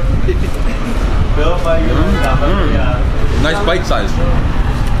really big. Nice bite size.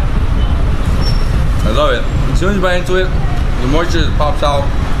 I love it. As soon as you bite into it, the moisture pops out.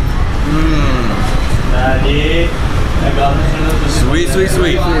 Sweet, sweet,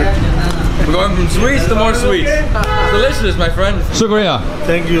 sweet. We're going from sweets to more sweets. Delicious, my friend. Shukriya.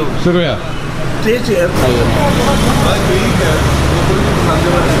 Thank you. Shukriya.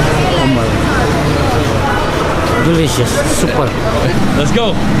 Delicious, super. Let's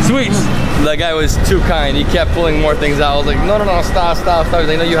go. Sweets. That guy was too kind. He kept pulling more things out. I was like, no, stop. He's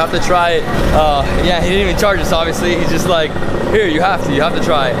like, no, you have to try it. Yeah, he didn't even charge us, obviously. He's just like, here, you have to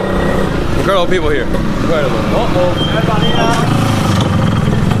try it. Incredible people here. Incredible.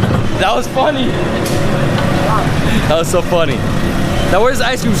 That was funny. That was so funny. Now, where's the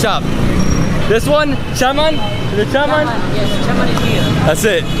ice cream shop? This one? Chaman? Is it Chaman? Yes, Chaman is here. That's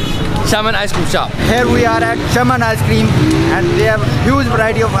it. Chaman ice cream shop. Here we are at Chaman Ice Cream, and they have huge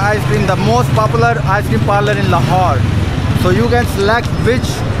variety of ice cream, the most popular ice cream parlor in Lahore. So you can select which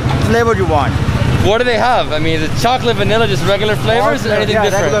flavor you want. What do they have? I mean, is it chocolate, vanilla, just regular flavors, or anything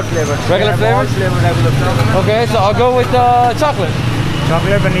different? Regular flavors. Regular flavors? Regular flavors. Okay, so I'll go with chocolate.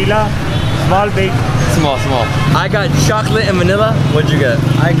 Chocolate, vanilla, small, big. Small. I got chocolate and vanilla. What'd you get?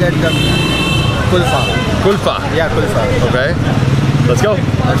 I get the kulfa. Kulfa. Yeah, kulfa. Okay. Let's go.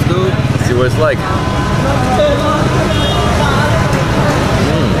 Let's do. Let's see what it's like.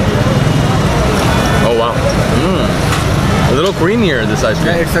 Oh wow. A little creamier, this ice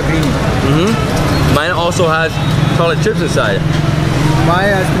cream. Yeah, it's a creamy. Mine also has chocolate chips inside.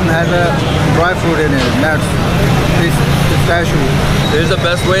 My ice cream has a dry fruit in it, nuts, pistachio. This is the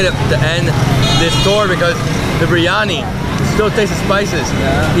best way to end this tour because the biryani still tastes the spices.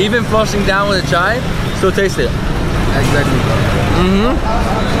 Yeah. Even flushing down with a chai, still taste it. Exactly.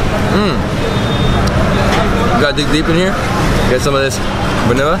 Gotta dig deep in here. Get some of this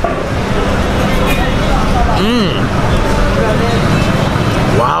vanilla.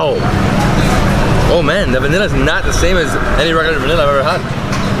 Wow. Oh man, the vanilla is not the same as any regular vanilla I've ever had.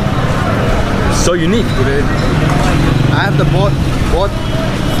 So unique. I have the both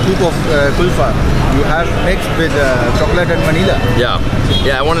scoop of kulfa. You have mixed with chocolate and vanilla.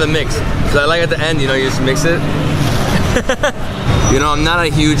 Yeah, I wanted to mix. So I like at the end, you know, you just mix it. You know, I'm not a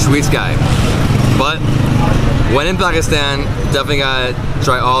huge sweets guy, but when in Pakistan, definitely gotta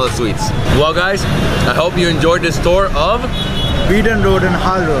try all the sweets. Well guys, I hope you enjoyed this tour of Beaten Road and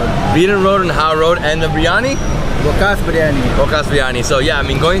Hal Road. Beaten Road and Hal Road, and the biryani? Wakas biryani. Wakas biryani. So yeah, I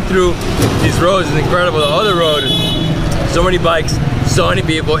mean, going through these roads is incredible. The other road, so many bikes, so many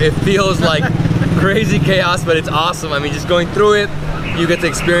people. It feels like crazy chaos, but it's awesome. I mean, just going through it, you get to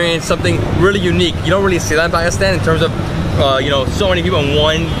experience something really unique. You don't really see that in Pakistan in terms of you know, so many people in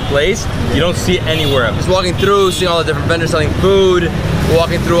one place. You don't see it anywhere. Just walking through, seeing all the different vendors selling food,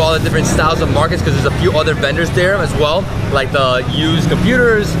 walking through all the different styles of markets, because there's a few other vendors there as well, like the used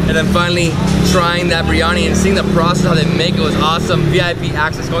computers, and then finally trying that biryani and seeing the process, how they make it was awesome. VIP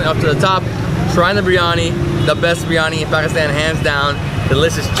access going up to the top, trying the biryani, the best biryani in Pakistan, hands down.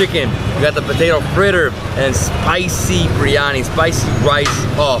 Delicious chicken, you got the potato fritter, and spicy biryani, spicy rice,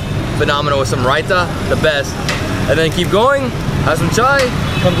 oh, phenomenal, with some raita, the best. And then keep going, have some chai,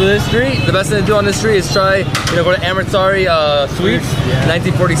 come to this street. The best thing to do on this street is try, you know, go to Amritsari Sweets,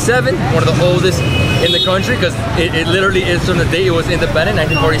 1947, one of the oldest in the country, because it literally is from the day it was independent,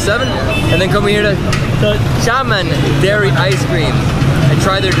 1947. And then come here to Chaman Dairy Ice Cream and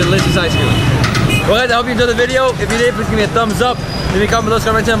try their delicious ice cream. Well guys, I hope you enjoyed the video. If you did, please give me a thumbs up. Leave me a comment below,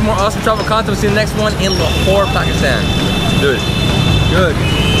 subscribe to my channel for more awesome travel content. We'll see you in the next one in Lahore, Pakistan. Dude. Good.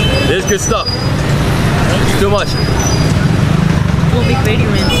 This is good stuff. Too much. We'll be great,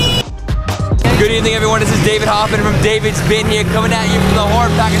 man. Good evening, everyone. This is David Hoffman from Davidsbeenhere, coming at you from Lahore,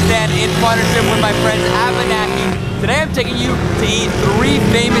 Pakistan, in partnership with my friends Abenaki. Today I'm taking you to eat 3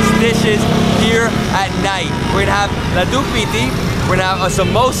 famous dishes here at night. We're gonna have laddu piti, we're gonna have a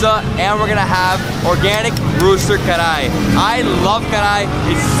samosa, and we're gonna have organic rooster karahi. I love karahi.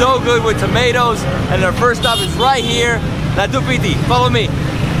 It's so good with tomatoes. And our first stop is right here, laddu piti. Follow me.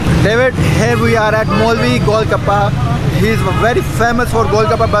 David, here we are at Molvi Golgappa. He is very famous for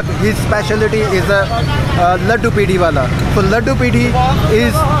Golgappa, but his specialty is a laddu pidi wala. So laddu pidi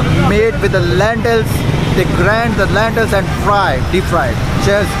is made with the lentils. They grind the lentils and deep fried.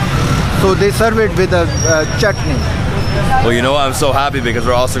 So they serve it with a chutney. Well, you know what? I'm so happy because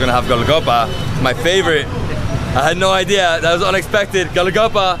we're also gonna have golgappa, my favorite. I had no idea. That was unexpected.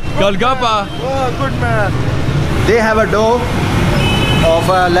 Golgappa, golgappa. Oh, good man. They have a dough of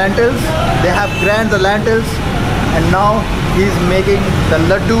lentils. They have grind the lentils, and now he's making the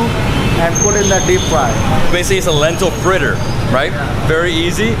laddu and put in the deep fry. Basically, it's a lentil fritter, right? Very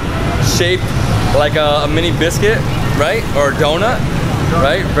easy, shaped like a mini biscuit, right? Or a donut,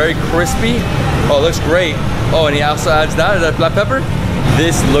 right? Very crispy. Oh, it looks great. Oh, and he also adds that. Is that black pepper?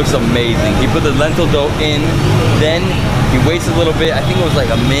 This looks amazing. He put the lentil dough in, then he waits a little bit. I think it was like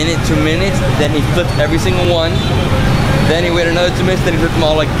a minute, 2 minutes. Then he flipped every single one. Then he waited another 2 minutes, then he flipped them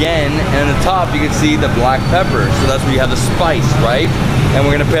all again. And on the top, you can see the black pepper. So that's where you have the spice, right? And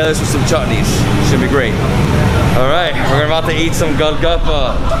we're gonna pair this with some chutneys. Should be great. All right, we're about to eat some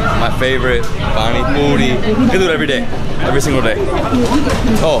golgappa. My favorite, pani puri. You can do it every day, every single day.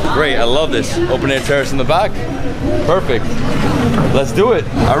 Oh, great, I love this. Open air terrace in the back. Perfect. Let's do it.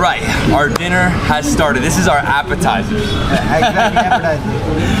 All right, our dinner has started. This is our appetizers.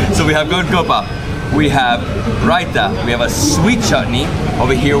 So we have golgappa. We have raita, we have a sweet chutney.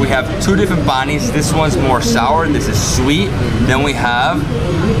 Over here we have 2 different panis. This one's more sour, this is sweet. Then we have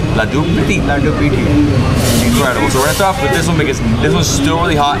laddu piti. Incredible. So we're gonna start off with this one because this one's still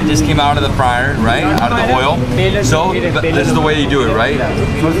really hot. It just came out of the fryer, right? Out of the oil. So this is the way you do it, right?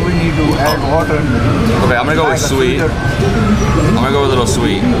 First we need to add water. Okay, I'm gonna go with sweet. I'm gonna go with a little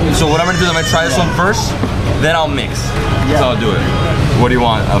sweet. So what I'm gonna do is I'm gonna try this one first, then I'll mix. So I'll do it. What do you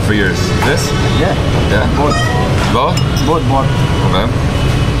want for yours? This? Yeah. Yeah? Both. Both? Both. Okay.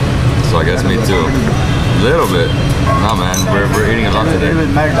 So I guess me too. A little bit. No man, we're eating a lot today. It will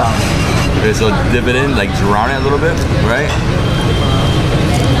melt down. Okay, so dip it in, like drown it a little bit, right?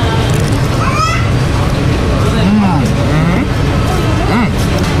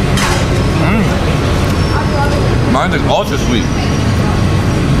 Mine's like ultra sweet.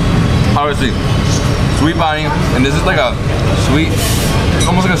 Obviously, sweet body, and this is like a sweet,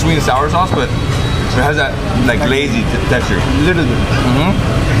 almost like a sweet and sour sauce, but it has that like lazy texture. Little bit.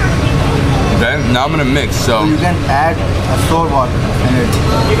 Okay, now I'm gonna mix. So you can add a sour water in it.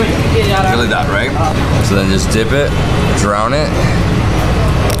 Like that, right? So then just dip it, drown it.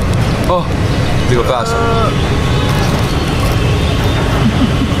 Oh, you go fast.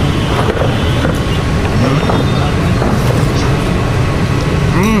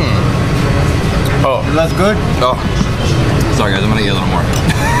 Oh, that's good. Oh, sorry guys, I'm gonna eat a little more.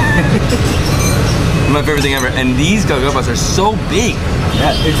 My favorite thing ever. And these golgappas are so big.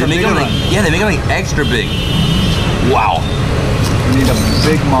 Yeah, they make them like, yeah, they make them like extra big. Wow. You need a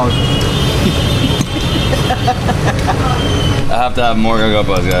big mouth. I have to have more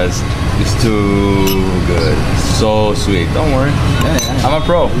golgappas, guys. It's too good. So sweet. Don't worry. Yeah. I'm a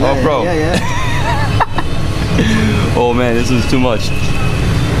pro. I'm a pro. Yeah. Oh man, this is too much.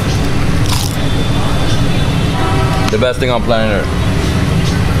 The best thing on planet Earth.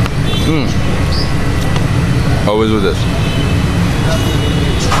 Always with this.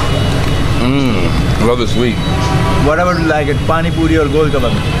 I love the sweet. Whatever you like it, pani puri or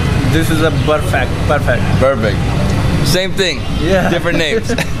golgappa. This is a perfect. Same thing. Yeah. Different names.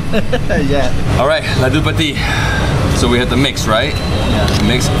 Yeah. All right, laddu pati. So we have to mix, right? Yeah.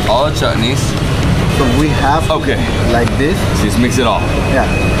 Mix all the chutneys. So we have to like this. So just mix it all. Yeah.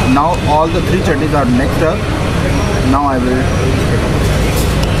 Now all the 3 chutneys are mixed up. Now I will.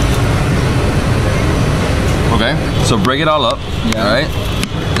 Okay. So break it all up. Yeah. All right.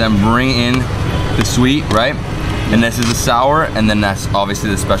 Then bring in the sweet, right? And this is the sour, and then that's obviously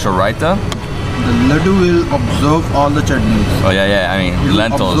the special raita. The laddu will absorb all the chutneys. Oh yeah. I mean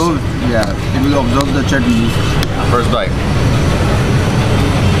lentils. It will absorb the chutneys. First bite.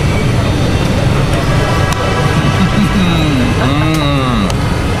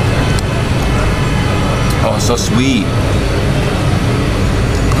 Oh, so sweet.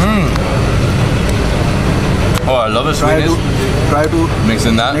 Oh, I love the sweetness. Try to mix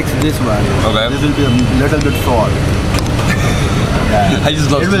in that. Mix this one. Okay. This will be a little bit salt. Yeah. I just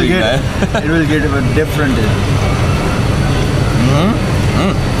love sweet, man. It will get a different taste.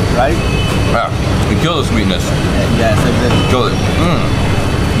 Right? Yeah. It kills the sweetness. Yes, exactly. Kill it.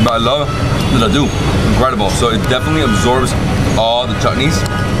 But I love the laddu. Incredible. So it definitely absorbs all the chutneys.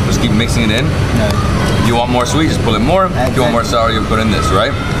 Just keep mixing it in. Yeah. You want more sweet, just put it more. If you want more sour, you put in this,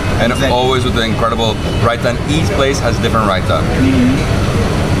 right? And always with the incredible raita. And each place has different raita.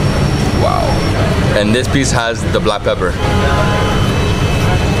 Wow. And this piece has the black pepper.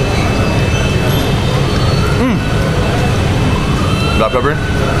 Black pepper.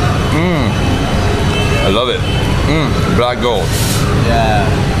 I love it. Black gold. Yeah.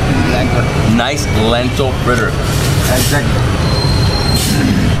 Black gold. Nice lentil fritter. Exactly.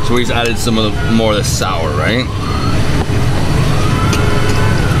 So we just added some of the more of the sour, right?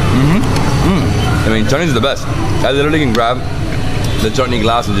 I mean, chutneys are the best. I literally can grab the chutney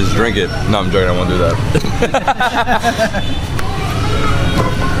glass and just drink it. No, I'm joking. I won't do that.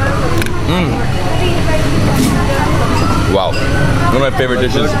 Wow, one of my favorite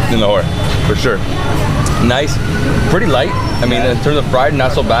dishes in Lahore, for sure. Nice, pretty light. I mean, in terms of fried,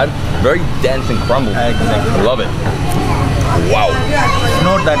 not so bad. Very dense and crumbled. Exactly. I love it. Wow. It's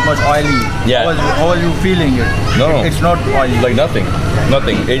not that much oily. Yeah. How are you feeling it? No. It's not oily. Like nothing.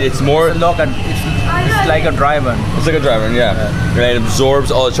 Nothing. It's more. It's like a dry one. It's like a dry one, yeah. And it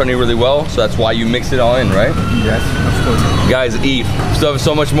absorbs all the chutney really well, so that's why you mix it all in, right? Yes, of course. Guys, eat. Still have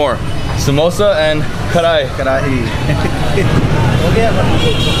so much more. Samosa and karahi. Karahi.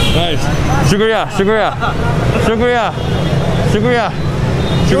 Nice. Shukriya, shukriya, shukriya, shukriya.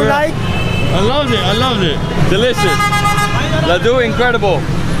 You like? I loved it, I loved it. Delicious. Laddu, incredible.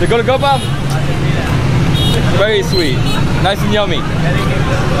 The golgappa, very sweet. Nice and yummy.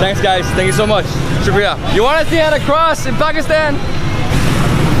 Thanks guys, thank you so much. Shukriya. You want to see Hannah Cross in Pakistan?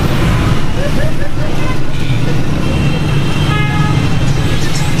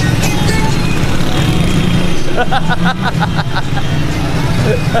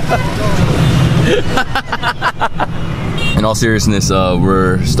 In all seriousness,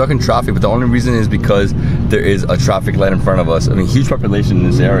 we're stuck in traffic, but the only reason is because there is a traffic light in front of us. I mean, huge population in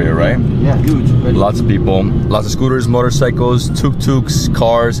this area, right? Yeah, huge. Lots of people, lots of scooters, motorcycles, tuk-tuks,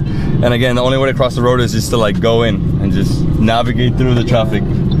 cars. And again, the only way to cross the road is just to like go in and just navigate through the traffic.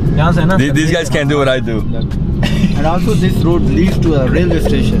 These guys can't do what I do. And also this road leads to a railway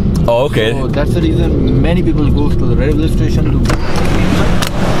station. Oh, okay. So that's the reason many people go to the railway station.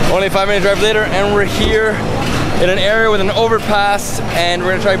 Only a 5-minute drive later, and we're here in an area with an overpass, and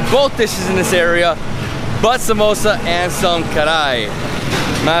we're gonna try both dishes in this area, but samosa and some karahi.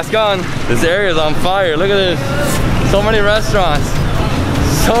 Mask on. This area is on fire. Look at this. So many restaurants.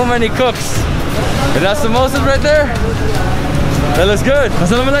 So many cooks. And that samosas right there? That looks good.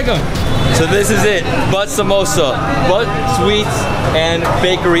 Assalamu alaikum. So this is it, Butt Samosa. Butt Sweets and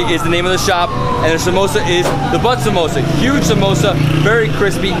Bakery is the name of the shop, and the samosa is the Butt Samosa. Huge samosa, very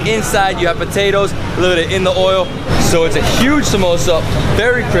crispy. Inside you have potatoes, a little bit in the oil. So it's a huge samosa,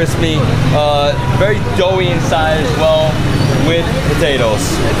 very crispy, very doughy inside as well, with potatoes.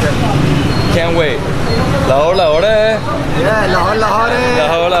 Can't wait. Lahore, Lahore. Yeah, Lahore, Lahore.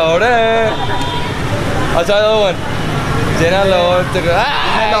 Lahore, Lahore. I'll try the other one. Jena Lahore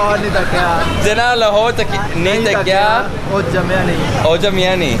Jena Lahore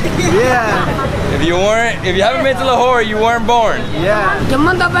Ojamiani. Yeah. If you haven't been to Lahore, you weren't born. Yeah.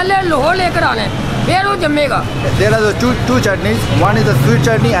 There are the two chutneys. One is a sweet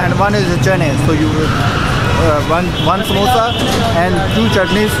chutney and one is a chana. So you one samosa and two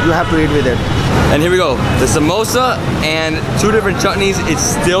chutneys you have to eat with it. And here we go. The samosa and two different chutneys. It's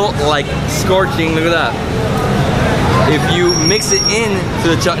still like scorching. Look at that. If you mix it in to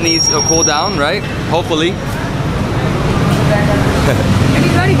the chutneys, it'll cool down, right? Hopefully.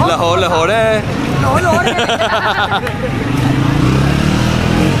 Lahore, Lahore.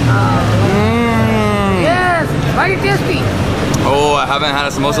 Yes, very tasty. Oh, I haven't had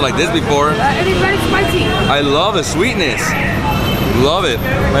a samosa like this before. It is very spicy. I love the sweetness. Love it.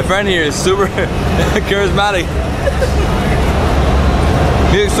 My friend here is super charismatic.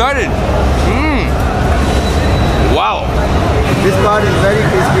 He's excited. Wow. This part is very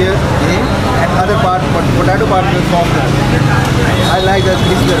crispy, and other part, but potato part is softer. I like the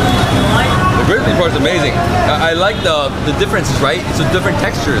crispy. The crispy part is amazing. I like the differences, right? It's the different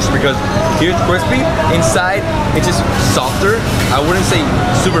textures because here it's crispy. Inside, it's just softer. I wouldn't say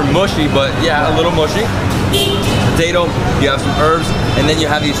super mushy, but yeah, a little mushy. Potato, you have some herbs, and then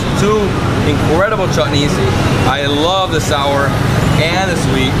you have these two incredible chutneys. I love the sour and the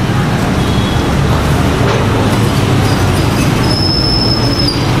sweet.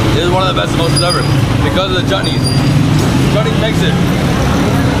 the best samosas ever because of the chutneys. Chutney makes it.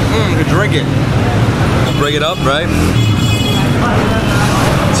 You can drink it. Break it up, right?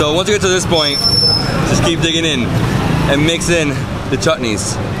 So once you get to this point, just keep digging in and mix in the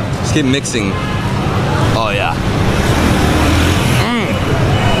chutneys. Just keep mixing. Oh yeah.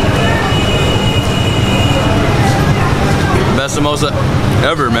 Best samosa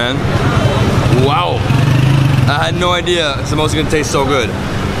ever, man. Wow. I had no idea samosa can taste so good.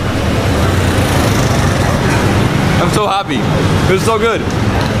 I'm so happy. It was so good.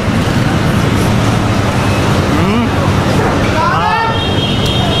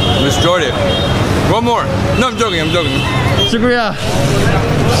 Destroyed it. One more. No, I'm joking, I'm joking. Shukriya.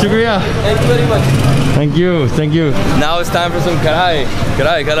 Shukriya. Thank you very much. Thank you, thank you. Now it's time for some karahi.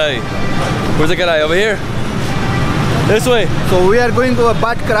 Karahi. Where's the karahi? Over here? This way. So we are going to a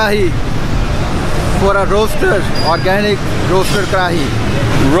butt karahi for a roaster, organic roasted karahi.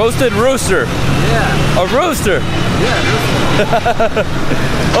 Roasted rooster. Yeah. A rooster. Yeah, rooster.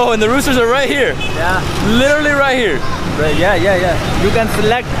 Oh, and the roosters are right here. Yeah. Literally right here. Right, yeah. You can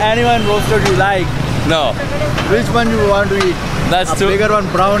select anyone roaster you like. No. Which one you want to eat? That's too bigger one,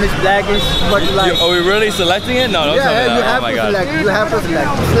 brownish, blackish, what you like. Are we really selecting it? No, don't tell me that. You have oh my to God. select. You have to select.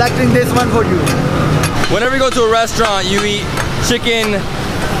 Selecting this one for you. Whenever you go to a restaurant, you eat chicken,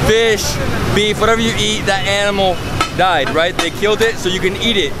 fish, beef, whatever you eat, that animal died, right? They killed it so you can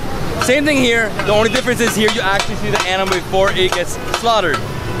eat it. Same thing here. The only difference is here you actually see the animal before it gets slaughtered.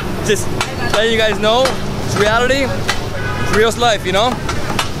 Just letting you guys know, it's reality. It's real life, you know?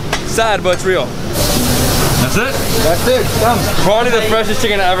 Sad, but it's real. That's it? That's it. Come. Probably the freshest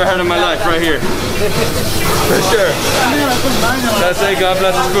chicken I ever had in my life, right here. For sure. That's it, God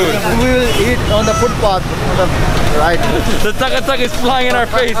bless his food. We will eat on the footpath. Right. The taka is flying in our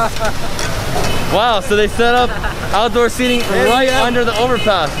face. Wow, so they set up outdoor seating right under the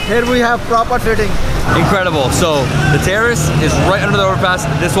overpass. Here we have proper seating. Incredible. So the terrace is right under the overpass.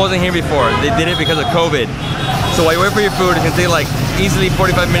 This wasn't here before. They did it because of COVID. So while you wait for your food, it can take like easily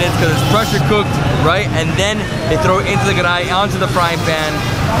 45 minutes because it's pressure cooked, right? And then they throw it into the karahi, onto the frying pan,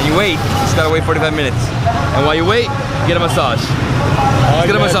 and you wait. You just gotta wait 45 minutes. And while you wait, get a massage.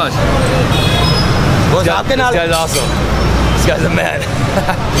 Get a massage. This guy's awesome. This guy's a man.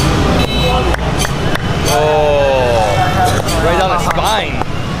 Oh, right down the spine.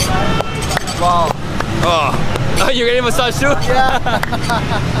 Wow. Oh, you're getting a massage too? Yeah.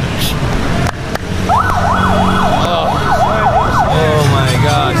 Oh my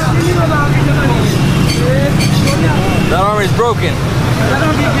gosh. That arm is broken.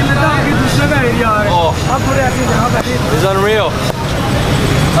 Oh, it's unreal.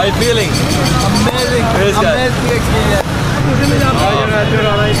 How are you feeling? Amazing. Amazing experience.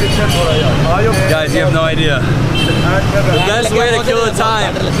 Guys, you have no idea. The best way to kill the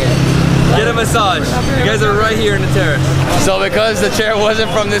time, get a massage. You guys are right here in the terrace. So because the chair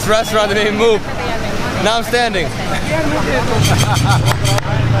wasn't from this restaurant, they made me move. Now I'm standing.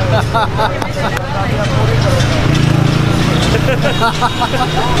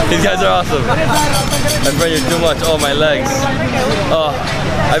 These guys are awesome. My friend, you're too much. Oh, my legs. Oh,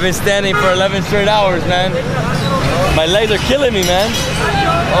 I've been standing for 11 straight hours, man. My legs are killing me, man.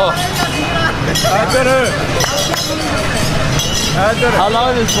 Oh. How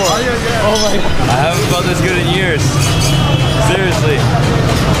long is this for? Oh my God. I haven't felt this good in years. Seriously.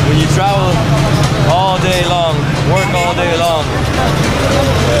 When you travel all day long, work all day long.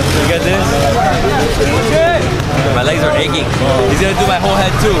 You get this? My legs are aching. He's gonna do my whole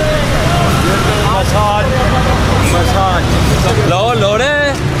head too. Massage. Lahore.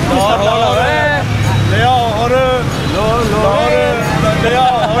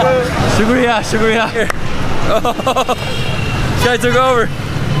 Shukriya. Oh, this guy took over.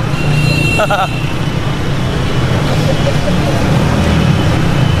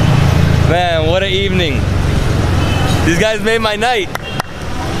 Man, what an evening. These guys made my night.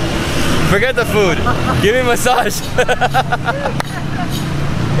 Forget the food. Give me a massage.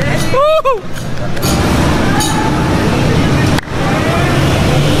 Woo!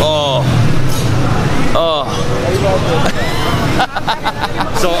 Oh.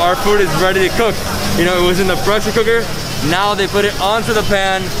 So our food is ready to cook. You know, it was in the pressure cooker. Now they put it onto the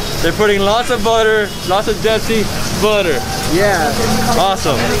pan. They're putting lots of butter, lots of Desi butter. Yeah.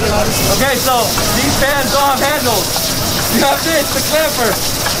 Awesome. Okay, so these pans don't have handles. You have this, the clamper.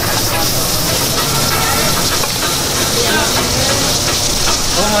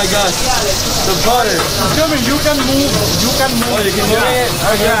 Oh my gosh. The butter. You can move. Oh, you can move it?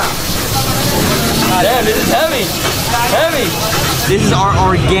 Yeah. Damn, this is heavy. Heavy. This is our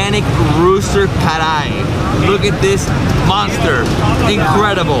organic rooster karahi. Look at this monster.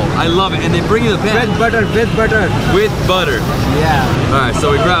 Incredible. I love it. And they bring you the pan. With butter, with butter. With butter. Yeah. Alright,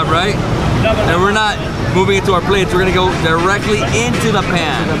 so we grab, right? And we're not moving it to our plates. We're gonna go directly into the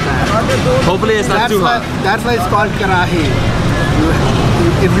pan. Hopefully it's not too hot. That's why it's called karahi.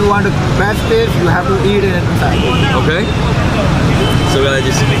 If you want a best taste, you have to eat it inside. Okay. So we gotta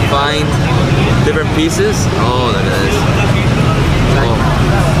just find different pieces. Oh, look at this.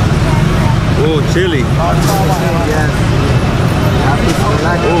 Oh, chili. Yes.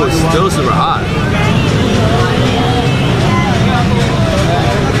 Oh, it's still super hot.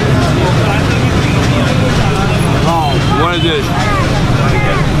 What is this?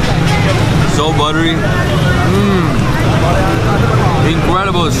 So buttery.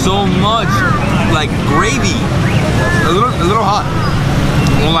 Incredible. So much like gravy. A little hot.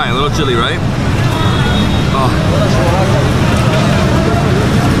 Oh my, a little chili, right? Oh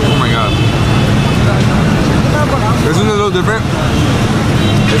my god. This one's a little different.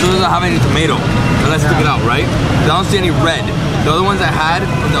 This one doesn't have any tomato. Let's stick it out, right? I don't see any red. The other ones I had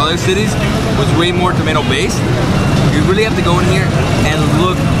in the other cities was way more tomato based. You really have to go in here and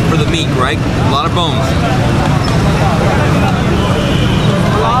look for the meat, right? A lot of bones.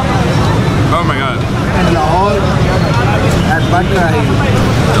 Oh my god. In Lahore, at Pakistani,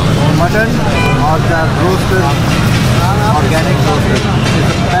 mutton or the roasted, organic roasted is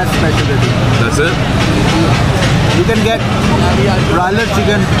the best specialty. That's it? You can get broiler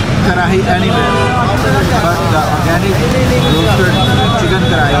chicken karahi anywhere, but the organic roasted chicken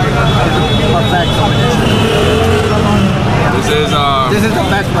karahi is the perfect combination. This is the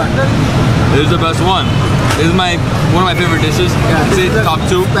best one. This is the best one. This is one of my favorite dishes. Yeah, This is top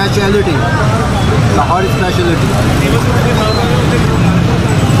 2. Specialty. Lahore specialty.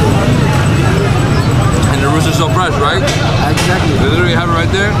 And the rooster's so fresh, right? Exactly. You literally have it right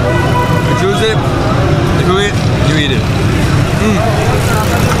there. You choose it, you cook it, you eat it.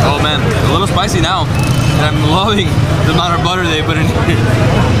 Oh man, a little spicy now. And I'm loving the amount of butter they put in here.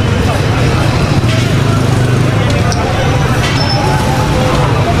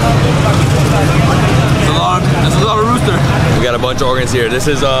 That's a lot of rooster. We got a bunch of organs here. This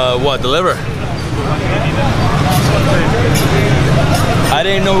is what, the liver? I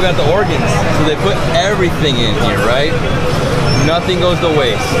didn't know we got the organs, so they put everything in here, right? Nothing goes to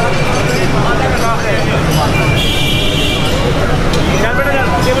waste.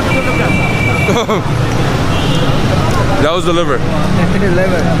 That was the liver.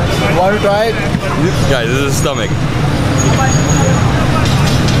 Liver. Want to try it? Guys, this is the stomach.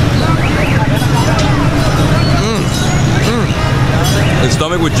 The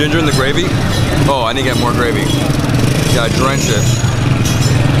stomach with ginger and the gravy. Oh, I need to get more gravy. Gotta drench it.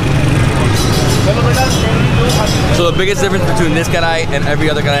 So the biggest difference between this karahi and every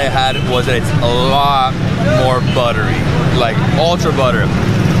other karahi I had was that it's a lot more buttery. Like ultra butter.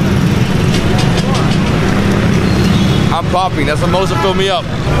 I'm popping. That's the most to fill me up.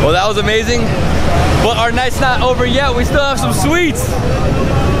 Well, that was amazing. But our night's not over yet. We still have some sweets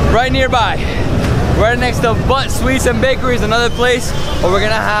right nearby. Right next to Butt Sweets and Bakeries, another place where we're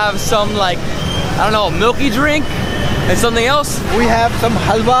gonna have some, like, I don't know, milky drink and something else. We have some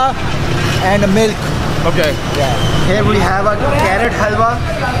halwa and milk. Okay. Yeah. Here we have a carrot halwa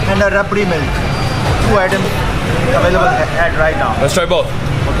and a rabdi milk. 2 items available at right now. Let's try both.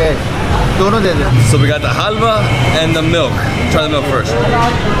 Okay. Dono de de. So we got the halwa and the milk. Try the milk first.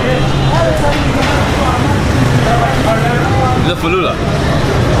 The falula.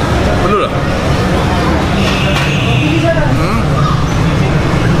 Falula.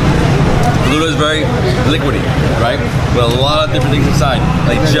 Falula is very liquidy, right? With a lot of different things inside,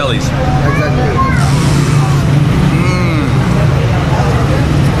 like jellies. Exactly.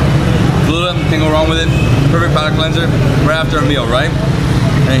 Falula, can't go wrong with it. Perfect palate cleanser right after a meal, right?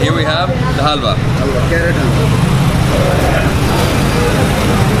 And here we have the halwa. Carrot halwa.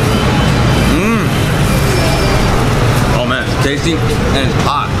 Oh man, it's tasty and it's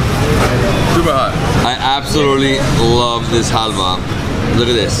hot. Super hot. I absolutely love this halwa. Look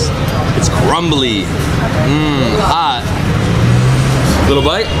at this. It's crumbly. Hot. Little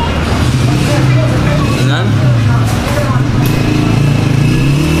bite. And then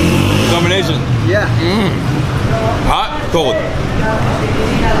combination. Yeah. Hot, cold.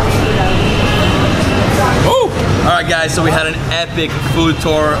 Oh! Alright guys, so we had an epic food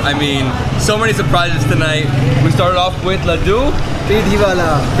tour. I mean, so many surprises tonight. We started off with laddu,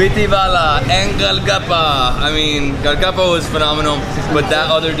 Pitiwala, and golgappa. I mean, golgappa was phenomenal, but that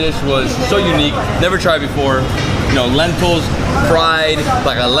other dish was so unique. Never tried before. You know, lentils fried,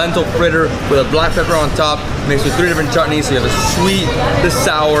 like a lentil fritter with a black pepper on top, mixed with 3 different chutneys. So you have the sweet, the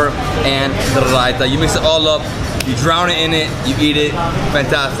sour, and the raita. You mix it all up, you drown it in it, you eat it.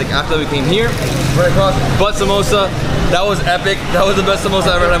 Fantastic. After we came here, right across, butt samosa. That was epic. That was the best samosa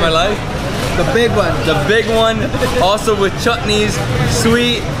I've ever had in my life. The big one. The big one, also with chutneys,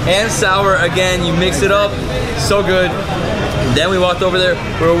 sweet and sour. Again, you mix it up, so good. Then we walked over there.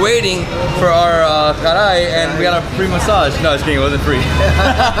 We were waiting for our karahi, and we got a free massage. No, just kidding, it wasn't free.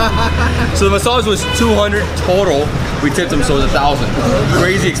 So the massage was 200 total. We tipped them, so it was 1,000.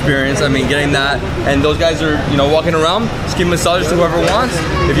 Crazy experience. I mean, getting that, and those guys are, you know, walking around, just giving massages to whoever wants.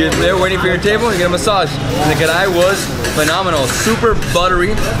 If you're there waiting for your table, you get a massage. And the karahi was phenomenal, super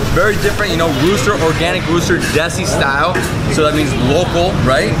buttery, very different. You know, rooster, organic rooster, desi style. So that means local,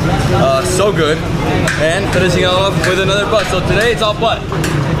 right? So good. And finishing it off with another butt. So today it's all butt.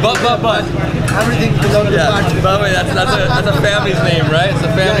 Butt. Everything below the butt. By the way, that's a family's name, right? It's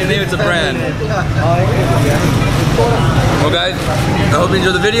a family name, it's a brand. Well guys, I hope you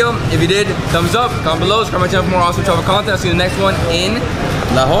enjoyed the video. If you did, thumbs up, comment below, subscribe my channel for more awesome travel content. I'll see you in the next one in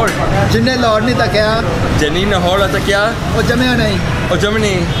Lahore. जिन्हें Lahore नहीं था क्या? Jani Lahore था क्या? वो जमे नहीं. Oh,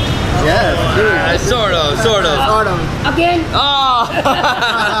 Germany. Yeah. Sort of. Again. Oh.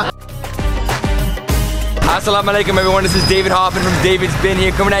 Assalamu alaikum everyone, this is David Hoffman from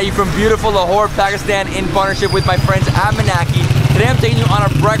Davidsbeenhere coming at you from beautiful Lahore, Pakistan in partnership with my friends at Manaki. Today I'm taking you on a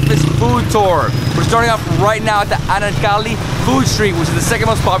breakfast food tour. We're starting off right now at the Anakali food street, which is the second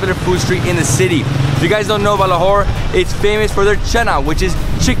most popular food street in the city. If you guys don't know about Lahore, it's famous for their chana, which is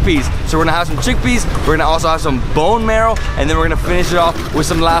chickpeas. So we're gonna have some chickpeas, we're gonna also have some bone marrow, and then we're gonna finish it off with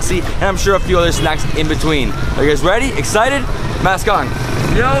some lassi, and I'm sure a few other snacks in between. Are you guys ready? Excited? Mask on.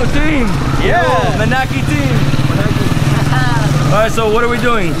 Yo team! Yeah! Manaki team! Alright, so what are we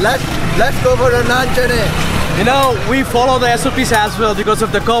doing? Let's go for the naan chane. You know, we follow the SOPs as well because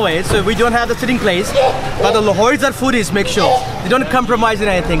of the COVID, so we don't have the sitting place. But the Lahoris are foodies, make sure. They don't compromise in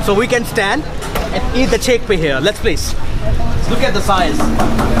anything, so we can stand and eat the chickpea here. Let's please. Look at the size.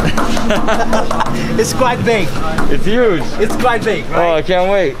 It's quite big. It's huge. It's quite big, right? Oh, I can't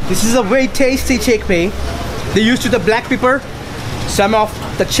wait. This is a very tasty chickpea. They used to the black pepper, some of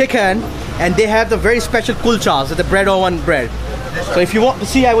the chicken, and they have the very special kulchas, the bread oven bread. So if you want to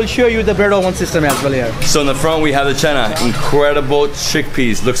see, I will show you the bread oven system as well here. So in the front we have the chana, incredible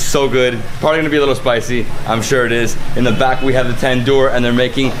chickpeas, looks so good. Probably gonna be a little spicy, I'm sure it is. In the back we have the tandoor, and they're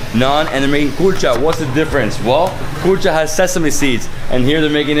making naan and they're making kulcha. What's the difference? Well, kulcha has sesame seeds, and here they're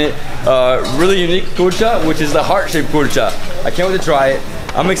making it really unique kulcha, which is the heart-shaped kulcha. I can't wait to try it.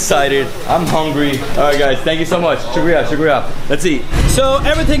 I'm excited, I'm hungry. All right guys, thank you so much. Shukriya. Let's eat. So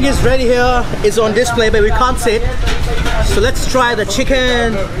everything is ready here, it's on display, but we can't sit. So let's try the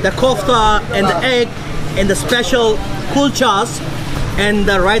chicken, the kofta, and the egg, and the special kulchas, and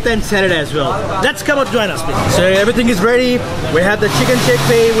the raita and salad as well. Let's come and join us, please. So everything is ready. We have the chicken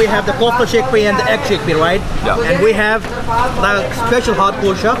chickpea, we have the kofta chickpea, and the egg chickpea, right? Yeah. And we have the special hot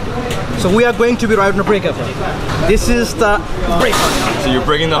kulcha. So we are going to be right on the breakup. This is the breakup. So you're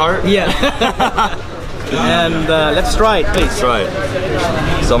breaking the heart? Yeah. And let's try it, please. Try it.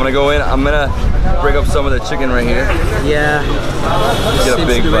 So I'm gonna go in, I'm gonna break up some of the chicken right here. Yeah. Get a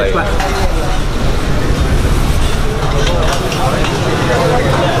big bite.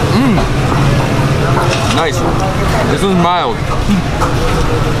 Nice. This one's mild.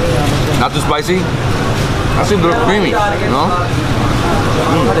 Not too spicy. Actually a little creamy, you know?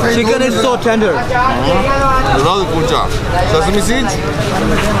 The chicken is so tender. I love the kulcha. Sesame seeds?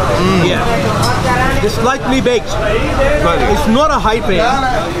 Yeah. It's slightly baked. It's not a high flame.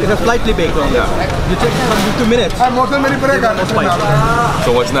 It's a slightly baked one. Yeah. You take some 2 minutes.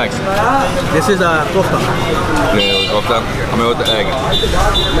 So what's next? This is a kofta. Yeah, kofta. I'm going with the egg.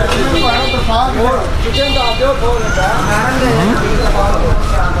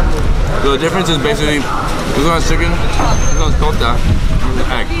 So the difference is basically this one has chicken, this one's kofta, and the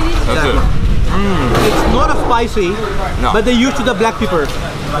egg. That's it. It's not a spicy, No. but they're used to the black pepper.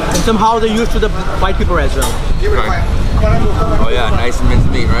 And somehow they're used to the white pepper as well. Okay. Oh yeah, nice and minced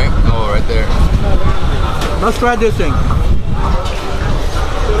meat, right? Oh, right there. Let's try this thing.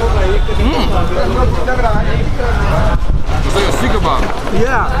 It's like a seek kebab.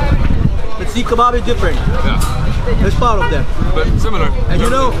 Yeah. The seek kebab is different. Yeah. It's part of them. But similar. And you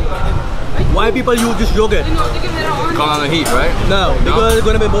know why people use this yogurt? Call on the heat, right? No, because it's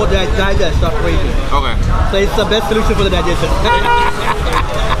going to be more digest, not crazy. Okay. So it's the best solution for the digestion.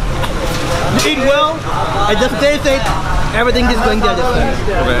 You eat well, and just taste it, everything is going to digest.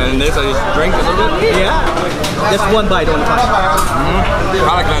 Okay, and this I just drink a little bit? Yeah. Just one bite, one time.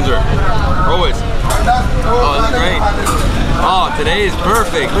 Palate cleanser. Always. Oh, this is great. Oh, today is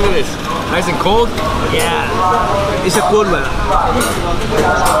perfect. Look at this. Nice and cold. Yeah. It's a cold one.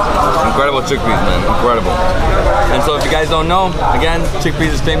 Incredible chickpeas, man. Incredible. And so if you guys don't know, again,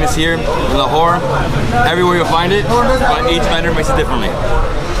 chickpeas is famous here in Lahore. Everywhere you'll find it, but each vendor makes it differently.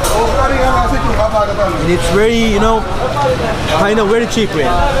 And it's very, you know, kind of very cheap rate.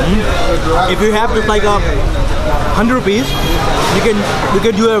 If you have just like 100 rupees, you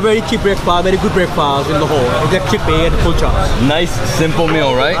can do a very cheap breakfast, very good breakfast in Lahore. With that chickpea and full chops. Nice, simple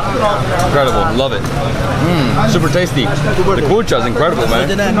meal, right? Incredible, love it. Super tasty. The kulcha is incredible,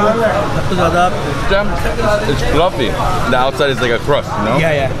 man. It's fluffy. The outside is like a crust, you know?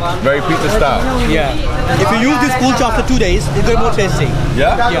 Yeah, yeah. Very pizza style. Yeah. If you use this kulcha after 2 days, it's going to be more tasty.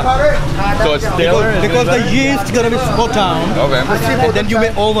 Yeah? Yeah. So it's staler? Because the yeast is going to be spot down. Okay. And then you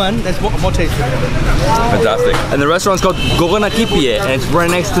make oven, that's more tasty. Fantastic. And the restaurant's called golgappa, and it's right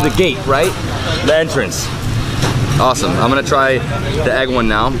next to the gate, right? The entrance. Awesome. I'm gonna try the egg one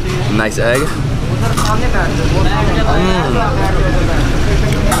now. Nice egg.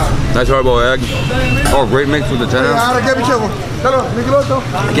 Nice hard-boiled egg. Oh, great mix with the chana. I can't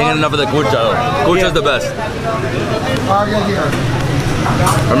get enough of the kulcha though. Kulcha is the best.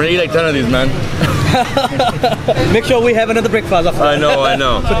 I'm gonna eat like 10 of these, man. Make sure we have another breakfast after. I know, I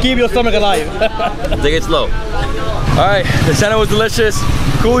know. So keep your stomach alive. Take it slow. All right, the chana was delicious.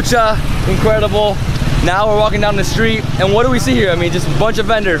 Kulcha, incredible. Now we're walking down the street, and what do we see here? I mean, just a bunch of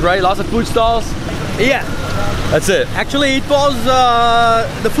vendors, right? Lots of food stalls. Yeah. That's it. Actually, it was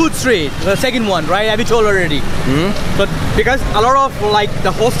the food street, the second one, right? Have you told already? But because a lot of like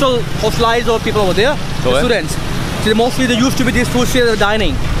the hostelites or people over there, the students, so mostly they used to be this food street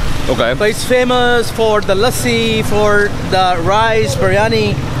dining. Okay. But it's famous for the lassi, for the rice,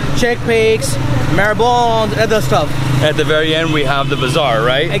 biryani, chickpeas, marabons, other stuff. At the very end, we have the bazaar,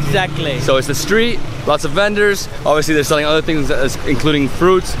 right? Exactly. So it's the street, lots of vendors. Obviously, they're selling other things, including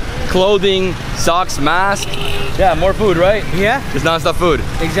fruits, clothing, socks, masks. Yeah, more food, right? Yeah. Just non-stop food.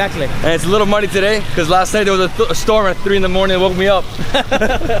 Exactly. And it's a little muddy today because last night there was a storm at 3 in the morning that woke me up.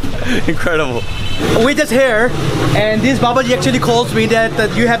 Incredible. We're just here, and this Babaji actually calls me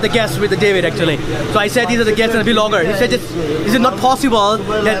that you have the guests with the David actually. So I said these are the guests and a vlogger. He said, is it not possible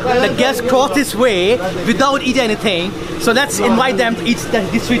that the guests cross this way without eating anything? So let's invite them to eat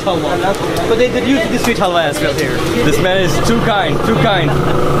this sweet halwa. So they use this sweet halwa as well here. This man is too kind, too kind.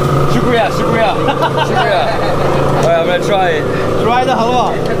 Shukriya, shukriya, shukriya. Alright, I'm gonna try it. Try the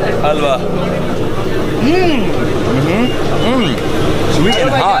halwa. Halwa. Sweet and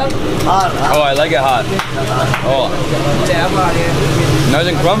hot. Oh, I like it hot. Oh. Nice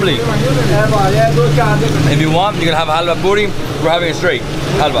and crumbly. If you want, you can have halwa puri. We're having it straight.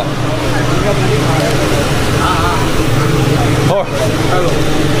 Halwa. Oh.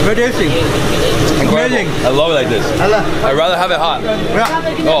 Very tasty. Amazing. I love it like this. I'd rather have it hot.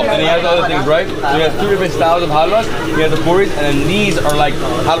 Yeah. Oh, and he has other things, right? So he has 2 different styles of halwas. He has the puris, and then these are like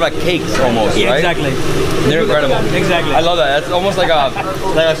halwa cakes almost, yeah, right? Exactly. They're incredible. Exactly. I love that. That's almost like a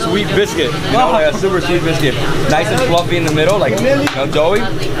sweet biscuit, you know, like a super sweet biscuit. Nice and fluffy in the middle, like, you know, doughy.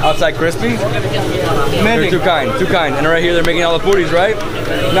 Outside crispy. They're too kind, too kind. And right here they're making all the puris, right?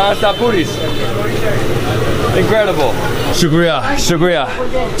 Non-stop puris. Incredible. Shukriya, shukriya.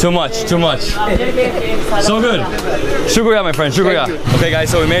 Too much, too much. So good. Shukriya, my friend, shukriya. Okay guys,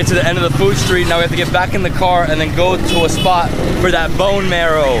 so we made it to the end of the food street. Now we have to get back in the car and then go to a spot for that bone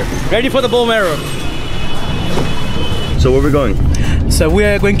marrow. Ready for the bone marrow. So where are we going? So we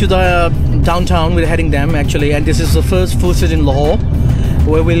are going to the downtown. We're heading them actually, and this is the first food street in Lahore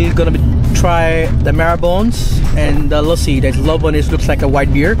where we're gonna try the marrow bones and the lassi. That love it looks like a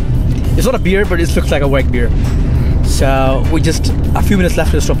white beer. It's not a beer, but it looks like a white beer. So we just a few minutes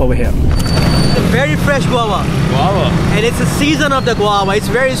left to stop over here. Very fresh guava. Guava. And it's the season of the guava. It's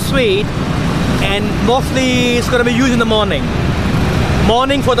very sweet, and mostly it's gonna be used in the morning.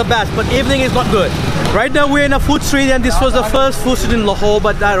 Morning for the best, but evening is not good. Right now we're in a food street, and this was the first food street in Lahore,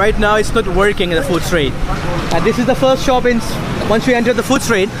 but right now it's not working in the food street. And this is the first shop once we enter the food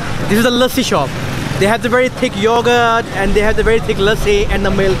street. This is the lassi shop. They have the very thick yogurt, and they have the very thick lassi and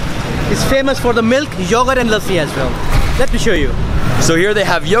the milk. It's famous for the milk, yogurt and lassi as well. Let me show you. So here they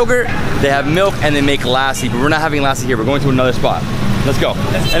have yogurt, they have milk, and they make lassi, but we're not having lassi here. We're going to another spot. Let's go.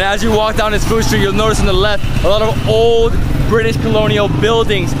 And as you walk down this food street, you'll notice on the left a lot of old British colonial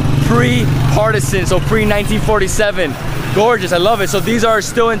buildings, pre-partisan, so pre-1947. Gorgeous, I love it. So these are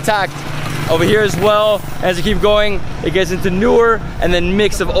still intact. Over here as well, as you keep going, it gets into newer and then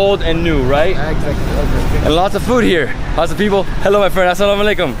mix of old and new, right? Exactly. And lots of food here. Lots of people. Hello, my friend. Assalamu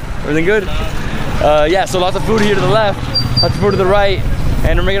alaikum. Everything good? Yeah, so lots of food here to the left, lots of food to the right,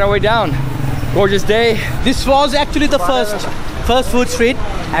 and we're making our way down. Gorgeous day. This was actually the first food street,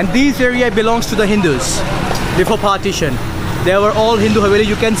 and this area belongs to the Hindus before partition. They were all Hindu Haveli.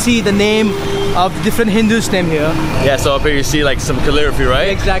 You can see the name of different Hindus name here. Yeah, so up here you see like some calligraphy, right?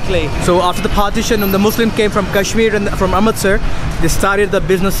 Exactly. So after the partition, when the Muslim came from Kashmir and from Amritsar, they started the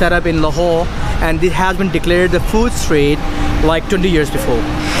business setup in Lahore, and it has been declared the food street like 20 years before.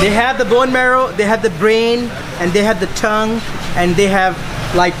 They have the bone marrow, they have the brain, and they have the tongue, and they have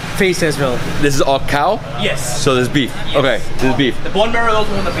like face as well. This is all cow? Yes. So there's beef. Yes. Okay, this is beef. The bone marrow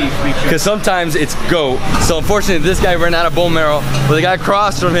also on the beef. Because sometimes it's goat. So unfortunately this guy ran out of bone marrow, but the guy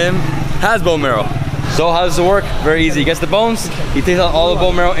across from him has bone marrow. So how does it work? Very easy. He gets the bones, he takes out all the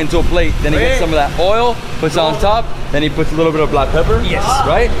bone marrow into a plate, then he gets some of that oil, puts it on top, then he puts a little bit of black pepper. Yes.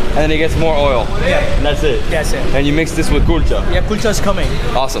 Right? And then he gets more oil. Yeah. And that's it. That's it. And you mix this with kulcha. Yeah, kulcha is coming.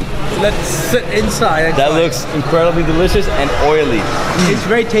 Awesome. Let's sit inside and that try. looks incredibly delicious and oily. It's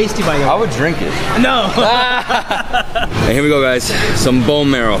very tasty, by the way. I would drink it. No. And here we go, guys. Some bone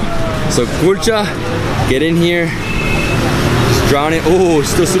marrow. So kulcha, get in here. Just drown it. Oh, it's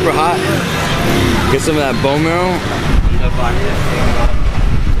still super hot. Get some of that bone marrow.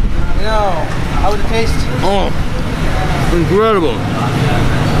 No. How would it taste? Oh, incredible.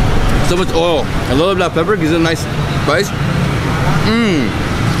 So much oil. I love the black pepper, gives it a nice spice.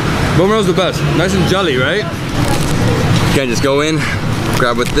 Bone marrow's the best. Nice and jelly, right? Okay, just go in,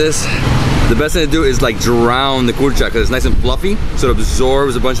 grab with this. The best thing to do is like drown the kulcha because it's nice and fluffy, so it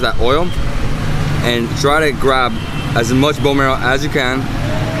absorbs a bunch of that oil. And try to grab as much bone marrow as you can.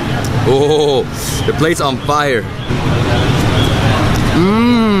 Oh, the plate's on fire.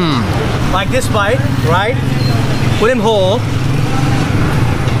 Like this bite, right? Put him whole.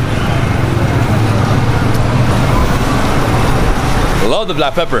 Love the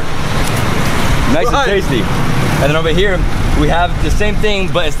black pepper. Nice and tasty. And then over here, we have the same thing,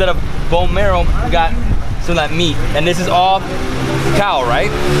 but instead of bone marrow, we got some of that meat. And this is all cow, right?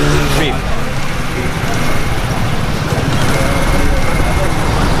 This is beef.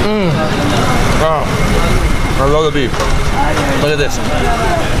 Oh, I love the beef. Look at this.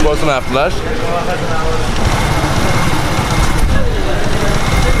 Pour some of that flesh.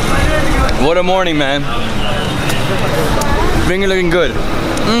 What a morning, man. Finger looking good.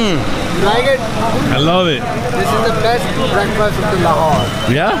 You like it? I love it. This is the best breakfast of the Lahore.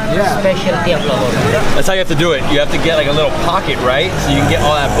 Yeah? Yeah. Specialty of Lahore. That's how you have to do it. You have to get like a little pocket, right? So you can get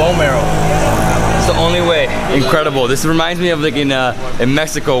all that bone marrow. It's the only way. Incredible. This reminds me of like in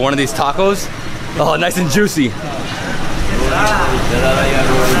Mexico, one of these tacos. Oh, nice and juicy.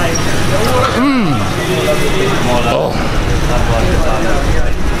 Oh.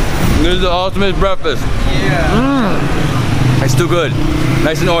 This is the ultimate breakfast. It's too good.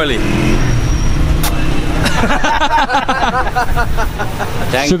 Nice and oily.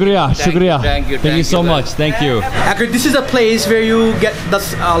 Shukriya. Thank you so much. Thank you. Actually, this is a place where you get the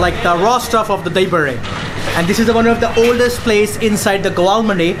like the raw stuff of the Davidsbeenhere, and this is one of the oldest place inside the Gawal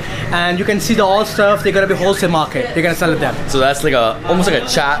Mandi, and you can see the all stuff. They're gonna be wholesale market. They're gonna sell it there. So that's like almost like a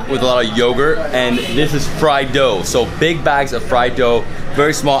chat with a lot of yogurt, and this is fried dough. So big bags of fried dough,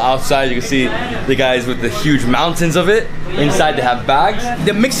 very small outside. You can see the guys with the huge mountains of it. Inside they have bags.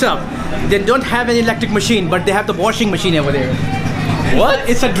 They mix up. They don't have an electric machine, but they have the washing machine over there. What?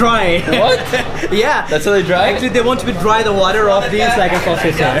 It's a dry. What? Yeah. That's how they dry? Actually, they want to dry the water off these like a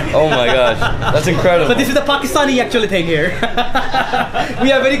sausage. Oh my gosh, that's incredible. So this is the Pakistani actually thing here.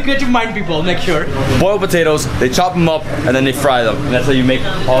 We are very creative mind people, make sure. Boiled potatoes, they chop them up and then they fry them. And that's how you make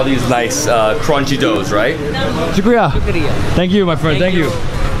all these nice crunchy doughs, right? Shukriya. Thank you, my friend. Thank you.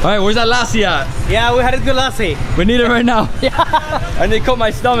 All right, where's that lassi at? Yeah, we had a good lassi. We need it right now. And they cut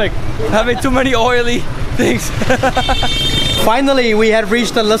my stomach. Having too many oily things. Finally, we have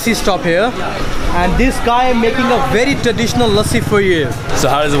reached the lassi stop here. And this guy making a very traditional lassi for you. So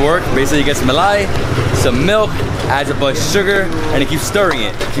how does it work? Basically, he gets malai, some milk, adds a bunch of sugar, and he keeps stirring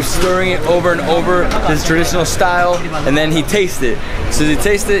it. Keeps stirring it over and over, his traditional style, and then he tastes it. So he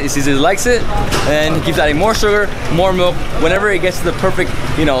tastes it, he sees he likes it, and he keeps adding more sugar, more milk. Whenever it gets to the perfect,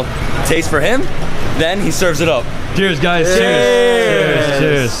 taste for him, then he serves it up. Cheers, guys. Cheers.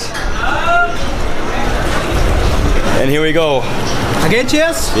 Cheers. And here we go. Again,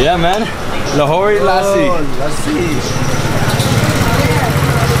 cheers? Yeah, man. Lahore lassi.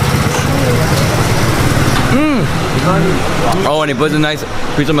 Oh, and he puts a nice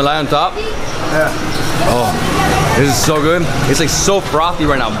piece of malai on top. Yeah. Oh, this is so good. It's like so frothy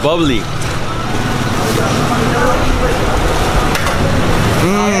right now, bubbly.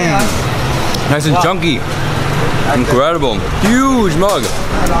 Nice and chunky. Incredible. Huge mug.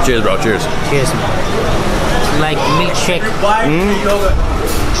 Cheers, bro. Cheers. Cheers. Like milkshake.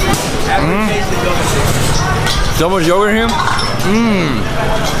 So much yogurt here.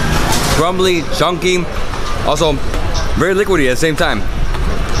 Crumbly, chunky, also very liquidy at the same time.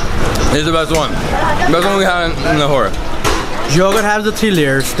 This is the best one. Best one we have in Lahore. Yogurt has the 3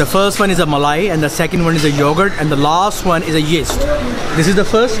 layers. The first one is a malai, and the second one is a yogurt, and the last one is a yeast. This is the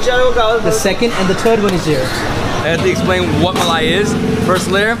first, the second, and the third one is here. I have to explain what malai is. First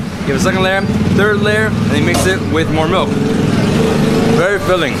layer, you have a second layer, third layer, and then you mix it with more milk. Very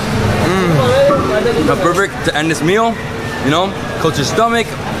filling. Perfect to end this meal, you know, coats your stomach,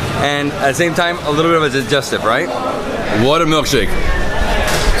 and at the same time, a little bit of a digestive, right? What a milkshake.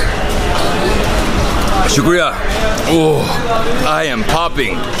 Shukriya. Oh, I am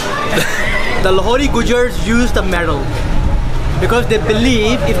popping. The Lahori Gujars use the metal because they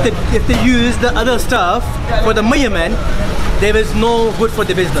believe if they use the other stuff for the measurement, there is no good for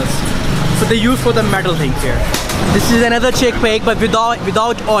the business. So they use for the metal things here. This is another chickpea, but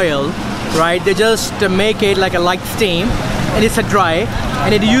without oil, right? They just make it like a light steam, and it's a dry,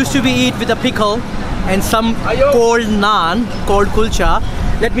 and it used to be eat with a pickle and some cold naan, cold kulcha.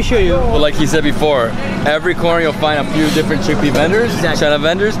 Let me show you. Well, like he said before, every corner you'll find a few different chickpea vendors, chana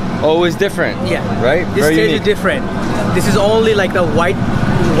vendors, always different. Yeah. Right? This taste is different. This is only like the white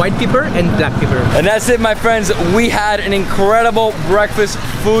pepper and black pepper. And that's it, my friends. We had an incredible breakfast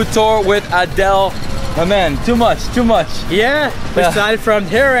food tour with Adel. My man, too much. Yeah. We started from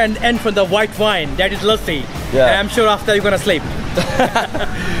here and end from the white wine. That is lassi. Yeah. And I'm sure after you're gonna sleep.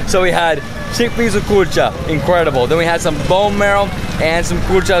 So we had chickpeas with kulcha, incredible. Then we had some bone marrow and some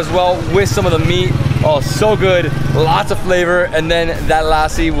kulcha as well with some of the meat. Oh, so good, lots of flavor. And then that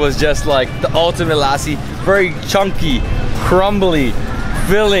lassi was just like the ultimate lassi. Very chunky, crumbly,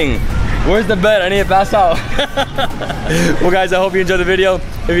 filling. Where's the bed? I need to pass out. Well guys, I hope you enjoyed the video.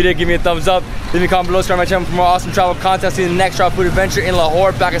 If you did, give me a thumbs up. Leave me a comment below, subscribe to my channel for more awesome travel content. See you in the next travel food adventure in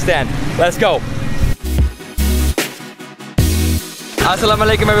Lahore, Pakistan. Let's go. Assalamu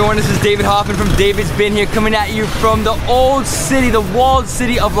alaikum everyone, this is David Hoffman from Davidsbeenhere coming at you from the old city, the walled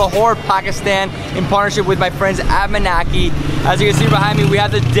city of Lahore, Pakistan, in partnership with my friends at Manaki. As you can see behind me, we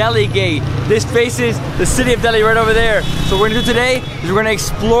have the Delhi Gate. This faces the city of Delhi right over there. So what we're gonna do today is we're gonna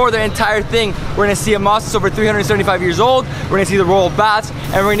explore the entire thing. We're gonna see a mosque that's over 375 years old, we're gonna see the royal baths,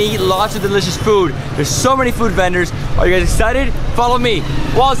 and we're gonna eat lots of delicious food. There's so many food vendors. Are you guys excited? Follow me.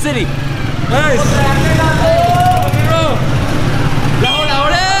 Walled city. Nice.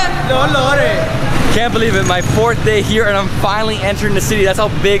 Can't believe it, my 4th day here and I'm finally entering the city. That's how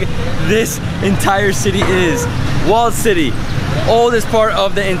big this entire city is. Walled city, oldest part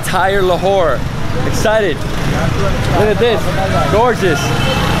of the entire Lahore. Excited. Look at this, gorgeous.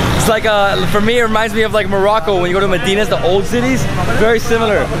 It's like, for me it reminds me of like Morocco when you go to Medina's, the old cities. Very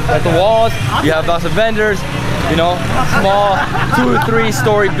similar, like the walls, you have lots of vendors, you know, small 2 or 3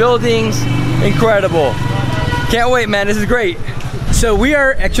 story buildings. Incredible. Can't wait, man, this is great. So we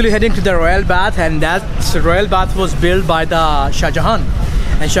are actually heading to the royal bath, and that royal bath was built by the Shah Jahan,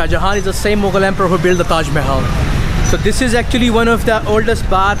 and Shah Jahan is the same Mughal emperor who built the Taj Mahal. So this is actually one of the oldest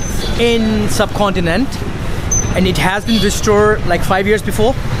baths in subcontinent, and it has been restored like 5 years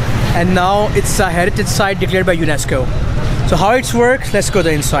before, and now it's a heritage site declared by UNESCO. So how it works, let's go to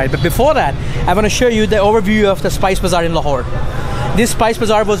the inside. But before that, I want to show you the overview of the Spice Bazaar in Lahore. This Spice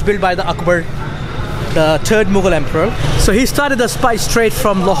Bazaar was built by the Akbar, the 3rd Mughal emperor. So he started the spice trade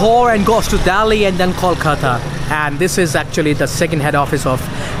from Lahore and goes to Delhi and then Kolkata. And this is actually the 2nd head office of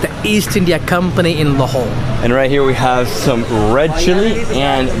the East India Company in Lahore. And right here we have some red chili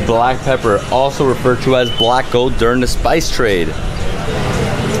and black pepper, also referred to as black gold during the spice trade.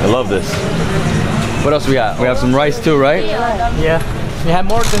 I love this. What else we got? We have some rice too, right? Yeah. We have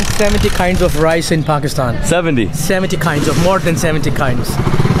more than 70 kinds of rice in Pakistan. 70? 70 kinds of, more than 70 kinds.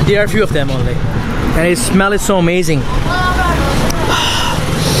 There are a few of them only. And the smell is so amazing.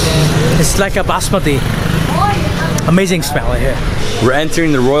 It's like a basmati. Amazing smell here. We're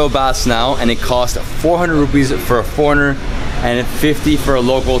entering the royal baths now, and it costs 400 rupees for a foreigner and 50 for a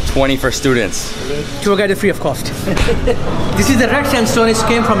local, 20 for students. Tour guide is free of cost. This is the red sandstone. It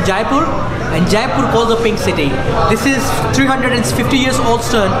came from Jaipur, and Jaipur calls the pink city. This is 350 years old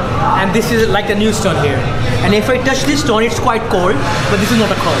stone, and this is like the new stone here. And if I touch this stone, it's quite cold, but this is not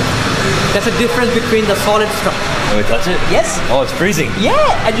a cold. That's the difference between the solid stone. Can we touch it? Yes. Oh, it's freezing.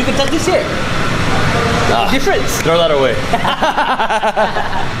 Yeah, and you can touch this here. Difference. Throw that away.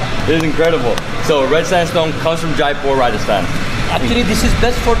 It is incredible. So red sandstone comes from Jaipur, Rajasthan. Actually, this is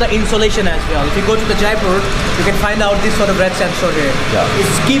best for the insulation as well. If you go to the Jaipur, you can find out this sort of red sandstone here. Yeah.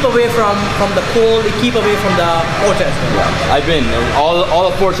 It's keep away from the cold, it keep away from the water as well. Yeah. I've been. All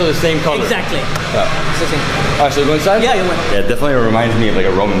the forts are the same color. Exactly. Yeah. It's the same. Alright, so go inside? Yeah, you went. Yeah, it definitely reminds me of like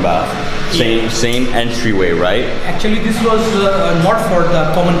a Roman bath. Same entryway, right? Actually, this was not for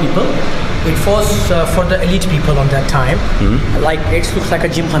the common people. It was for the elite people on that time. Like it looks like a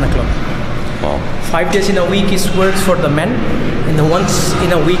gymkhana club. Wow. 5 days in a week is works for the men, and then once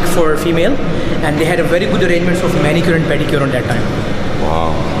in a week for female. And they had a very good arrangements of manicure and pedicure on that time.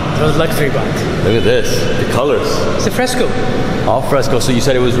 Wow. It was luxury bath. Look at this, the colors. It's a fresco. All fresco. So you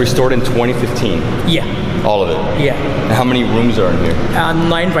said it was restored in 2015? Yeah. All of it? Yeah. And how many rooms are in here?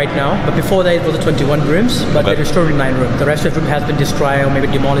 9 right now, but before that it was 21 rooms, but they restored in 9 rooms. The rest of the room has been destroyed or maybe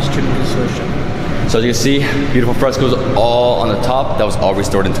demolished during restoration. So as you can see, beautiful frescoes all on the top. That was all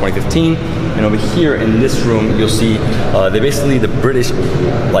restored in 2015. And over here in this room, you'll see the British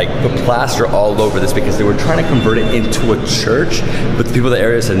like put plaster all over this because they were trying to convert it into a church. But the people in the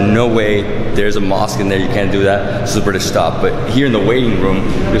area said, no way, there's a mosque in there, you can't do that. So the British stopped. But here in the waiting room,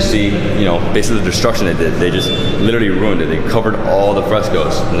 you'll see, basically the destruction they did. They just literally ruined it. They covered all the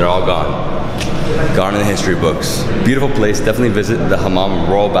frescoes and they're all gone. Gone in the history books. Beautiful place. Definitely visit the hammam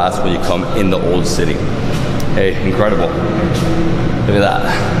royal baths when you come in the old city. Hey, incredible. Look at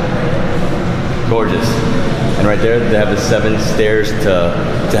that. Gorgeous. And right there, they have the 7 stairs to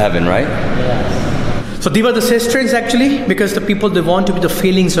heaven, right? So these were the cisterns actually, because the people, they want to be the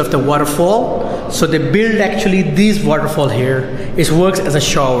feelings of the waterfall. So they build actually this waterfall here. It works as a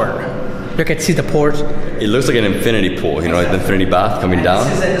shower. You can see the port. It looks like an infinity pool, like the infinity bath coming down.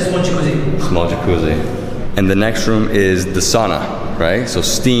 This is a small jacuzzi. Small jacuzzi. And the next room is the sauna, right? So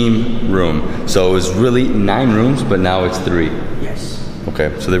steam room. So it was really 9 rooms, but now it's 3. Yes.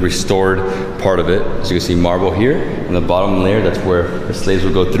 Okay, so they restored part of it. So you can see marble here, and the bottom layer, that's where the slaves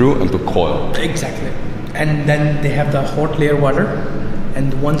would go through and put coil. Exactly. And then they have the hot layer water.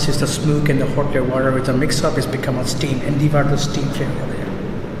 And once it's the smoke and the hot layer water with a mix up, it's become a steam. And these are the steam flame over there.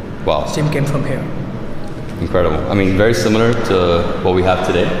 Wow. Steam came from here. Incredible. I mean, very similar to what we have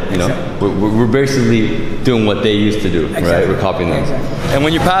today. Exactly. We're basically doing what they used to do, exactly. Right? We're copying them. Exactly. And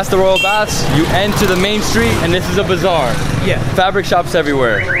when you pass the royal baths, you enter the main street, and this is a bazaar. Yeah. Fabric shops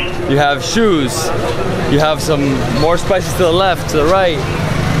everywhere. You have shoes. You have some more spices to the left, to the right.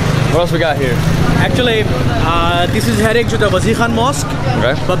 What else we got here? Actually, this is heading to the Wazir Khan Mosque.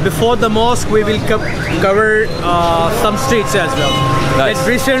 Okay. But before the mosque, we will cover some streets as well. Nice. It's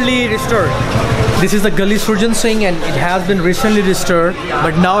recently restored. This is the Gully Surjan Singh, and it has been recently restored.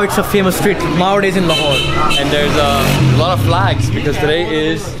 But now it's a famous street nowadays in Lahore. And there's a lot of flags because today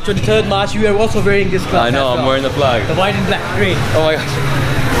is 23rd March. You are also wearing this flag. I know. I'm wearing the flag. The white and black. Great. Oh my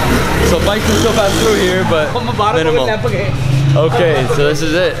gosh. So bikes can still pass through here, but minimal. Okay, so this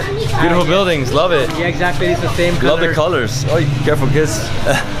is it. Beautiful buildings, love it. Yeah, exactly. It's the same color. Love the colors. Oh, careful, kids.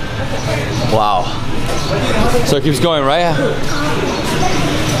 Wow. So it keeps going, right?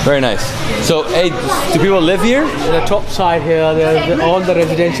 Very nice. So, hey, do people live here? The top side here, there's all the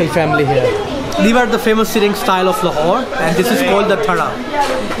residential family here. These are the famous sitting style of Lahore, and this is called the thada.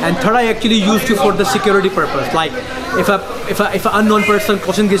 And thada actually used for the security purpose. Like if an unknown person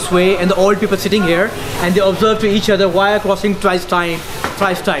crossing this way, and the old people sitting here, and they observe to each other why are crossing thrice time.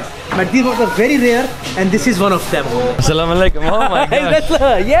 But these are very rare, and this is one of them. Assalamu alaikum. Oh my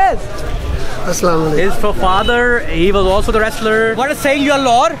gosh. Yes. Assalamu alaikum. His father, he was also the wrestler. What is saying your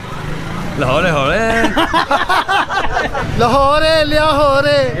Lord? Lahore, Lahore, Lahore.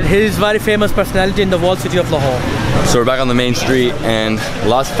 His very famous personality in the walled city of Lahore. So we're back on the main street and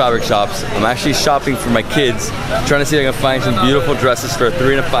lots of fabric shops. I'm actually shopping for my kids, trying to see if I can find some beautiful dresses for a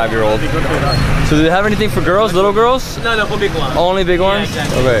 3- and a 5-year-old. So do they have anything for girls, little girls? No, for big ones. Only big ones? Yeah,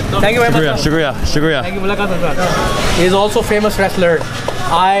 exactly. Okay. Thank you very much. Shukriya. Thank you. He's also a famous wrestler.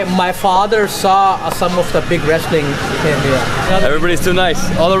 My father saw some of the big wrestling in here. Everybody's too nice.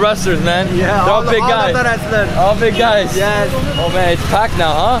 All the wrestlers, man. Yeah, they're all big guys. All the wrestlers. All big guys. Yes. Oh man, it's packed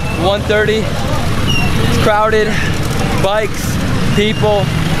now, huh? 1:30. It's crowded. Bikes, people,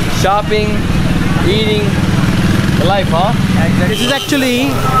 shopping, eating. The life, huh? This is actually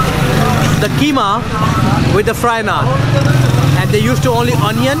the keema with the fry naan. And they used to only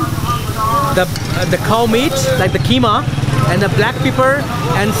onion, the cow meat, like the keema, and the black pepper,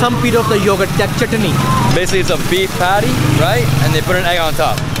 and some bit of the yogurt, that chutney. Basically, it's a beef patty, right? And they put an egg on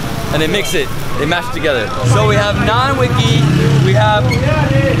top. And they mix it. They mash together. So we have naan with ghee. We have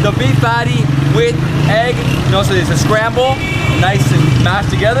the beef patty with egg. You know, so it's a scramble, nice and mashed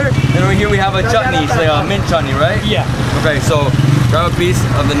together. And over here we have a chutney. It's like a mint chutney, right? Yeah. Okay, so grab a piece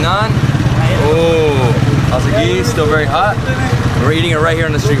of the naan. Oh, lots of ghee, still very hot. We're eating it right here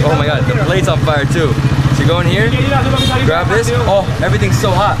on the street. Oh my God, the plate's on fire too. So you go in here, grab this. Oh, everything's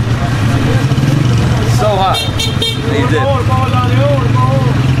so hot. So hot. That you did.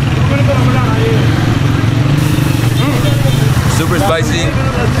 Super spicy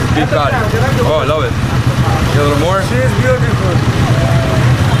beef patty. Oh, I love it. Get a little more. She's beautiful.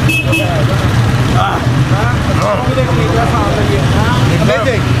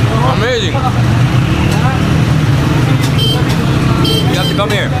 Amazing. Amazing. You have to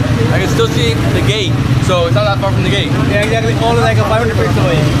come here. I can still see the gate, so it's not that far from the gate. Yeah, exactly. Only like a 500 feet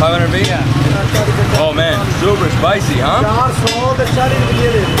away. 500 feet? Yeah. Oh man, super spicy, huh?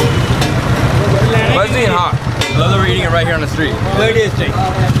 Spicy and hot. I love that we're eating it right here on the street. Very tasty.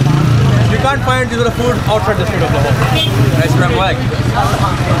 You can't find this sort of food outside the street of Lahore. Nice scrambled egg.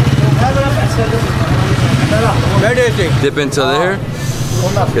 Very tasty. Dip into there.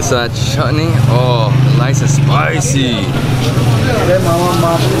 Get that chutney. Oh, nice and spicy.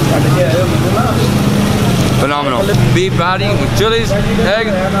 Phenomenal. Beef patty with chilies, egg,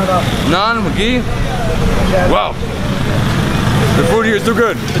 naan with ghee. Wow. The food here is too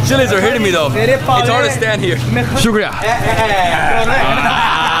good. The chilies are hitting me though. It's hard to stand here. Shukriya.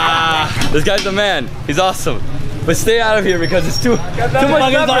 This guy's the man. He's awesome. But stay out of here because it's too much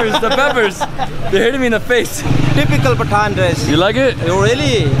peppers. The peppers, they're hitting me in the face. Typical Pathan dress. You like it?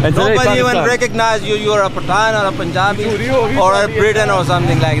 Really? And today, nobody even Pakistan. recognize you. You are a Pathan or a Punjabi or a Britain or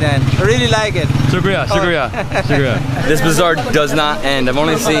something like that. I really like it. Shukriya, shukriya, shukriya. This bazaar does not end. I've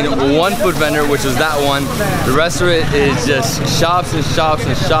only seen one food vendor, which was that one. The rest of it is just shops and shops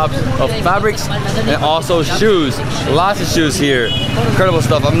and shops of fabrics and also shoes. Lots of shoes here. Incredible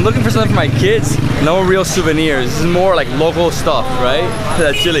stuff. I'm looking for something for my kids. No real souvenirs. This is more like local stuff, right?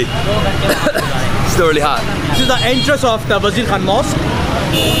 That chili. Still really hot. This is the entrance of the Wazir Khan Mosque.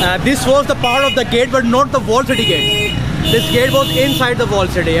 This was the part of the gate, but not the wall city gate. This gate was inside the wall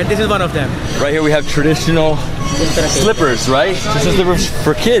city, and this is one of them. Right here we have traditional slippers, right? This is slippers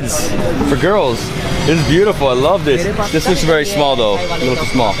for kids, for girls. This is beautiful. I love this. This looks very small though. A little too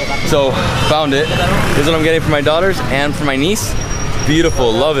small. So found it. This is what I'm getting for my daughters and for my niece.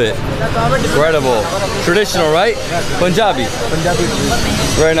 Beautiful, love it. Incredible. Traditional, right? Punjabi.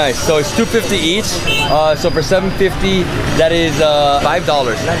 Very nice. So it's $2.50 each. So for $7.50, that is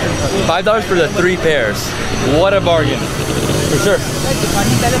 $5. $5 for the 3 pairs. What a bargain. For sure.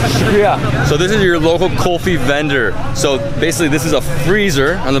 Yeah. So this is your local kulfi vendor. So basically this is a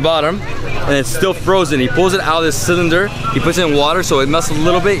freezer on the bottom and it's still frozen. He pulls it out of this cylinder, he puts it in water so it melts a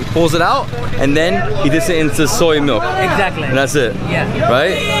little bit, he pulls it out and then he dips it into soy milk. Exactly. And that's it. Yeah.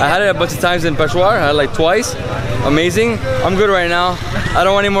 Right? I had it a bunch of times in Peshawar. I had it like twice. Amazing. I'm good right now. I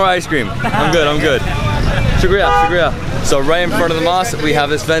don't want any more ice cream. I'm good, I'm good. Shukriya, shukriya. So right in front of the mosque, we have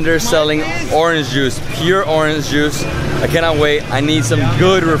this vendor selling orange juice, pure orange juice. I cannot wait. I need some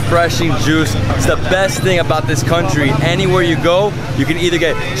good, refreshing juice. It's the best thing about this country. Anywhere you go, you can either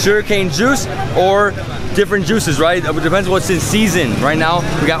get sugarcane juice or different juices, right? It depends what's in season. Right now,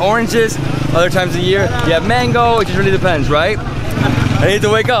 we got oranges. Other times of the year, you have mango. It just really depends, right? I need to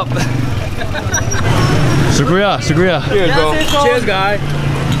wake up. Shukriya, shukriya. Cheers, bro. Cheers, guy.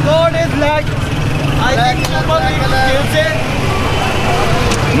 God is like, I think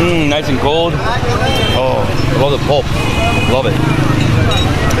Nice and cold. Oh, I love the pulp. Love it.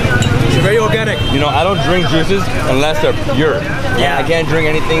 It's very organic. You know, I don't drink juices unless they're pure. Yeah. I can't drink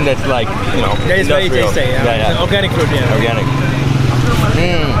anything that's like, you know, That is very tasty. Yeah. Organic fruit, yeah. Organic.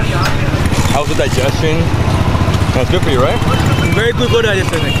 Helps with digestion. That's good for you, right? Very good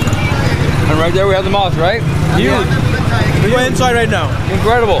digestion. And right there we have the mosque, right? Huge. We go inside right now.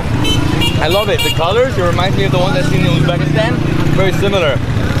 Incredible. I love it. The colors, it reminds me of the one that's seen in Uzbekistan. Very similar.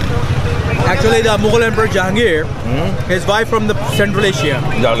 Actually, the Mughal Emperor Jahangir, his wife from the Central Asia.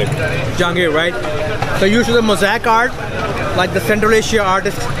 Jahangir, right? So you see the mosaic art, like the Central Asia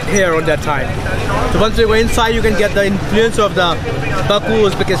artists here on that time. So once you go inside, you can get the influence of the Baku,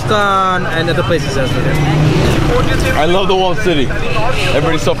 Uzbekistan, and other places as well. I love the walled city.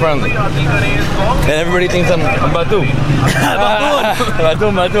 Everybody's so friendly. And everybody thinks I'm Batun.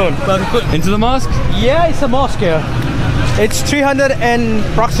 Batun. Into the mosque? Yeah, it's a mosque here. It's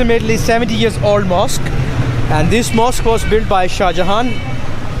 370 years old mosque. And this mosque was built by Shah Jahan.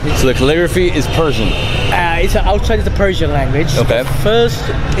 So the calligraphy is Persian. it's outside is the Persian language. Okay. First,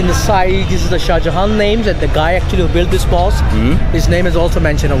 in the side, this is the Shah Jahan names, and the guy actually who built this mosque, his name is also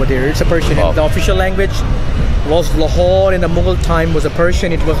mentioned over there. It's a Persian. Wow. The official language was Lahore in the Mughal time, was a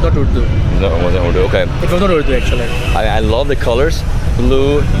Persian. It was not Urdu. No, it wasn't Urdu. Okay. It was not Urdu actually. I love the colors: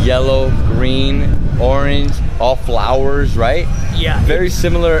 blue, yellow, green, orange, all flowers, right? Yeah. Very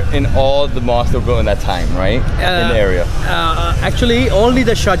similar in all the mosques that were built in that time, right? In the area. Actually, only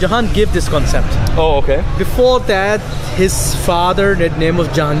the Shah Jahan gave this concept. Oh, okay. Before that, his father, that name was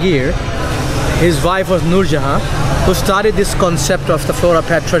Jahangir, his wife was Nur Jahan, who started this concept of the flora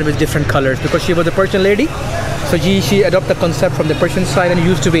patron with different colors because she was a Persian lady. So she adopted the concept from the Persian side and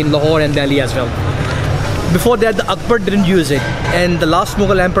used to be in Lahore and Delhi as well. Before that, the Akbar didn't use it, and the last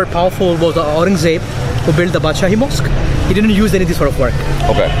Mughal emperor powerful was the Aurangzeb, who built the Badshahi Mosque. He didn't use any of this sort of work.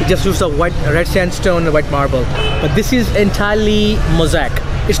 Okay. He just used a red sandstone and white marble. But this is entirely mosaic.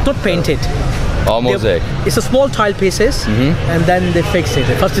 It's not painted. All mosaic. It's a small tile pieces, and then they fix it.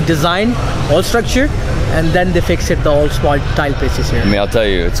 First they design all structure, and then they fix it the all small tile pieces here. I mean, I'll tell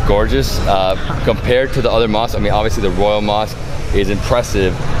you, it's gorgeous compared to the other mosques. I mean, obviously the Royal Mosque is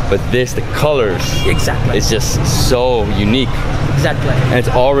impressive, but this, the colors, exactly, it's just so unique. Exactly. And it's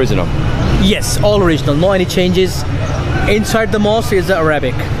all original. Yes, all original. No any changes. Inside the mosque is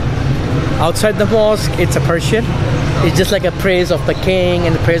Arabic. Outside the mosque, it's a Persian. It's just like a praise of the king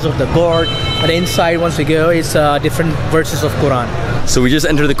and the praise of the god. But inside, once we go, it's different verses of Quran. So we just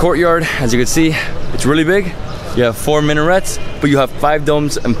entered the courtyard. As you can see, it's really big. You have 4 minarets, but you have 5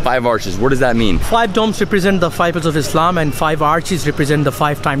 domes and 5 arches. What does that mean? 5 domes represent the 5 pillars of Islam, and 5 arches represent the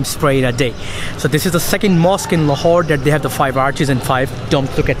 5 times prayer a day. So this is the second mosque in Lahore that they have the 5 arches and 5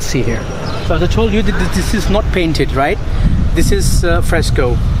 domes. Look at, see here. So as I told you, that this is not painted, right? This is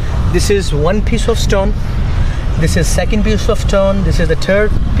fresco. This is one piece of stone. This is second piece of stone. This is the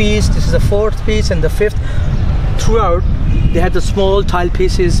third piece. This is the fourth piece and the fifth. Throughout, they have the small tile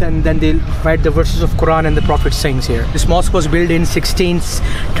pieces, and then they write the verses of Quran and the Prophet sayings here. This mosque was built in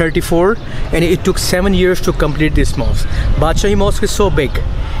 1634, and it took 7 years to complete this mosque. Badshahi Mosque is so big,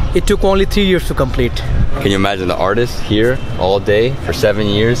 it took only 3 years to complete. Can you imagine the artists here all day for 7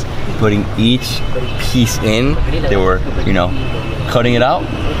 years, putting each piece in? They were, you know, cutting it out,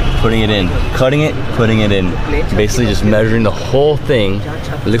 putting it in, cutting it, putting it in, basically just measuring the whole thing.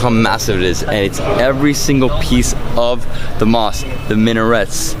 Look how massive it is, and it's every single piece of the mosque, the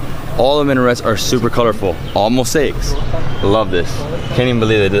minarets. All the minarets are super colorful, all mosaics. Love this. Can't even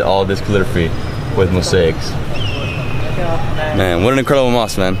believe they did all this calligraphy with mosaics. Man, what an incredible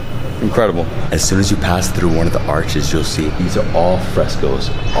mosque, man. Incredible. As soon as you pass through one of the arches, you'll see these are all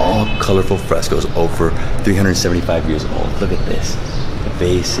frescoes, all colorful frescoes over 375 years old. Look at this. The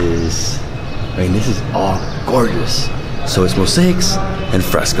vases. I mean, this is all gorgeous. So it's mosaics and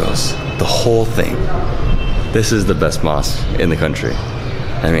frescoes, the whole thing. This is the best mosque in the country.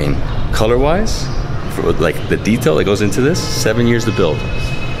 I mean, color-wise, for like the detail that goes into this, 7 years to build.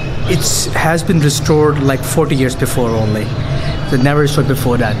 It has been restored like 40 years before only. It never restored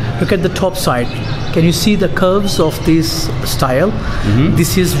before that. Look at the top side. Can you see the curves of this style?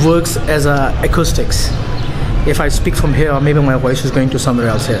 This works as acoustics. If I speak from here, maybe my voice is going to somewhere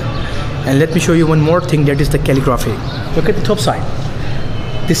else here. And let me show you one more thing, that is the calligraphy. Look at the top side.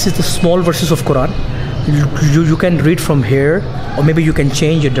 This is the small verses of Quran. You can read from here, or maybe you can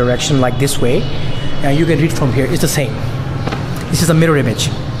change your direction like this way, and you can read from here. It's the same. This is a mirror image.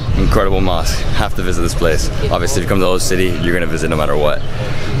 Incredible mosque. Have to visit this place. Obviously, if you come to Old City, you're gonna visit no matter what.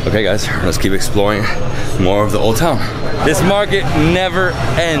 Okay, guys, let's keep exploring more of the old town. This market never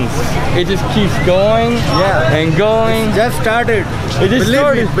ends. It just keeps going and going. It's just started. It just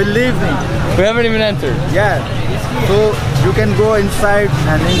started. Believe me. We haven't even entered. Yeah. So you can go inside,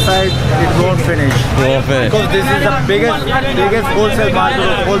 and inside it won't finish. It won't finish. Because this is the biggest wholesale market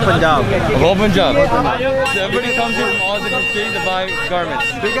of whole Punjab. Of all Punjab. So everybody comes here from all different cities to buy garments.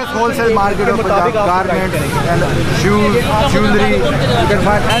 Biggest wholesale market of Punjab, garments and shoes, jewelry. You can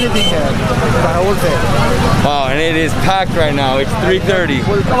find anything here. By wholesale. Wow, and it is packed right now. It's 3:30.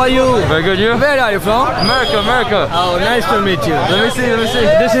 How are you? Very good, you? Where are you from? America, America. Oh, nice to meet you. Let me see.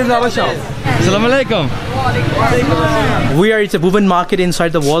 This is our shop. Assalamu alaikum. We are at the woven market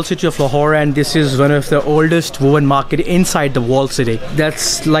inside the walled city of Lahore, and this is one of the oldest woven market inside the walled city.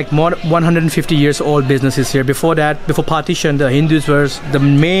 That's like more 150 years old businesses here. Before that, before partition, the Hindus were the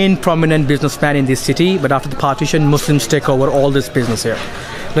main prominent businessman in this city, but after the partition, Muslims take over all this business here.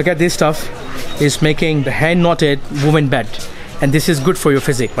 Look at this stuff. It's making the hand knotted woven bed. and this is good for your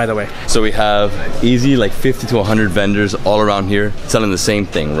physique, by the way. So we have easy like 50 to 100 vendors all around here selling the same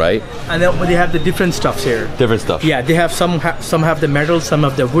thing, right? And then they have the different stuffs here. Different stuff. Yeah, they have some have the metal, some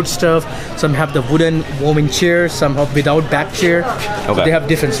have the wood stuff, some have the wooden woven chair, some have without back chair. Okay. So they have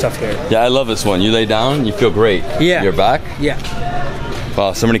different stuff here. Yeah, I love this one. You lay down, you feel great. Yeah. Your back? Yeah.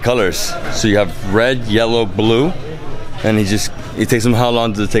 Wow, so many colors. So you have red, yellow, blue, and it takes him, how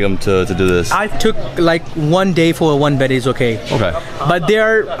long does it take him to do this? I took like 1 day for one bed is okay. Okay. But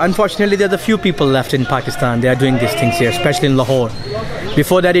unfortunately, there are a few people left in Pakistan. They are doing these things here, especially in Lahore.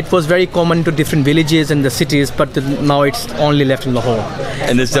 Before that, it was very common to different villages and the cities, but now it's only left in Lahore.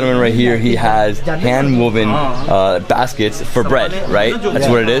 And this gentleman right here, he has hand-woven baskets for bread, right? That's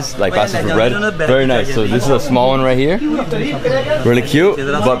what it is, like baskets for bread. Very nice. So this is a small one right here. Really cute.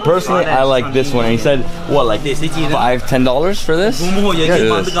 But personally, I like this one. And he said, what, like $5, $10 for this?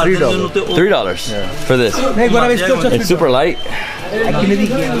 $3 for this. It's super light. I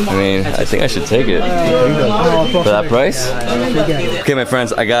mean, I think I should take it for that price. Okay, my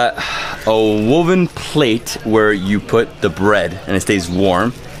friends, I got a woven plate where you put the bread and it stays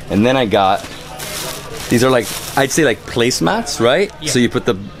warm. And then I got, these are like, I'd say like placemats, right? Yeah. So you put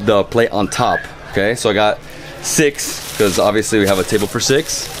the plate on top, okay? So I got 6, because obviously we have a table for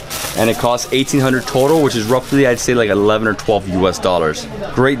 6. And it costs $1,800 total, which is roughly, I'd say like 11 or 12 US dollars.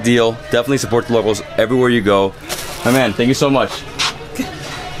 Great deal. Definitely support the locals everywhere you go. My man, thank you so much.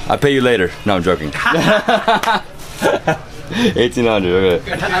 I'll pay you later. No, I'm joking. 1,800,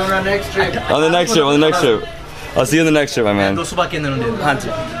 okay. On the next trip. On the next trip, on the next trip. I'll see you on the next trip, my man.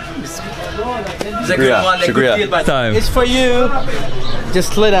 Shukriya. Time. It's for you.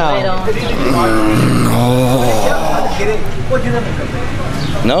 Just lay down. Oh.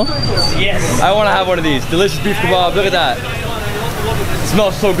 No? Yes. I want to have one of these. Delicious beef kebab. Look at that. It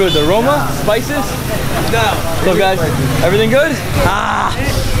smells so good. The aroma, spices. No. So guys, everything good? Ah.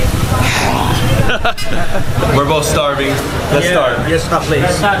 We're both starving. Let's start. Yes, stop, please.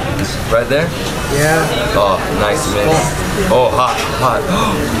 Right there? Yeah. Oh, nice, man. Oh, hot, hot.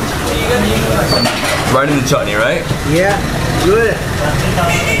 Right in the chutney, right? Yeah. Good.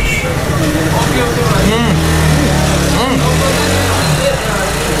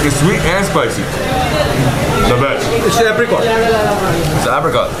 It's sweet and spicy. The best. It's apricot. It's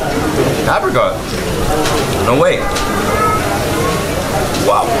apricot. Apricot. No way.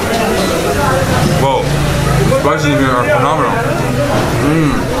 Wow. Whoa. The spices in here are phenomenal. I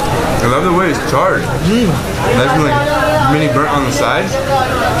love the way it's charred. Nice and like mini burnt on the sides.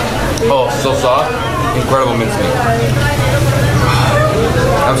 Oh, so soft. Incredible mincemeat.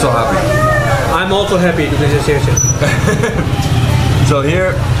 I'm so happy. I'm also happy to visit here. So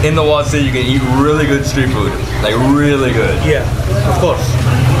here in the walled city, you can eat really good street food. Like really good. Yeah, of course.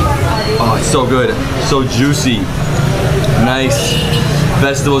 Oh, it's so good. So juicy. Nice.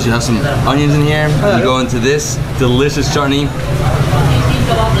 Vegetables, you have some onions in here. You go into this delicious chutney.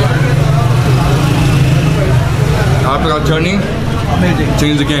 Apricot chutney. Amazing.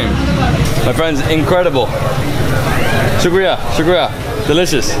 Change the game. My friends, incredible. Shukriya, shukriya.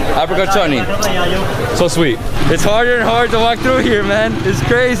 Delicious. Apricot chutney. So sweet. It's harder and harder to walk through here, man. It's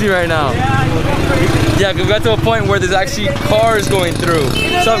crazy right now. Yeah, we got to a point where there's actually cars going through.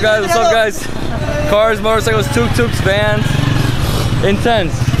 What's up, guys? What's up, guys? Cars, motorcycles, tuk-tuks, vans.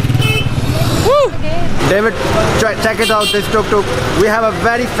 Intense. Woo! David, check it out, this tuk-tuk. We have a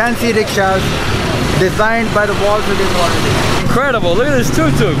very fancy rickshaw designed by the wall city. Incredible. Look at this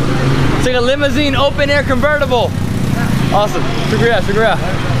tuk-tuk. It's like a limousine, open-air convertible. Awesome. Shukriya, shukriya.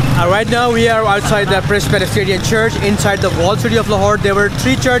 Right now we are outside the Presbyterian Church inside the walled city of Lahore. There were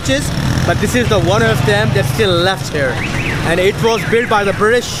 3 churches, but this is the one of them that's still left here. And it was built by the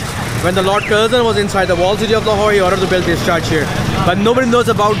British. When the Lord Curzon was inside the walled city of Lahore, he ordered to build this church here. But nobody knows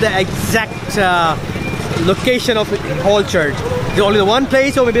about the exact location of the whole church. There's only the one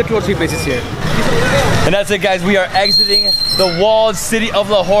place or maybe 2 or 3 places here. And that's it, guys. We are exiting the walled city of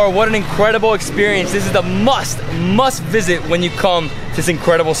Lahore. What an incredible experience. This is the must visit when you come to this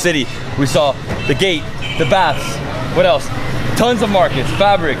incredible city. We saw the gate, the baths, what else? Tons of markets,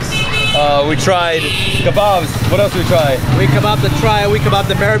 fabrics. We tried kebabs. What else did we try? We kebab the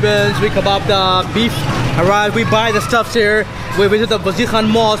marbles, we kebab the beef. Alright, we buy the stuff here. We visit the Wazir Khan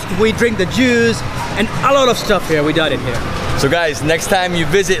Mosque, we drink the juice, and a lot of stuff here. We done it here. So guys, next time you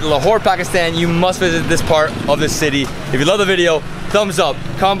visit Lahore, Pakistan, you must visit this part of the city. If you love the video, thumbs up,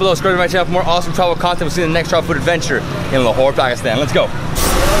 comment below, subscribe to my channel for more awesome travel content. We'll see you in the next travel food adventure in Lahore, Pakistan. Let's go.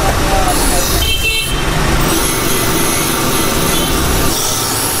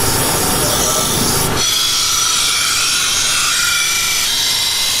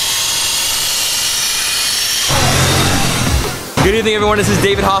 evening, everyone. This is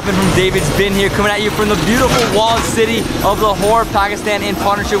David Hoffman from Davidsbeenhere, coming at you from the beautiful walled city of Lahore, Pakistan, in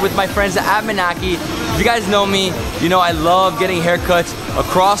partnership with my friends at Manaki. If you guys know me, you know I love getting haircuts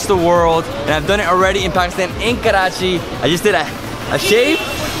across the world, and I've done it already in Pakistan, in Karachi. I just did a shave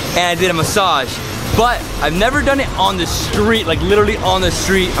and I did a massage. But I've never done it on the street, like literally on the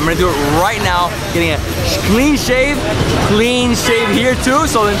street. I'm gonna do it right now, getting a clean shave here too,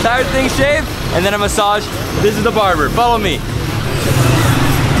 so the entire thing shaved, and then a massage. This is the barber, follow me.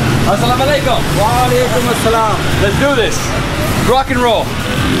 Assalamu alaikum. Wa alaikum assalam. Let's do this. Rock and roll.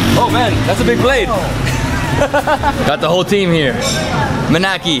 Oh man, that's a big blade. Got the whole team here.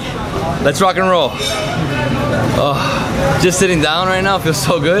 Manaki, let's rock and roll. Oh, just sitting down right now feels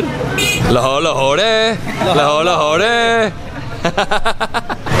so good. Lahore, Lahore, Lahore, Lahore.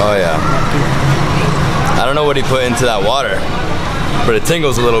 Oh yeah. I don't know what he put into that water, but it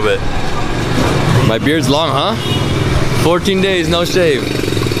tingles a little bit. My beard's long, huh? 14 days, no shave.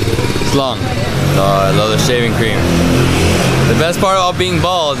 It's long. Oh, I love the shaving cream. The best part about being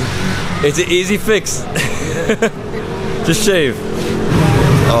bald, it's an easy fix. Just shave.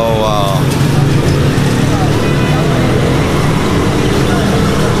 Oh wow.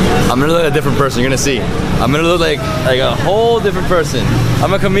 I'm gonna look like a different person, you're gonna see. I'm gonna look like a whole different person.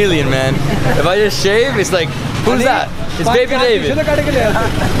 I'm a chameleon, man. If I just shave, it's like, who's that? It's Baby David.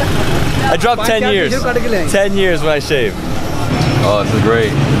 I dropped 10 years. 10 years when I shave. Oh, this is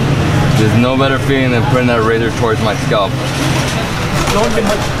great. There's no better feeling than putting that razor towards my scalp. Don't get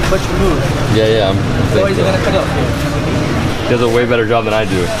much move. Yeah, I'm Otherwise you're gonna cut off. He does a way better job than I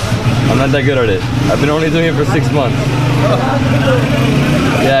do. I'm not that good at it. I've been only doing it for 6 months.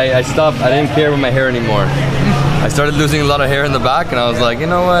 Yeah, I stopped. I didn't care with my hair anymore. I started losing a lot of hair in the back, and I was like, you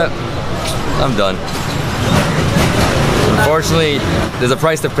know what? I'm done. Unfortunately, there's a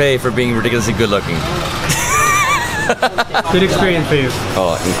price to pay for being ridiculously good looking. Good experience for you.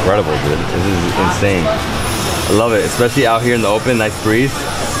 Oh, incredible, dude. This is insane. I love it, especially out here in the open, nice breeze.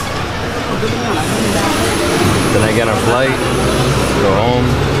 Then I get on a flight, go home.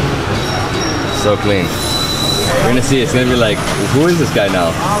 So clean. You're gonna see, it's gonna be like, who is this guy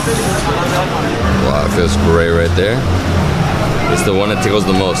now? Wow, it feels great right there. It's the one that tickles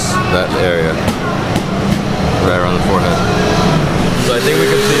the most, that area. Right around the forehead. So I think we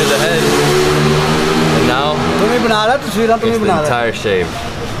completed the head. And now, it's the entire shave.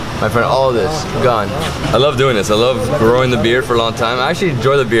 My friend, all of this, gone. I love doing this. I love growing the beard for a long time. I actually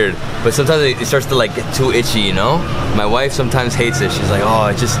enjoy the beard, but sometimes it starts to like get too itchy, you know? My wife sometimes hates it. She's like, oh,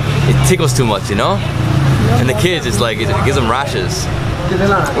 it tickles too much, you know? And the kids, it's like, it gives them rashes.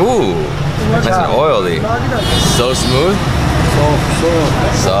 Ooh, nice and oily. So smooth.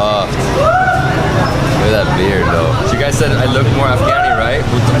 Soft. Look at that beard though. So you guys said I look more Afghani, right?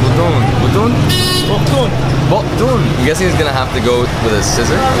 Butun? I'm guessing he's gonna have to go with a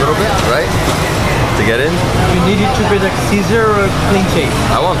scissor a little bit, right? To get in? You need it to be like scissor or clean shave?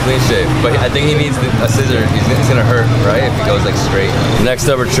 I want clean shave, but I think he needs a scissor. It's gonna hurt, right? If he goes like straight. Next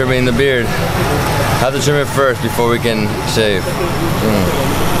up, we're trimming the beard. Have to trim it first before we can shave.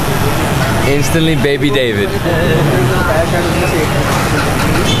 Instantly Baby David.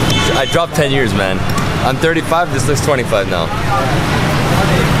 I dropped 10 years, man. I'm 35, this looks 25 now.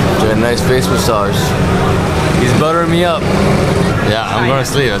 Get a nice face massage. He's buttering me up. Yeah, I'm going to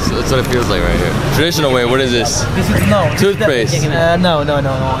sleep. That's what it feels like right here. Traditional way, what is this? This is toothpaste. No.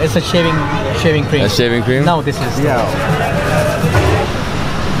 It's a shaving cream. A shaving cream? No, this is. Yeah.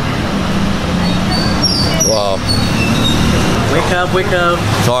 Wow. Wake up.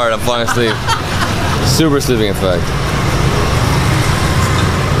 It's hard, I'm falling asleep. Super sleeping effect.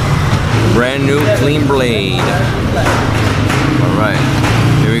 Brand new clean blade. All right,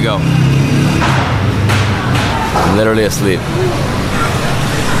 here we go. I'm literally asleep.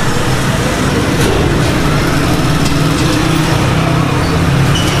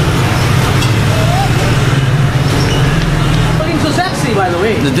 Looking so sexy, by the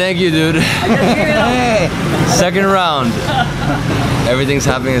way. Thank you, dude. Second round. Everything's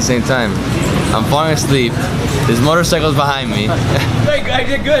happening at the same time. I'm falling asleep. There's motorcycles behind me. I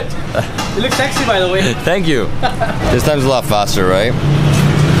did good. You look sexy, by the way. Thank you. This time's a lot faster, right?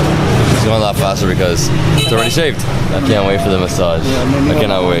 It's going a lot faster because it's already shaved. I can't wait for the massage. I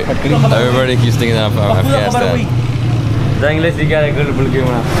cannot wait. Everybody keeps thinking that I'm from Afghanistan.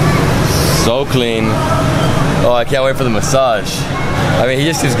 So clean. Oh, I can't wait for the massage. I mean, he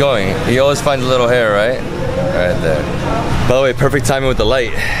just keeps going. He always finds a little hair, right? Right there. By the way, perfect timing with the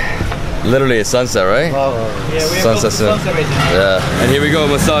light. Literally a sunset, right? Yeah, we sunset soon. Yeah. And here we go,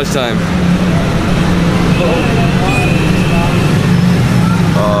 massage time.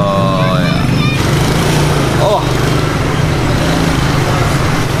 Oh yeah. Oh.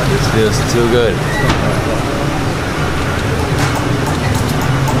 Too good.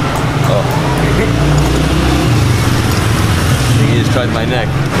 Oh. I think he just tried my neck.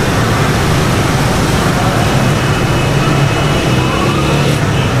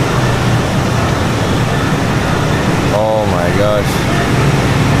 Oh my gosh.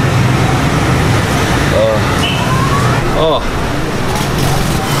 Oh. Oh.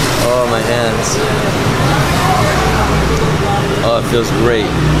 Oh, my hands. Oh, it feels great.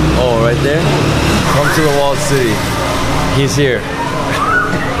 Oh, right there. Come to the walled city. He's here.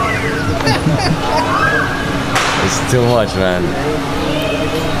 It's too much, man.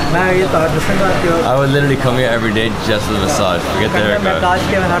 I would literally come here every day just for the massage. Forget the haircut.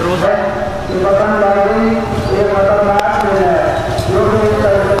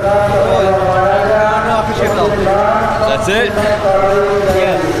 That's it?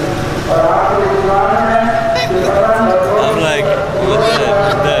 I'm like,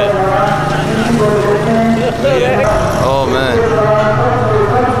 dead. Oh man.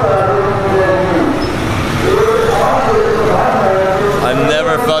 I've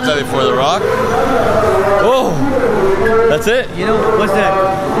never felt that before. The Rock. Oh, that's it? You know, what's that?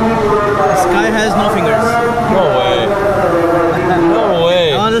 The sky has no fingers. No way. No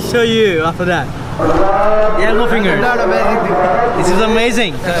way. I want to show you after that. Yeah, no fingers. This is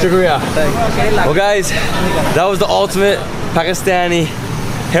amazing. Shukriya. Well guys, that was the ultimate Pakistani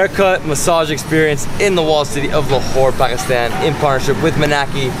haircut massage experience in the walled city of Lahore, Pakistan, in partnership with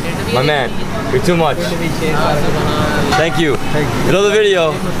Manaki. My man, you're too much. Thank you. If you love the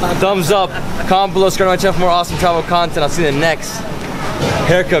video, thumbs up, comment below, subscribe to my channel for more awesome travel content. I'll see you in the next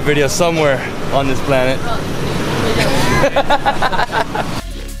haircut video somewhere on this planet.